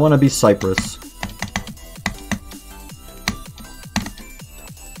know what? I want to be Cyprus.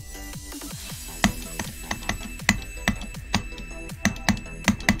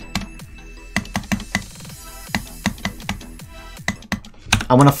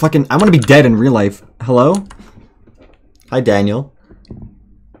 I want to be dead in real life. Hello? Hi, Daniel.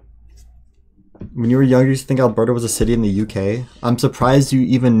 When you were younger, you used to think Alberta was a city in the UK? I'm surprised you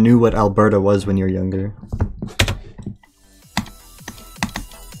even knew what Alberta was when you were younger.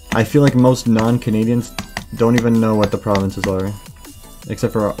 I feel like most non-Canadians don't even know what the provinces are.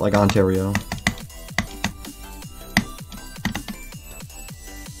 Except for, like, Ontario.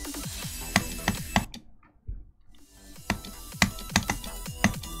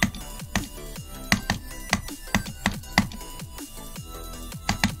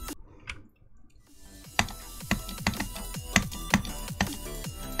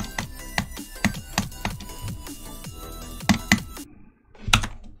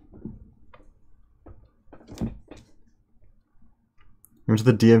 Went to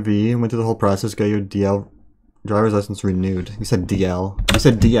the DMV, went through the whole process, got your DL driver's license renewed. You said DL. You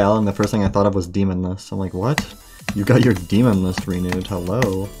said DL, and the first thing I thought of was Demon List. I'm like, what? You got your Demon List renewed?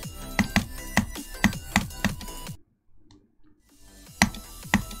 Hello?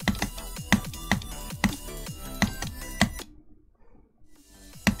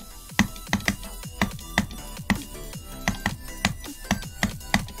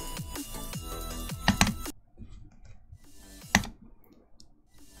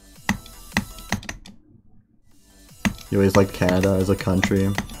 You always liked Canada as a country.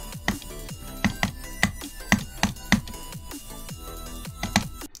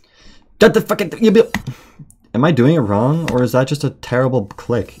 Get the fucking. Am I doing it wrong, or is that just a terrible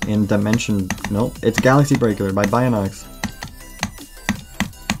click in Dimension? Nope, it's Galaxy Breaker by Bionox.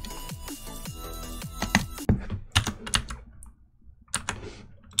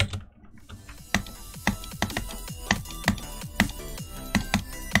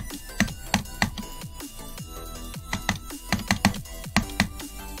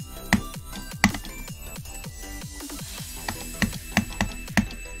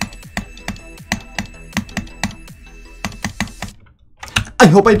 I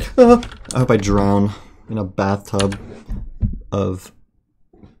hope I drown in a bathtub of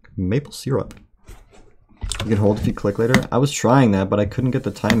maple syrup. You can hold if you click later. I was trying that, but I couldn't get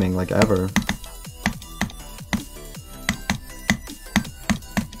the timing, like, ever.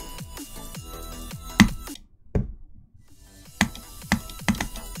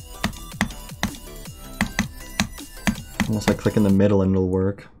 Unless I click in the middle and it'll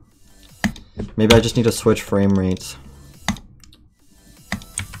work. Maybe I just need to switch frame rates.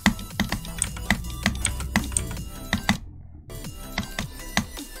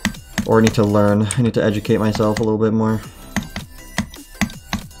 Or I need to learn. I need to educate myself a little bit more.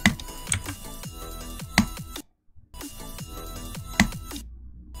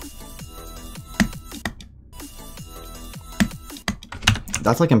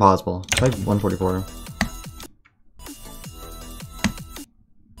 That's like impossible. Type 144.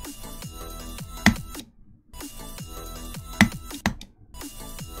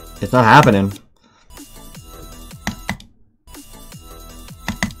 It's not happening.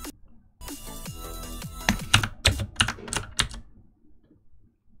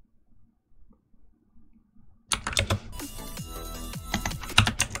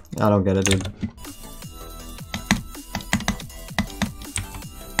 I don't get it, dude.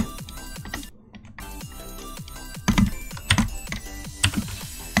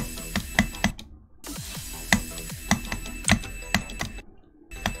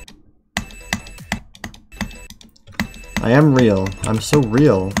 I am real. I'm so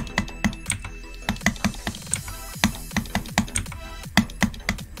real.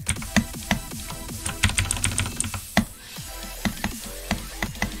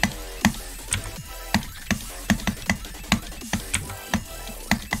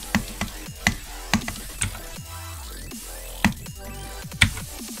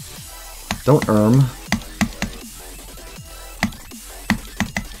 Don't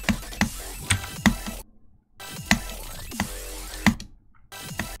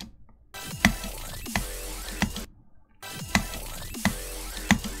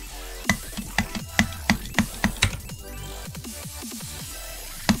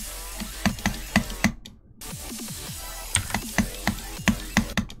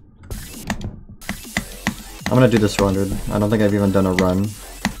I'm gonna do this 200. I don't think I've even done a run.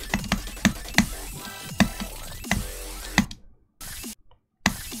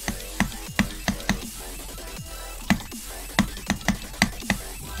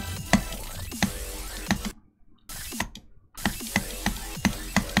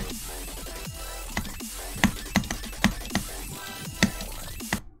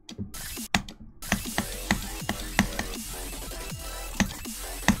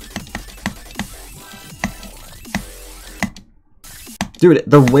 Dude,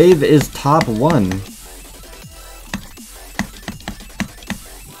 the wave is top 1.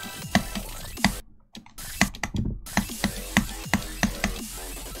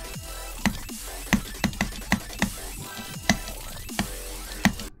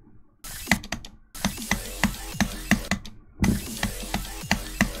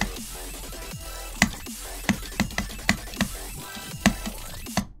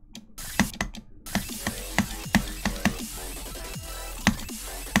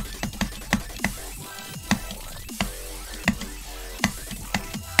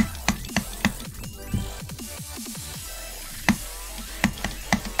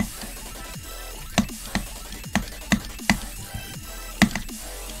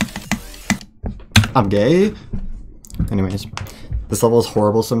 I'm gay? Anyways, this level is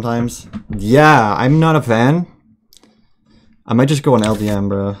horrible sometimes. Yeah, I'm not a fan. I might just go on LDM,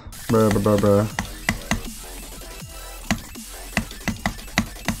 bruh. Bruh.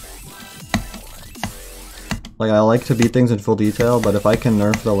 Like, I like to beat things in full detail, but if I can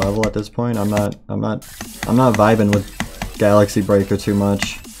nerf the level at this point, I'm not vibing with Galaxy Breaker too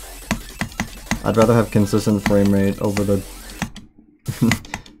much. I'd rather have consistent frame rate over the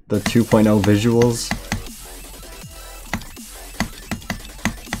the 2.0 visuals.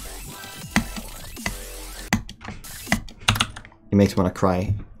 It makes me want to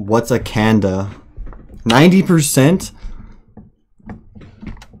cry. What's a Kanda? 90%?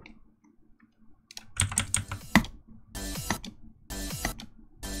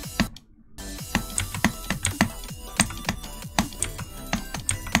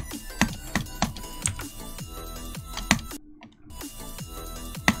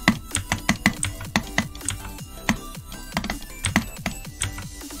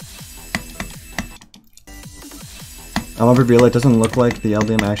 I'm gonna reveal it doesn't look like the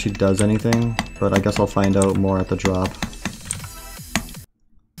LDM actually does anything, but I guess I'll find out more at the drop.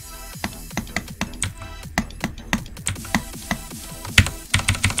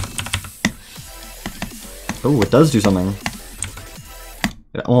 Oh, it does do something.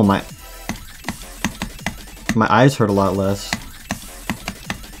 Oh, my eyes hurt a lot less.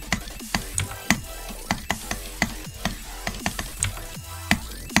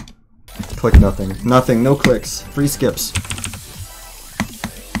 Click nothing. Nothing. No clicks. Free skips.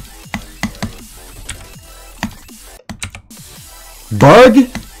 Bug?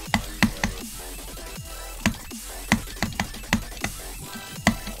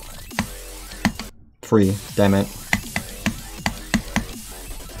 Free. Damn it.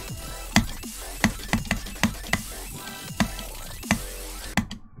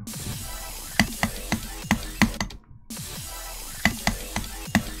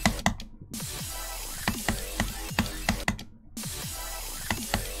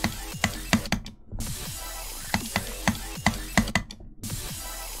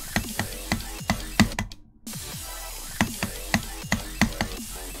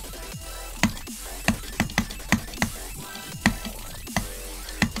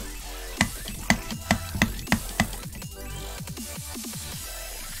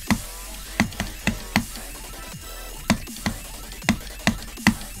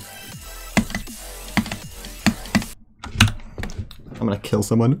 I'm gonna kill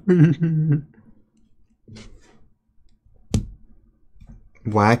someone.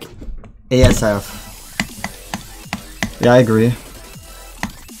 Whack. ASF. Yeah, I agree.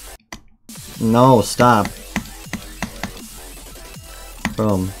 No, stop.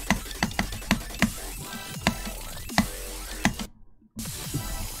 Boom.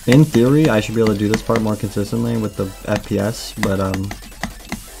 In theory, I should be able to do this part more consistently with the FPS, but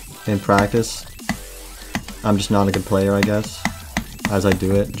in practice, I'm just not a good player, I guess. As I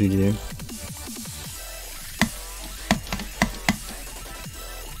do it, GG.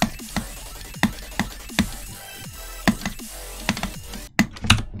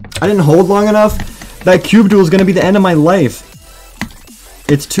 I didn't hold long enough? That cube duel is gonna be the end of my life.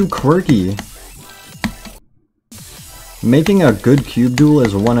 It's too quirky. Making a good cube duel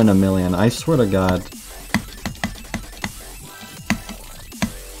is 1 in a million, I swear to God.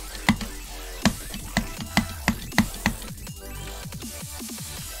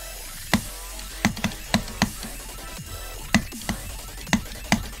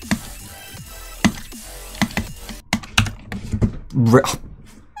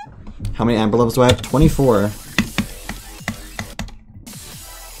 How many amber levels do I have? 24.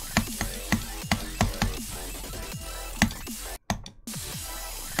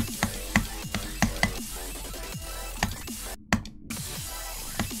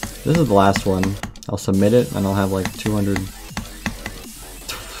 This is the last one. I'll submit it and I'll have like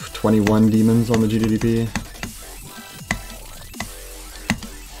 221 demons on the gddp.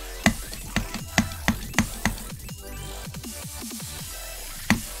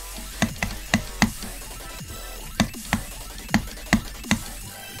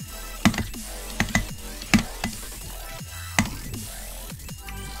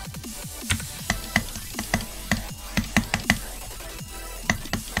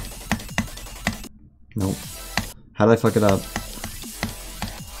 Nope. How did I fuck it up?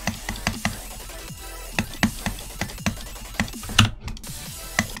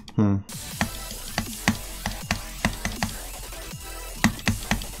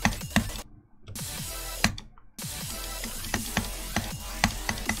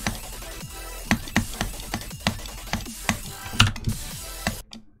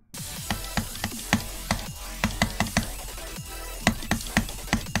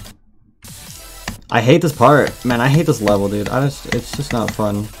 I hate this part. Man, I hate this level, dude. It's just not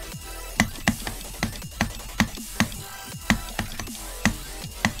fun.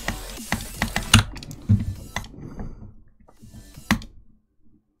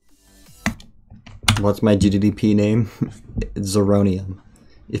 What's my gddp name? It's Zeronium.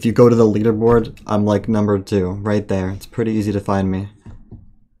 If you go to the leaderboard, I'm like number 2, right there. It's pretty easy to find me.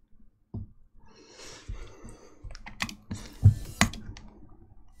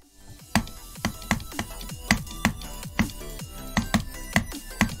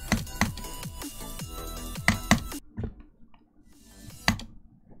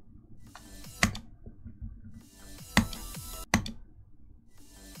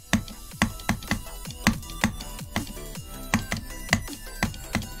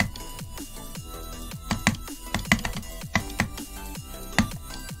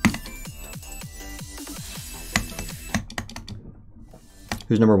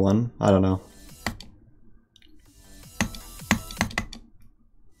 Who's number 1? I don't know.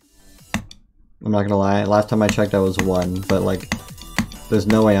 I'm not gonna lie, last time I checked I was 1, but like, there's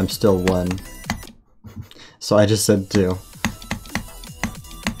no way I'm still 1. So I just said 2.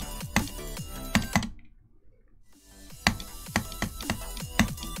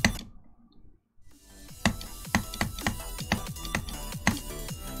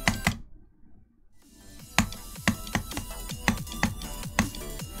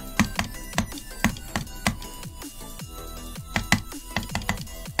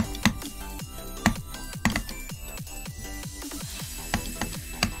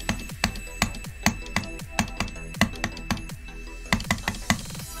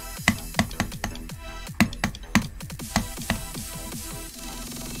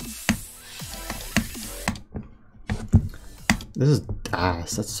 This is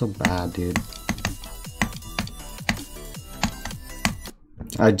ass. That's so bad, dude.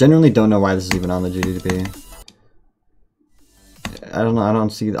 I genuinely don't know why this is even on the gddp. I don't know. I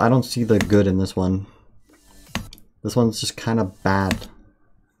don't see the good in this one. This one's just kind of bad.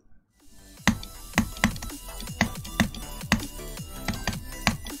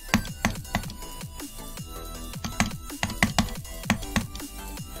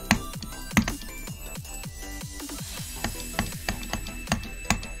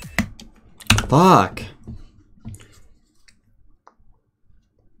 Fuck.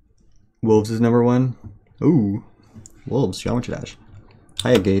 Wolves is number 1. Ooh. Wolves, geometry dash.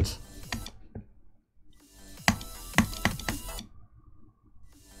 Hiya, Gates.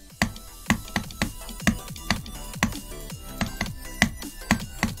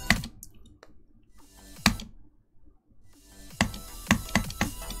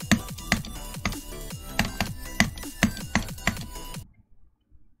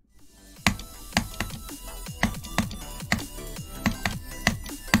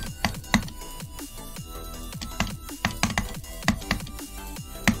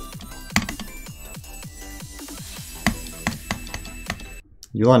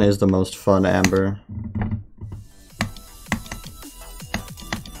 Yuan is the most fun Amber.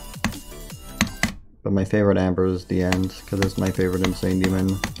 But my favorite Amber is the end, because it's my favorite Insane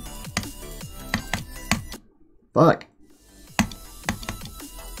Demon. Fuck!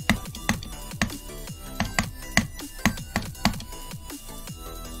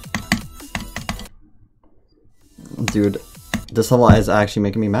 Dude, this level is actually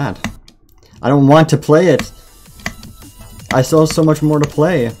making me mad. I don't want to play it! I still have so much more to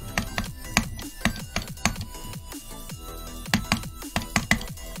play.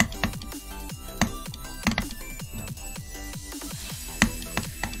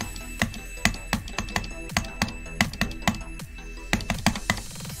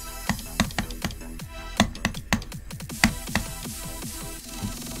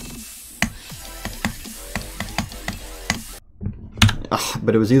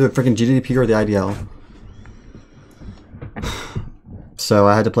 But it was either freaking gddp or the IDL. So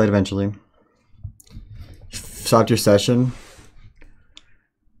I had to play it eventually. Stopped your session.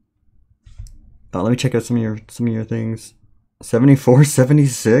 Let me check out some of your things. 74,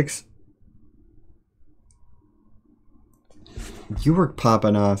 76. You were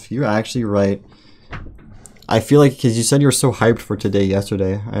popping off. You're actually right. I feel like because you said you were so hyped for today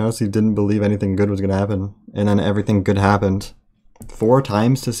yesterday. I honestly didn't believe anything good was gonna happen, and then everything good happened. 4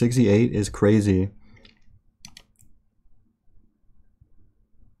 times to 68 is crazy.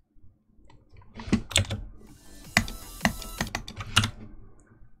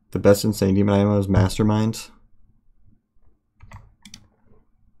 The best Insane Demon IMO is Mastermind.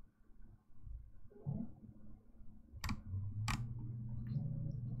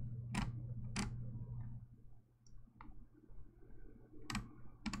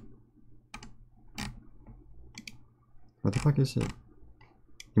 What the fuck is it?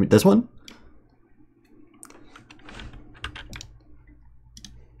 You mean this one?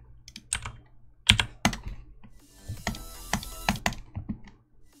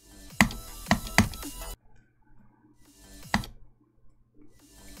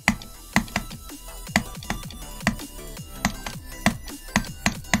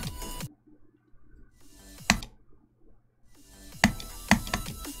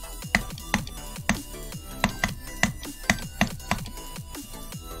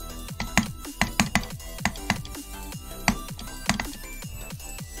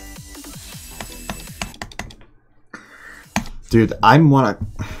 Dude, I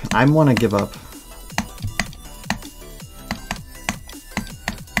wanna give up.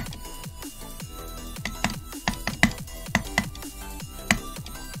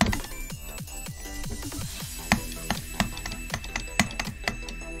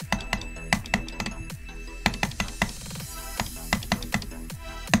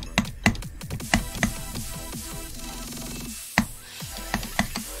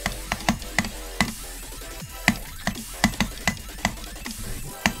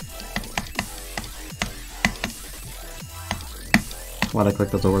 Why'd I click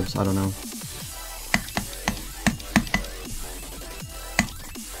those orbs? I don't know.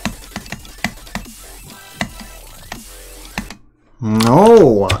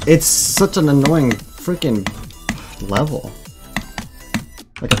 No! It's such an annoying freaking level.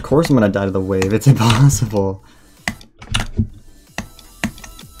 Like, of course I'm gonna die to the wave. It's impossible.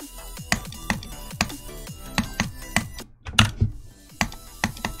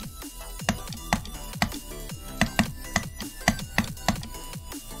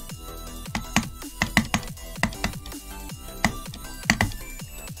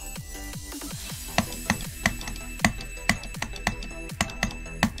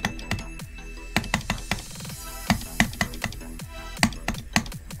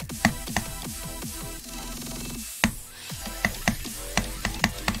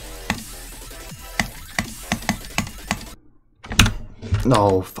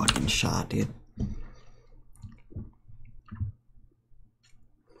 No fucking shot, dude.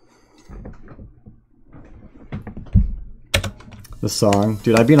 The song.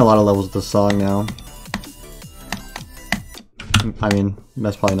 Dude, I've been a lot of levels with the song now. I mean,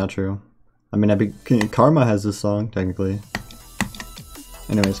 that's probably not true. I mean, Karma has this song, technically.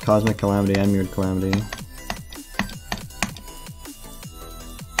 Anyways, Cosmic Calamity and Muted Calamity.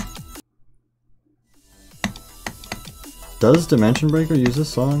 Does Dimension Breaker use this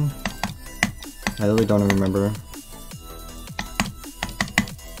song? I really don't even remember.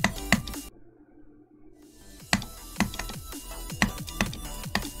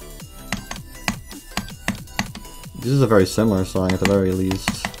 This is a very similar song at the very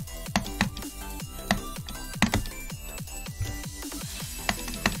least.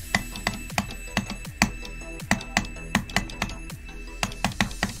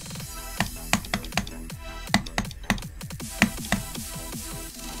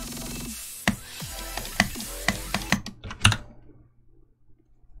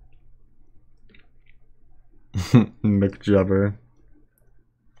 McJubber.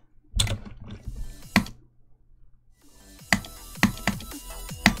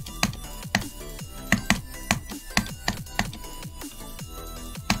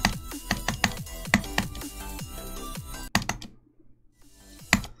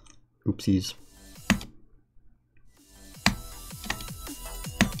 Oopsies.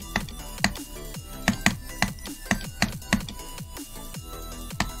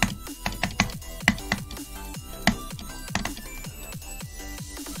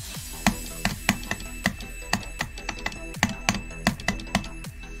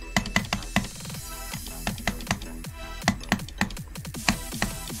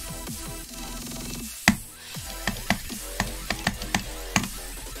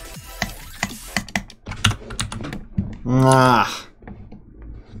 Ah.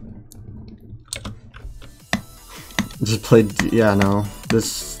 Just played, yeah, no.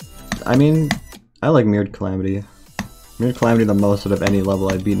 This, I mean, I like Mirrored Calamity. Mirrored Calamity the most out of any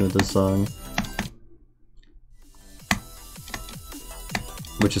level I've beaten with this song.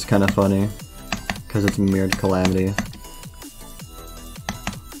 Which is kind of funny, because it's Mirrored Calamity.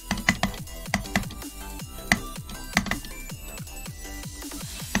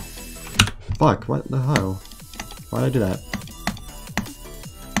 Fuck, what the hell? Why'd I do that?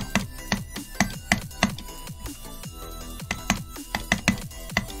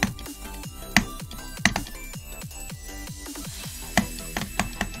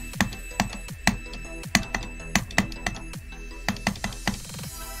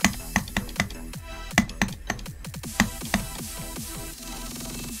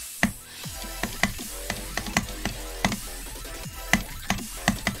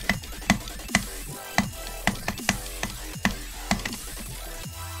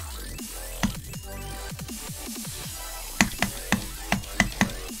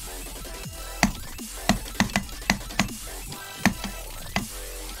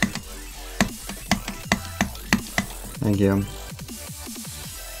 Thank you.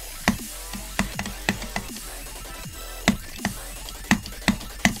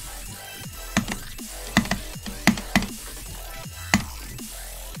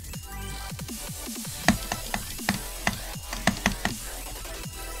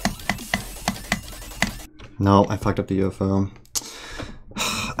 No, I fucked up the UFO.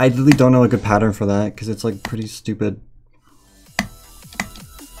 I really don't know a good pattern for that, because it's like pretty stupid.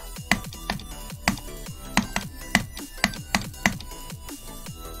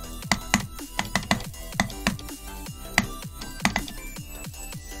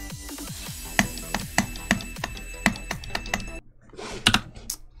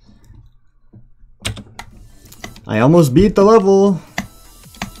 I almost beat the level.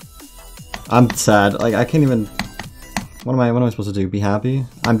 I'm sad. Like I can't even. What am I supposed to do? Be happy?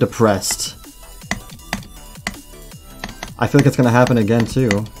 I'm depressed. I feel like it's gonna happen again too.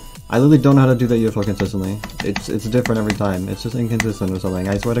 I literally don't know how to do that UFO consistently. It's different every time. It's just inconsistent or something.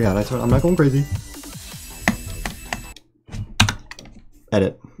 I swear to God. I swear. I'm not going crazy.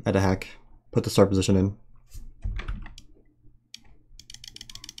 Edit hack. Put the start position in.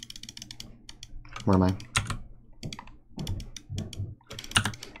 Where am I?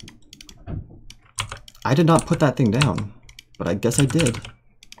 I did not put that thing down, but I guess I did.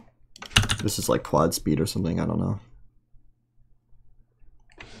 This is like quad speed or something, I don't know.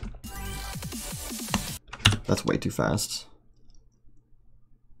 That's way too fast.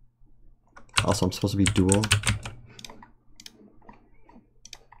 Also, I'm supposed to be dual.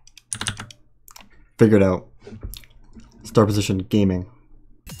 Figured out. Start position, gaming.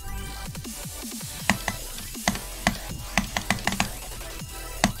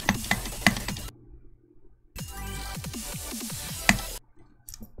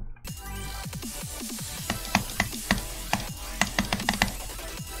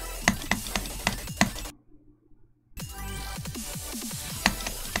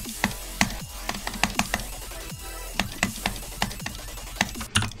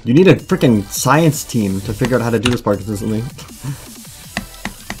 You need a freaking science team to figure out how to do this part consistently.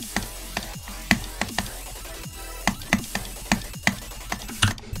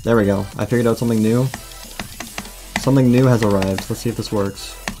 There we go. I figured out something new. Something new has arrived. Let's see if this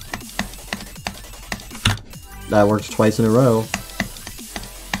works. That worked twice in a row.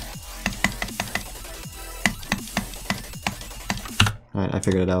 Alright, I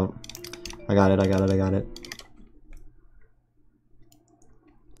figured it out. I got it.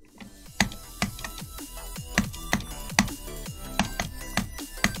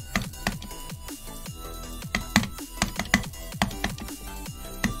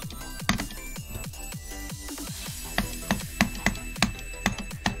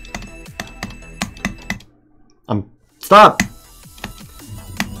 Stop!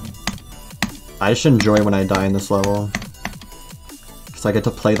 I just enjoy when I die in this level. Because I get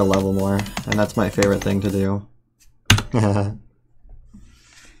to play the level more, and that's my favorite thing to do.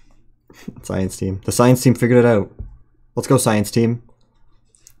 Science team. The science team figured it out. Let's go, science team.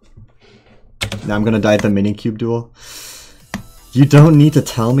 Now I'm gonna die at the mini-cube duel. You don't need to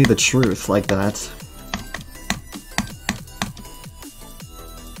tell me the truth like that.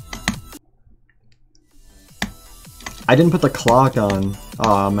 I didn't put the clock on.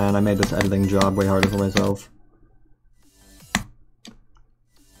 Aw, man, I made this editing job way harder for myself.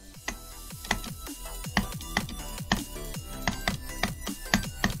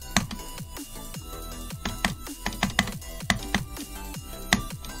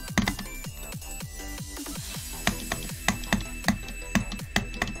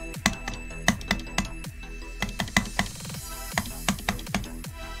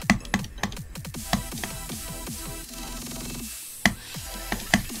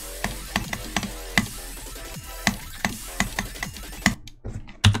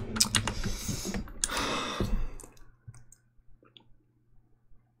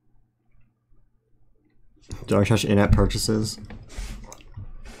 Dark Touch in-app purchases.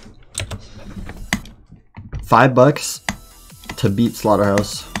 $5 to beat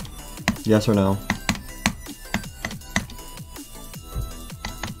Slaughterhouse. Yes or no?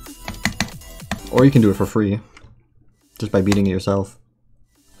 Or you can do it for free. Just by beating it yourself.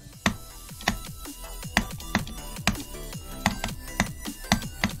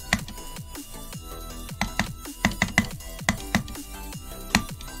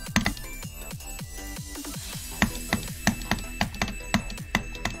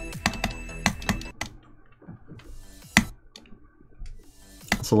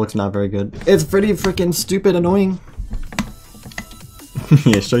 So looks not very good. It's pretty freaking stupid annoying.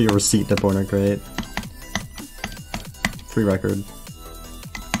 Yeah, show your receipt to Porno Crate. Free record.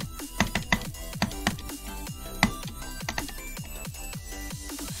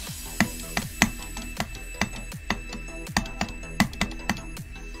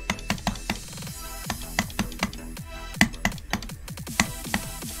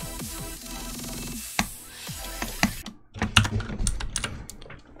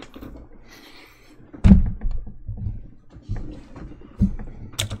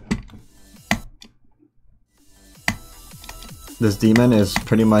 This demon is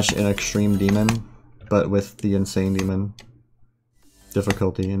pretty much an extreme demon, but with the insane demon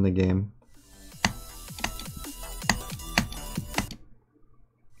difficulty in the game.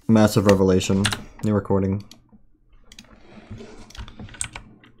 Massive revelation. New recording.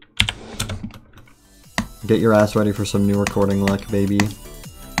 Get your ass ready for some new recording luck, baby.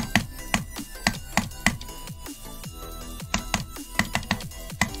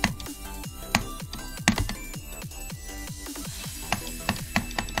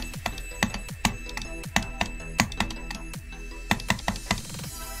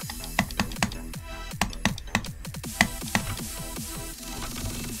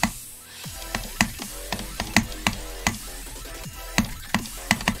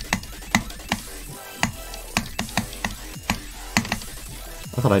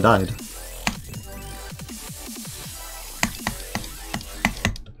 I thought I died.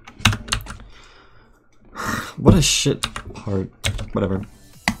 What a shit part. Whatever.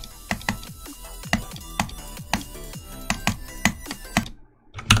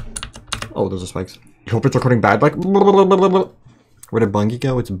 Oh, those are spikes. You hope it's recording bad, like. Where did Bungie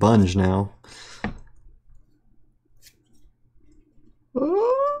go? It's Bunge now.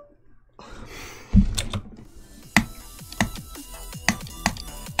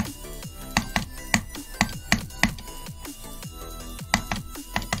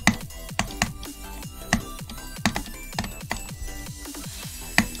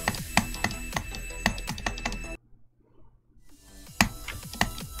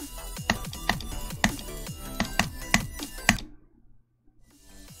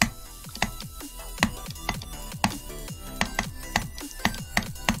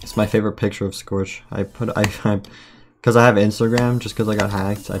 It's my favorite picture of Scorch. Because I have Instagram, just because I got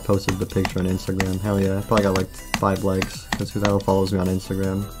hacked, I posted the picture on Instagram. Hell yeah, I probably got like 5 likes, because who the hell follows me on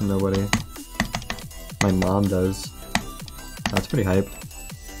Instagram? Nobody. My mom does. That's pretty hype.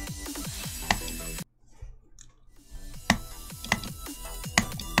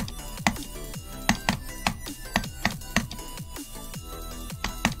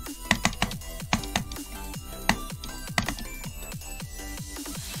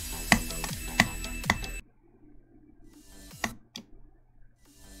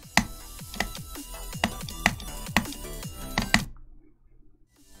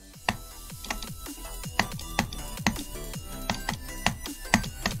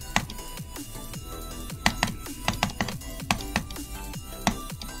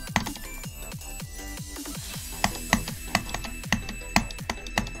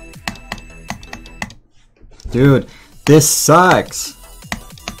 Dude, this sucks.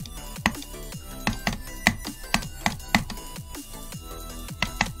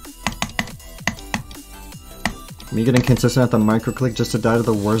 Me getting consistent at the microclick just to die to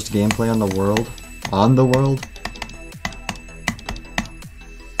the worst gameplay on the world? On the world?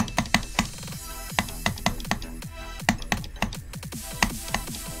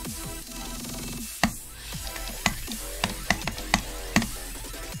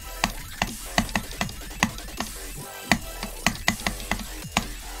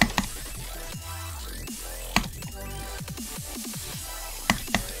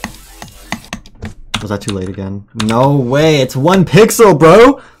 Was that too late again? No way, it's 1 pixel,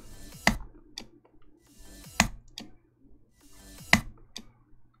 bro!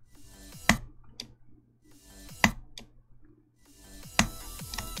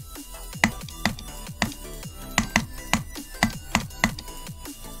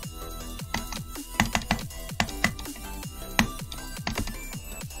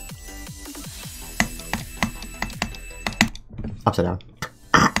 Upside down.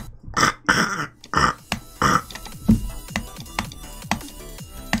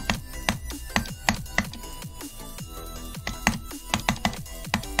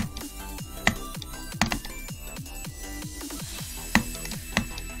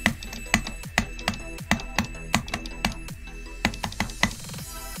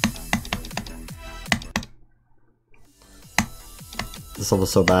 This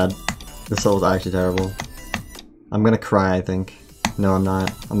level's so bad. This level's actually terrible. I'm gonna cry, I think. No, I'm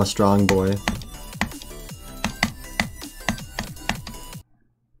not. I'm a strong boy.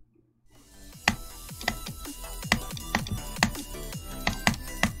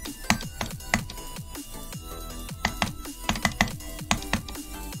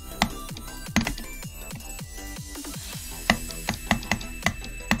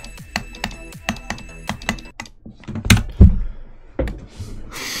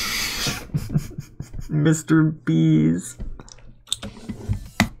 Mr. Bees.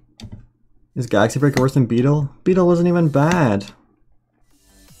 Is Galaxy Breaker worse than Beetle? Beetle wasn't even bad.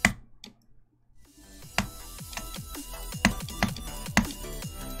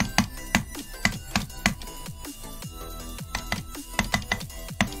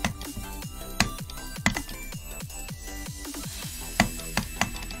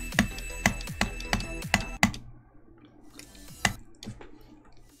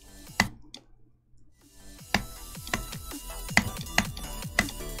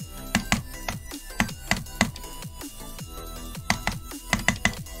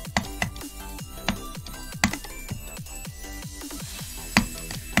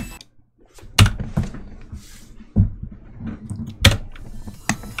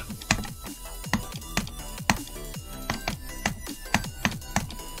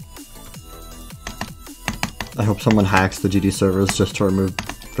 I hope someone hacks the GD servers just to remove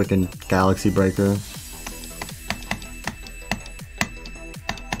freaking Galaxy Breaker.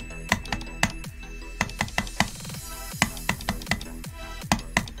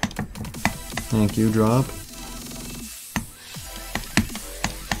 Thank you, drop.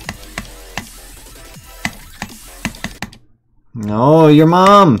 No, your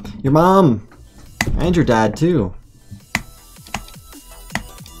mom! Your mom! And your dad, too.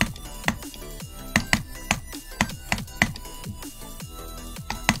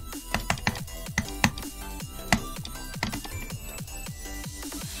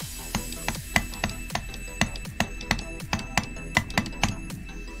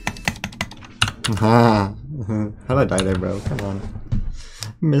 How'd I die there, bro? Come on.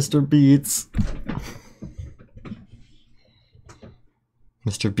 Mr. Beats.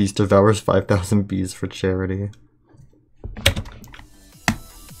 Mr. Beast devours 5,000 bees for charity.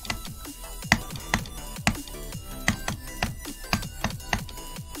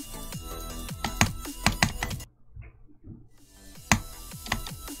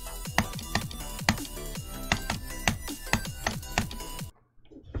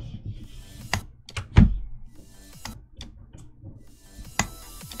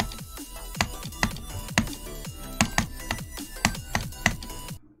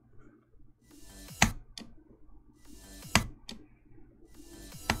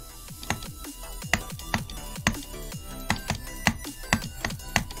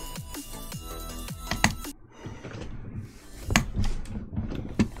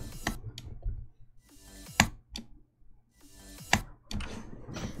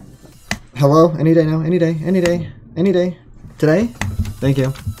 Hello? Any day now? Any day? Any day? Any day? Today? Thank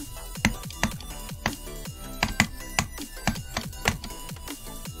you.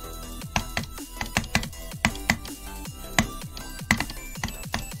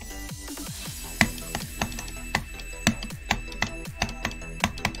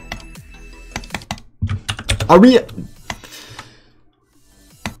 Are we?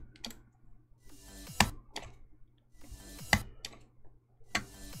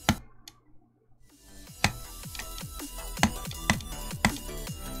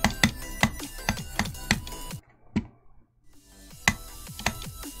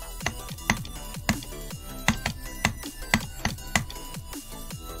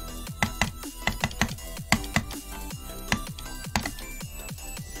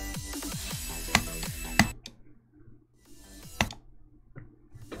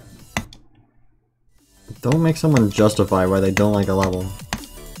 Don't make someone justify why they don't like a level.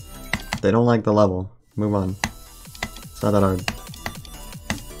 They don't like the level. Move on. It's not that hard.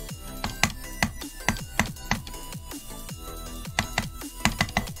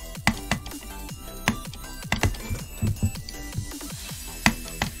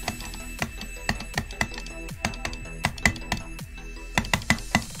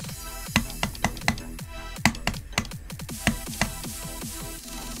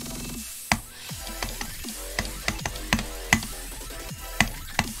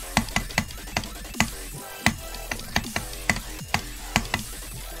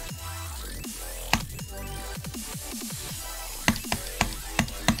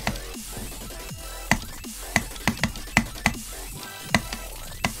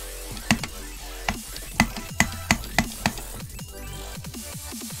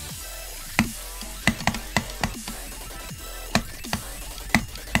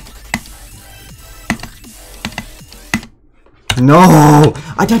 No!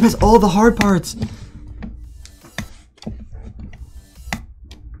 I died past all the hard parts!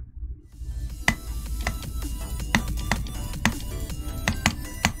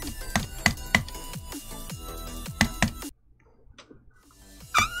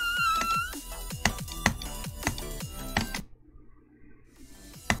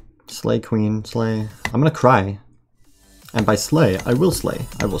 Slay, queen, slay. I'm gonna cry. And by slay, I will slay.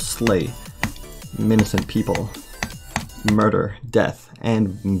 I will slay innocent people. Murder, death,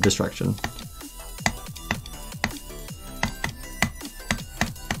 and destruction.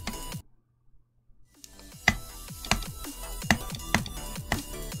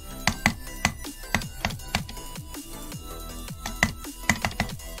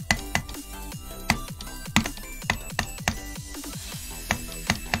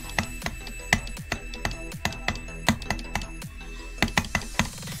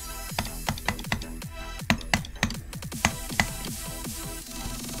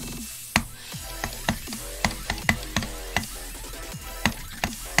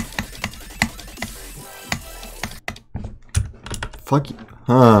 Fuck you.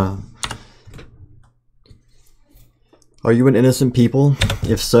 Huh. Are you an innocent people?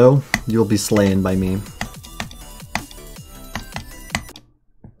 If so, you'll be slain by me.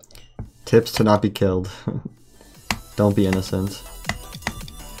 Tips to not be killed. Don't be innocent.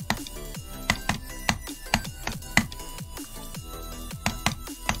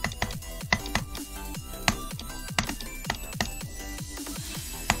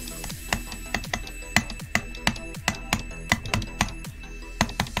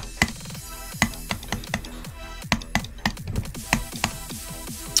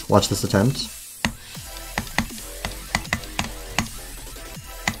 Watch this attempt.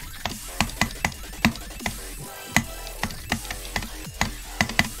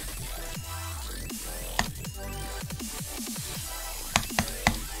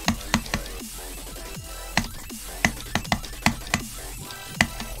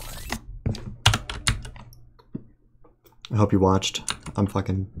 I hope you watched. I'm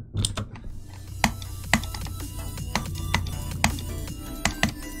fucking...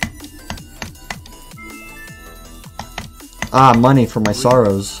 Ah, money for my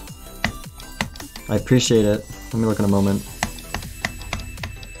sorrows. I appreciate it. Let me look in a moment.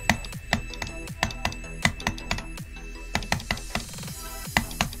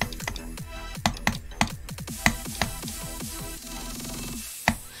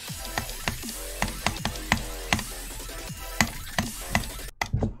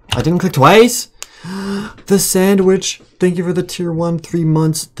 I didn't click twice? The sandwich. Thank you for the tier 1, 3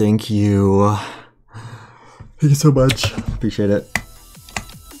 months. Thank you. Thank you so much. Appreciate it.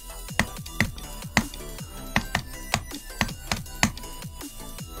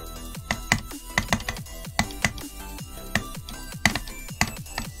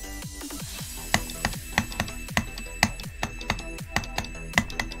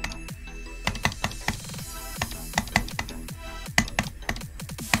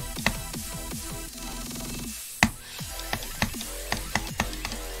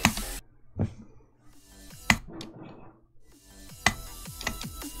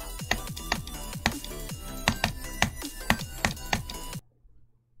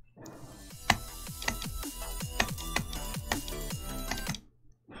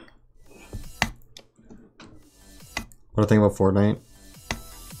 What do you think about Fortnite?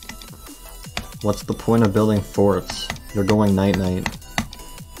 What's the point of building forts? You're going night-night.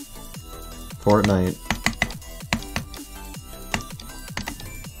 Fortnite.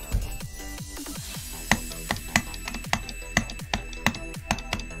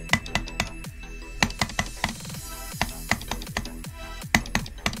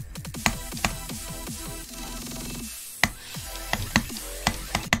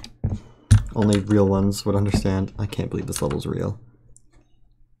 Only real ones would understand. I can't believe this level's real.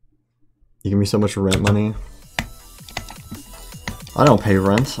 You give me so much rent money. I don't pay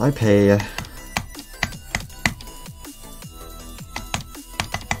rent. I pay...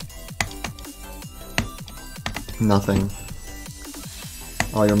 nothing.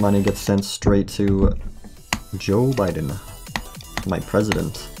 All your money gets sent straight to Joe Biden, my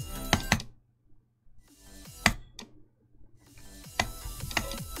president.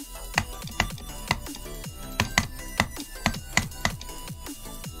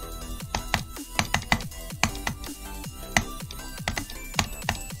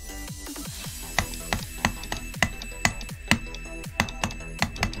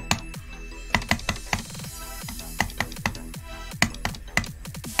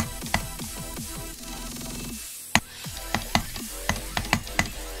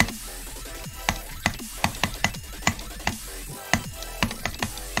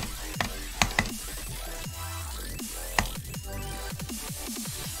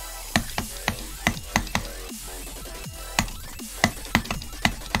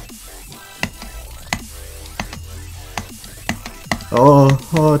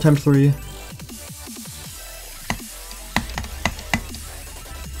 Oh, attempt 3.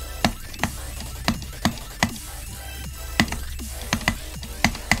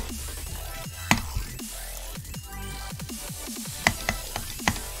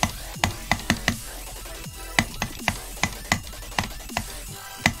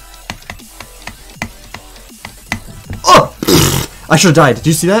 Oh! I should have died. Did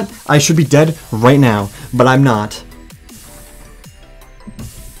you see that? I should be dead right now, but I'm not.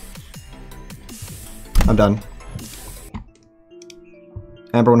 I'm done.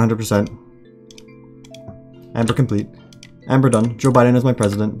 Amber 100%. Amber complete. Amber done. Joe Biden is my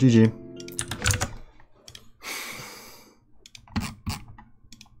president. GG.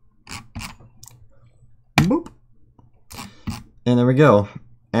 Boop. And there we go.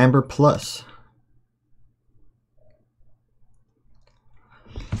 Amber plus.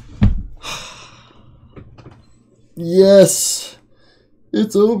 Yes!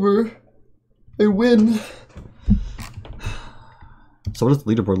 It's over. I win. So what does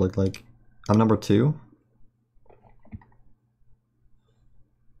the leaderboard look like? I'm number 2.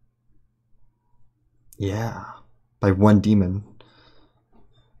 Yeah. By 1 demon.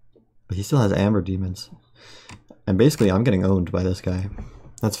 But he still has amber demons. And basically I'm getting owned by this guy.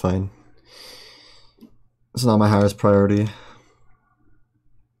 That's fine. It's not my highest priority.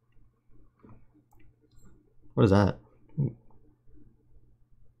 What is that?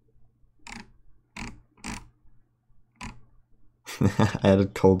 I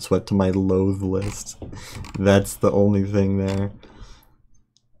added cold sweat to my loathe list. That's the only thing there.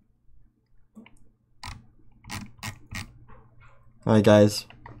 Alright guys.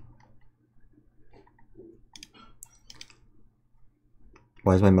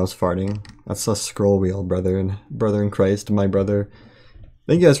 Why is my mouse farting? That's a scroll wheel, brother in Christ, my brother.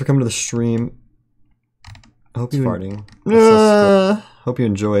 Thank you guys for coming to the stream. I hope you farting. Hope you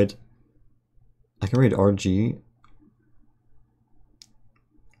enjoyed. I can read RG.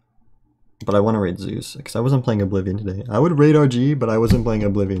 But I want to raid Zeus, because I wasn't playing Oblivion today. I would raid RG, but I wasn't playing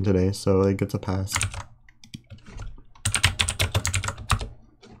Oblivion today, so it gets a pass.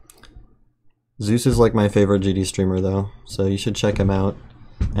 Zeus is like my favorite GD streamer though, so you should check him out.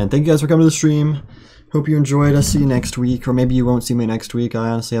 And thank you guys for coming to the stream. Hope you enjoyed. I'll see you next week, or maybe you won't see me next week. I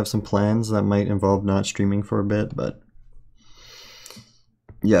honestly have some plans that might involve not streaming for a bit, but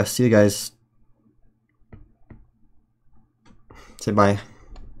yeah, see you guys. Say bye.